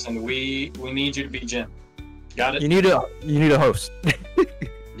listen. We need you to be Jim. Got it? You need a host.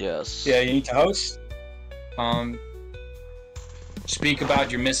 Yes. Yeah, you need to host. Speak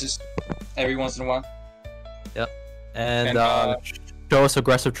about your missus every once in a while. And, And, show us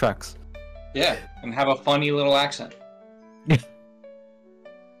aggressive tracks. Yeah, and have a funny little accent.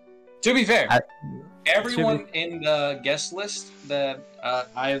 To be fair, everyone in the guest list that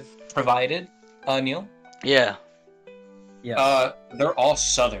I've provided, Neil, Yeah. they're all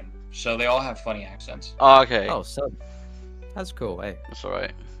Southern, so they all have funny accents. Oh, okay. Oh, so that's cool. Hey, That's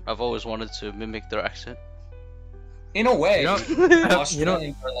alright. I've always wanted to mimic their accent. In a way, you know,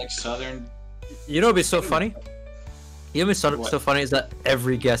 Australians are like Southern. you know, what'd be so funny. You know, what's so funny is that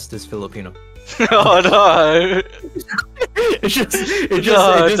every guest is Filipino. Oh no! it just No,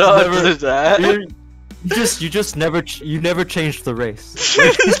 don't never. do that. You never changed the race.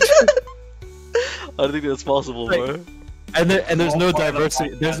 I don't think that's possible, Like- bro. and there's The no whole point of the diversity.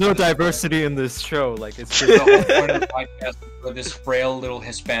 There's podcast no is diversity in this show. Like it's The just whole point of the podcast is for this frail little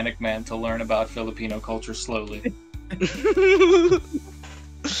Hispanic man to learn about Filipino culture slowly.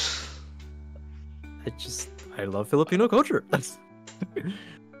 I love Filipino culture. That's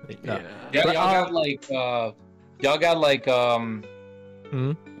Yeah. Yeah, But, y'all got like Hmm?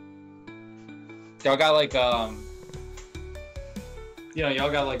 y'all got like y'all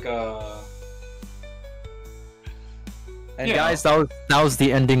got like And Yeah. guys, that was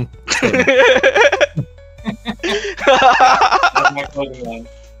the ending. that's my clothing line.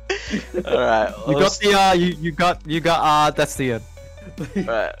 All right. You got the you got that's the end.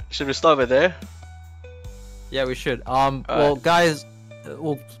 Alright, should we stop it there? Yeah, we should. Alright. Well, guys,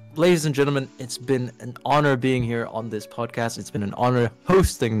 ladies and gentlemen, it's been an honor being here on this podcast. It's been an honor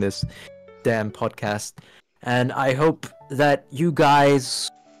hosting this damn podcast, and I hope that you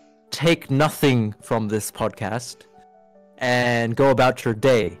guys take nothing from this podcast and go about your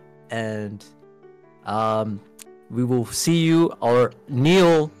day. And we will see you, or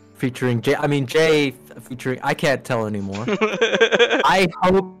Neil featuring Jay featuring, I can't tell anymore. I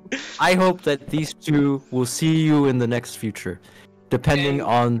hope that these two will see you in the next future, depending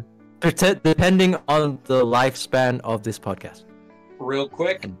on the lifespan of this podcast. Real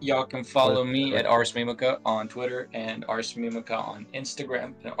quick, y'all can follow me at arsmimika on Twitter and arsmimika on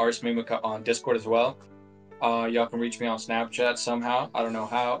Instagram and arsmimika on Discord as well. Y'all can reach me on Snapchat somehow. I don't know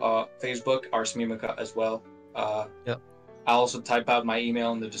how. Facebook, arsmimika as well. Yep. I'll also type out my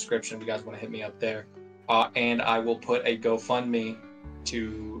email in the description if you guys want to hit me up there. And I will put a GoFundMe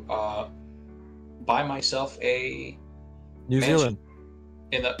to buy myself a New mansion.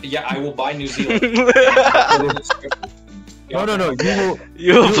 Zealand. I will buy New Zealand. No.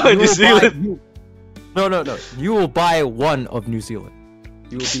 You'll find New Zealand. No. You will buy one of New Zealand.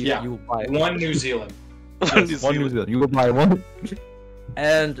 You will buy one New Zealand. One New one New Zealand. Zealand. You will buy one.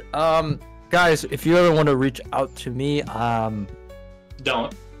 And guys, if you ever want to reach out to me,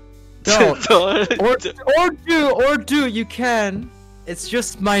 Don't. or do you can. It's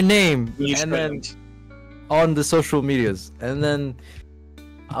just my name, and then on the social medias, and then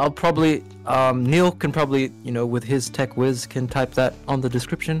I'll probably Neil can probably, with his tech whiz, can type that on the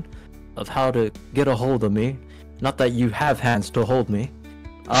description of how to get a hold of me. Not that you have hands to hold me.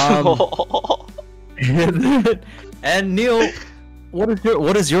 And Neil,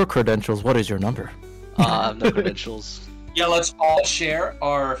 what is your credentials? What is your number? No credentials. Yeah, let's all share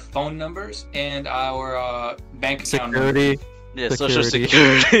our phone numbers and our bank account Security. Yeah,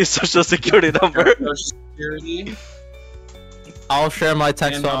 Security. social security number. number. Security. I'll share my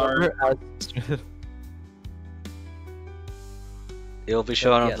text And phone our- number. It'll be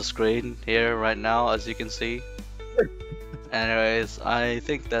shown on Yes. the screen here right now, as you can see. Anyways, I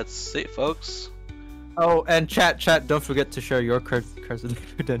think that's it, folks. Oh, and chat, don't forget to share your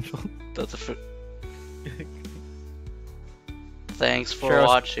credential. That's Thanks for Sure.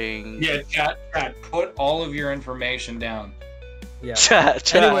 watching. Yeah, chat. Put all of your information down. Yeah.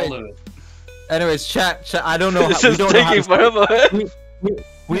 Chat. Anyway, All of it. Anyways, chat. I don't know. This We is don't know how taking to forever.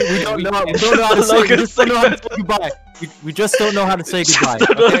 we don't know. We don't know how to say. We just don't know how to say goodbye. We just don't know how to say goodbye.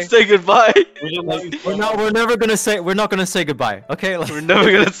 Just don't Okay? say goodbye. We're never gonna say. We're not gonna say goodbye. Okay. Like, We're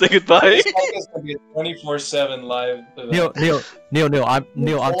never gonna say goodbye. This podcast is gonna be a 24/7 live event. Neil. I'm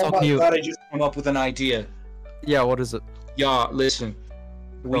Oh talking my to you. God, I just came up with an idea. Yeah. What is it? Y'all, listen.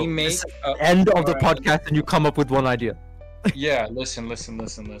 We Bro, make this is End of the podcast, and you come up with one idea. Yeah, listen.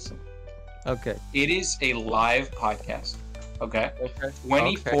 Okay. It is a live podcast. Okay. Okay.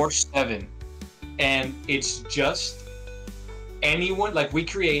 24/7, and it's just anyone. Like we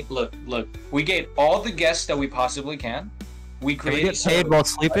create. Look. We get all the guests that we possibly can. We Can we create. get paid while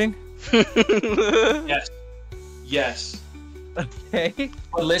sleeping? Yes. Okay.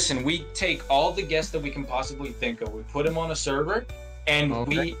 But listen, we take all the guests that we can possibly think of. We put them on a server, and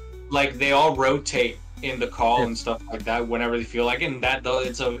Okay. they all rotate in the call and stuff like that whenever they feel like it. And that, though,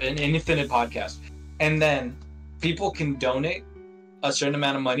 it's an infinite podcast. And then people can donate a certain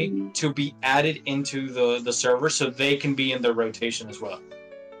amount of money to be added into the server, so they can be in the rotation as well.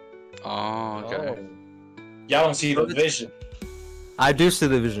 Oh, okay. Y'all don't see the vision. I do see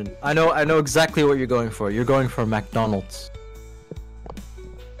the vision. I know exactly what you're going for. You're going for McDonald's.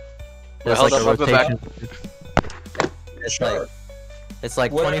 Wait, There's hold like up, a I'll go back. rotation. It's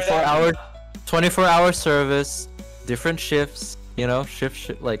like Whatever 24 that hour means. 24-hour service, different shifts,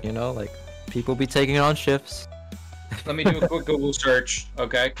 like people be taking on shifts. Let me do a quick Google search.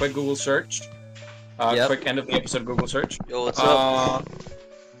 Okay, quick Google search. Yep. Quick end of the episode Google search. Yo, what's up?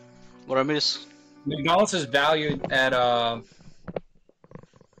 What I miss? McDonald's is valued at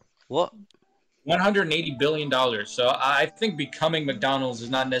What? $180 billion. So I think becoming McDonald's is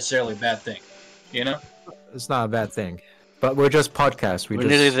not necessarily a bad thing. You know? It's not a bad thing. But we're just podcasts. We're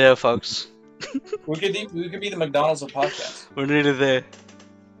nearly there, folks. We could be the McDonald's of podcasts. We're nearly there.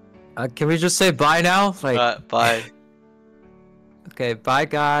 Can we just say bye now? Like, Alright, bye. okay, bye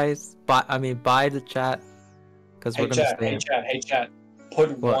guys. Bye. I mean, bye the chat. Because Hey we're gonna chat, stay. hey chat.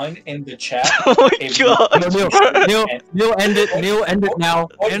 Put What? one in the chat. Oh my If god! Neil, end it. Neil, end it now.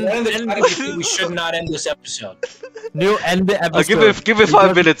 Put End, one in the end, chat if you think we should not end this episode. Neil, end the episode. Give me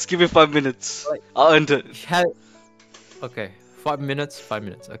 5 minutes. Give me 5 minutes. I'll end it. Okay, 5 minutes. 5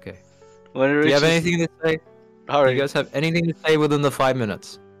 minutes. Okay. When it Do you have reaches- anything to say? Do Hurry. you guys have anything to say within the 5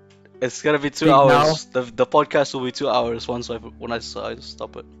 minutes? It's gonna be 2 Speak hours. The podcast will be 2 hours when I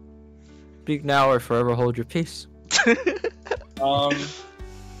stop it. Speak now or forever hold your peace. Um, Do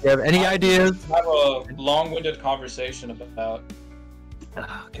you have any ideas? have a long-winded conversation about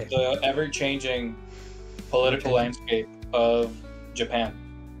Okay. the ever-changing political landscape of Japan.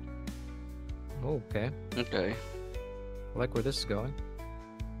 Okay. Okay. I like where this is going.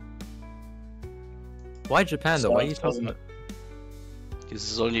 Why Japan though? Why are you talking about? This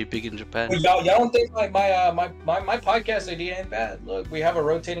is only big in Japan. Well, y'all don't think like my podcast idea ain't bad? Look, we have a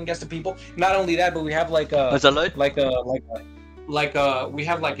rotating guest of people. Not only that, but we have like a Is that right? we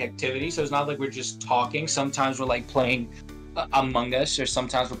have like activities. So it's not like we're just talking. Sometimes we're like playing Among Us, or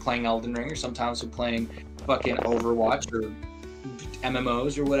sometimes we're playing Elden Ring, or sometimes we're playing fucking Overwatch or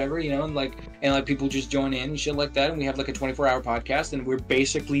MMOs or whatever, you know, and like people just join in and shit like that. And we have like a 24-hour podcast, and we're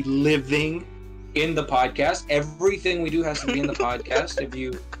basically living in the podcast. Everything we do has to be in the podcast.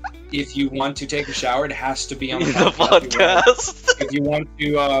 If you want to take a shower, it has to be on the In the podcast. podcast. If you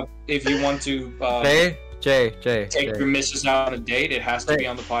want to Jay, take your missus out on a date, it has to be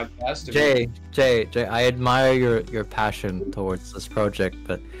on the podcast. Jay, I admire your passion towards this project,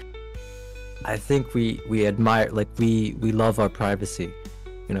 but I think we admire, like, we love our privacy,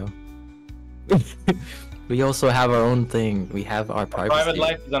 you know. We also have our own thing. We have our privacy. Private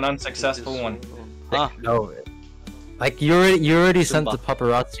life is an unsuccessful one. Huh? No, like you already sent the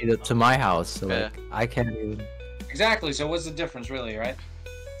paparazzi to my house, so Yeah. like I can't even. Exactly. So what's the difference, really, right?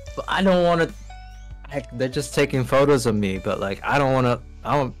 But I don't want to. Like, they're just taking photos of me, but like I don't want to.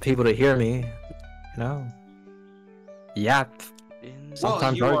 I want people to hear me, you know. Yap. Well,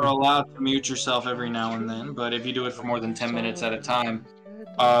 Sometimes you are argue. allowed to mute yourself every now and then, but if you do it for more than 10 minutes at a time,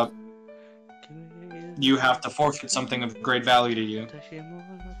 you have to forfeit something of great value to you.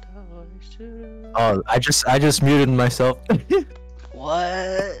 Oh, I just muted myself.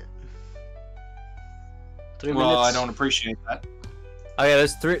 What? 3 Well, minutes. I don't appreciate that. Oh yeah,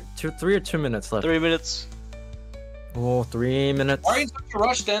 there's 3 or 2 minutes left. 3 minutes. Oh, 3 minutes. Why are you in such a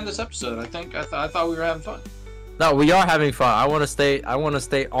rush to end this episode? I thought we were having fun. No, we are having fun. I want to stay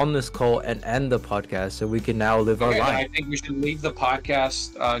on this call and end the podcast so we can now live our Okay, then I life. think we should leave the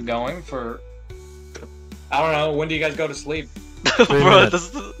podcast going for. I don't know. When do you guys go to sleep? Bro, minutes.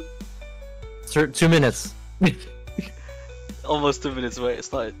 this is 2 minutes. almost 2 minutes away.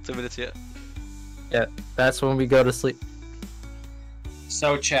 It's not 2 minutes yet. Yeah, that's when we go to sleep.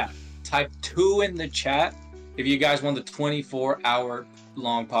 So, chat. Type 2 in the chat if you guys want the 24-hour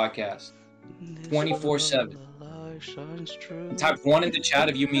long podcast. 24/7. Type 1 in the chat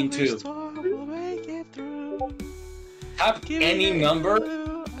if you mean 2. Type any number,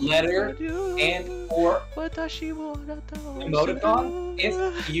 letter, and or emoticon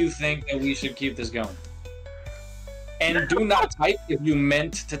if you think that we should keep this going. And do not type if you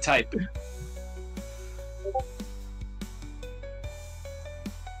meant to type it.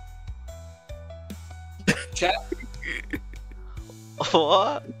 Chat,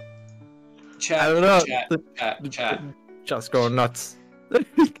 What? chat, I don't know. chat. Just going nuts.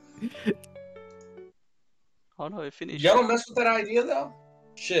 Oh no, it finished. Y'all don't mess with that idea though.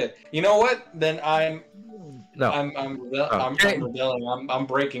 Shit. You know what? Then I'm rebelling. I'm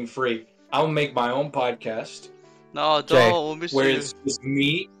breaking free. I'll make my own podcast No, Jay, don't. We'll miss where you. it's just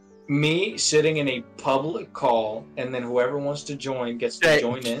me sitting in a public call, and then whoever wants to join gets to Jay.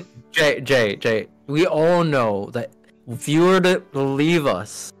 join in. Jay, we all know that if you were to leave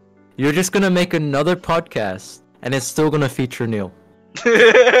us, you're just gonna make another podcast, and it's still gonna feature Neil.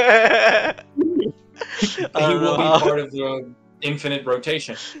 I He don't will know be how. part of the infinite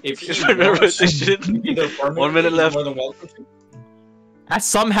rotation. If he Infinite wants to rotation. be there permanently, 1 minute he's left. More than welcome to.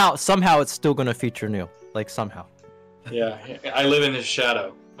 Somehow it's still gonna feature Neil. Like somehow. Yeah, I live in his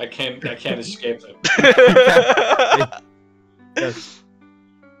shadow. I can't escape him.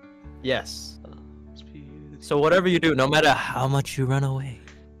 Yes. So whatever you do, no matter how much you run away,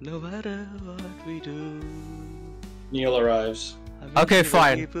 No matter what we do, Neil arrives. Okay,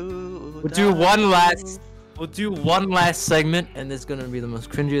 fine. We'll do one last segment, and it's gonna be the most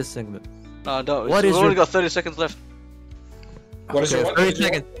cringiest segment. No, What we've is only your- got 30 seconds left. What is Okay, your what? 30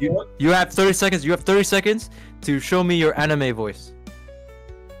 seconds. You have 30 seconds. You have 30 seconds to show me your anime voice.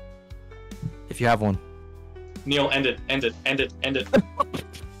 If you have one. Neil, end it.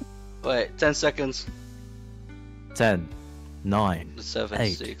 Wait, 10 seconds. 10, 9. 7,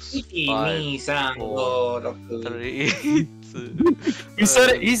 Eight. 6, 5, 4, 3, 2. He said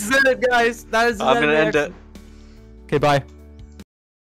it. He said it, guys. That is. I'm gonna end it. Okay, bye.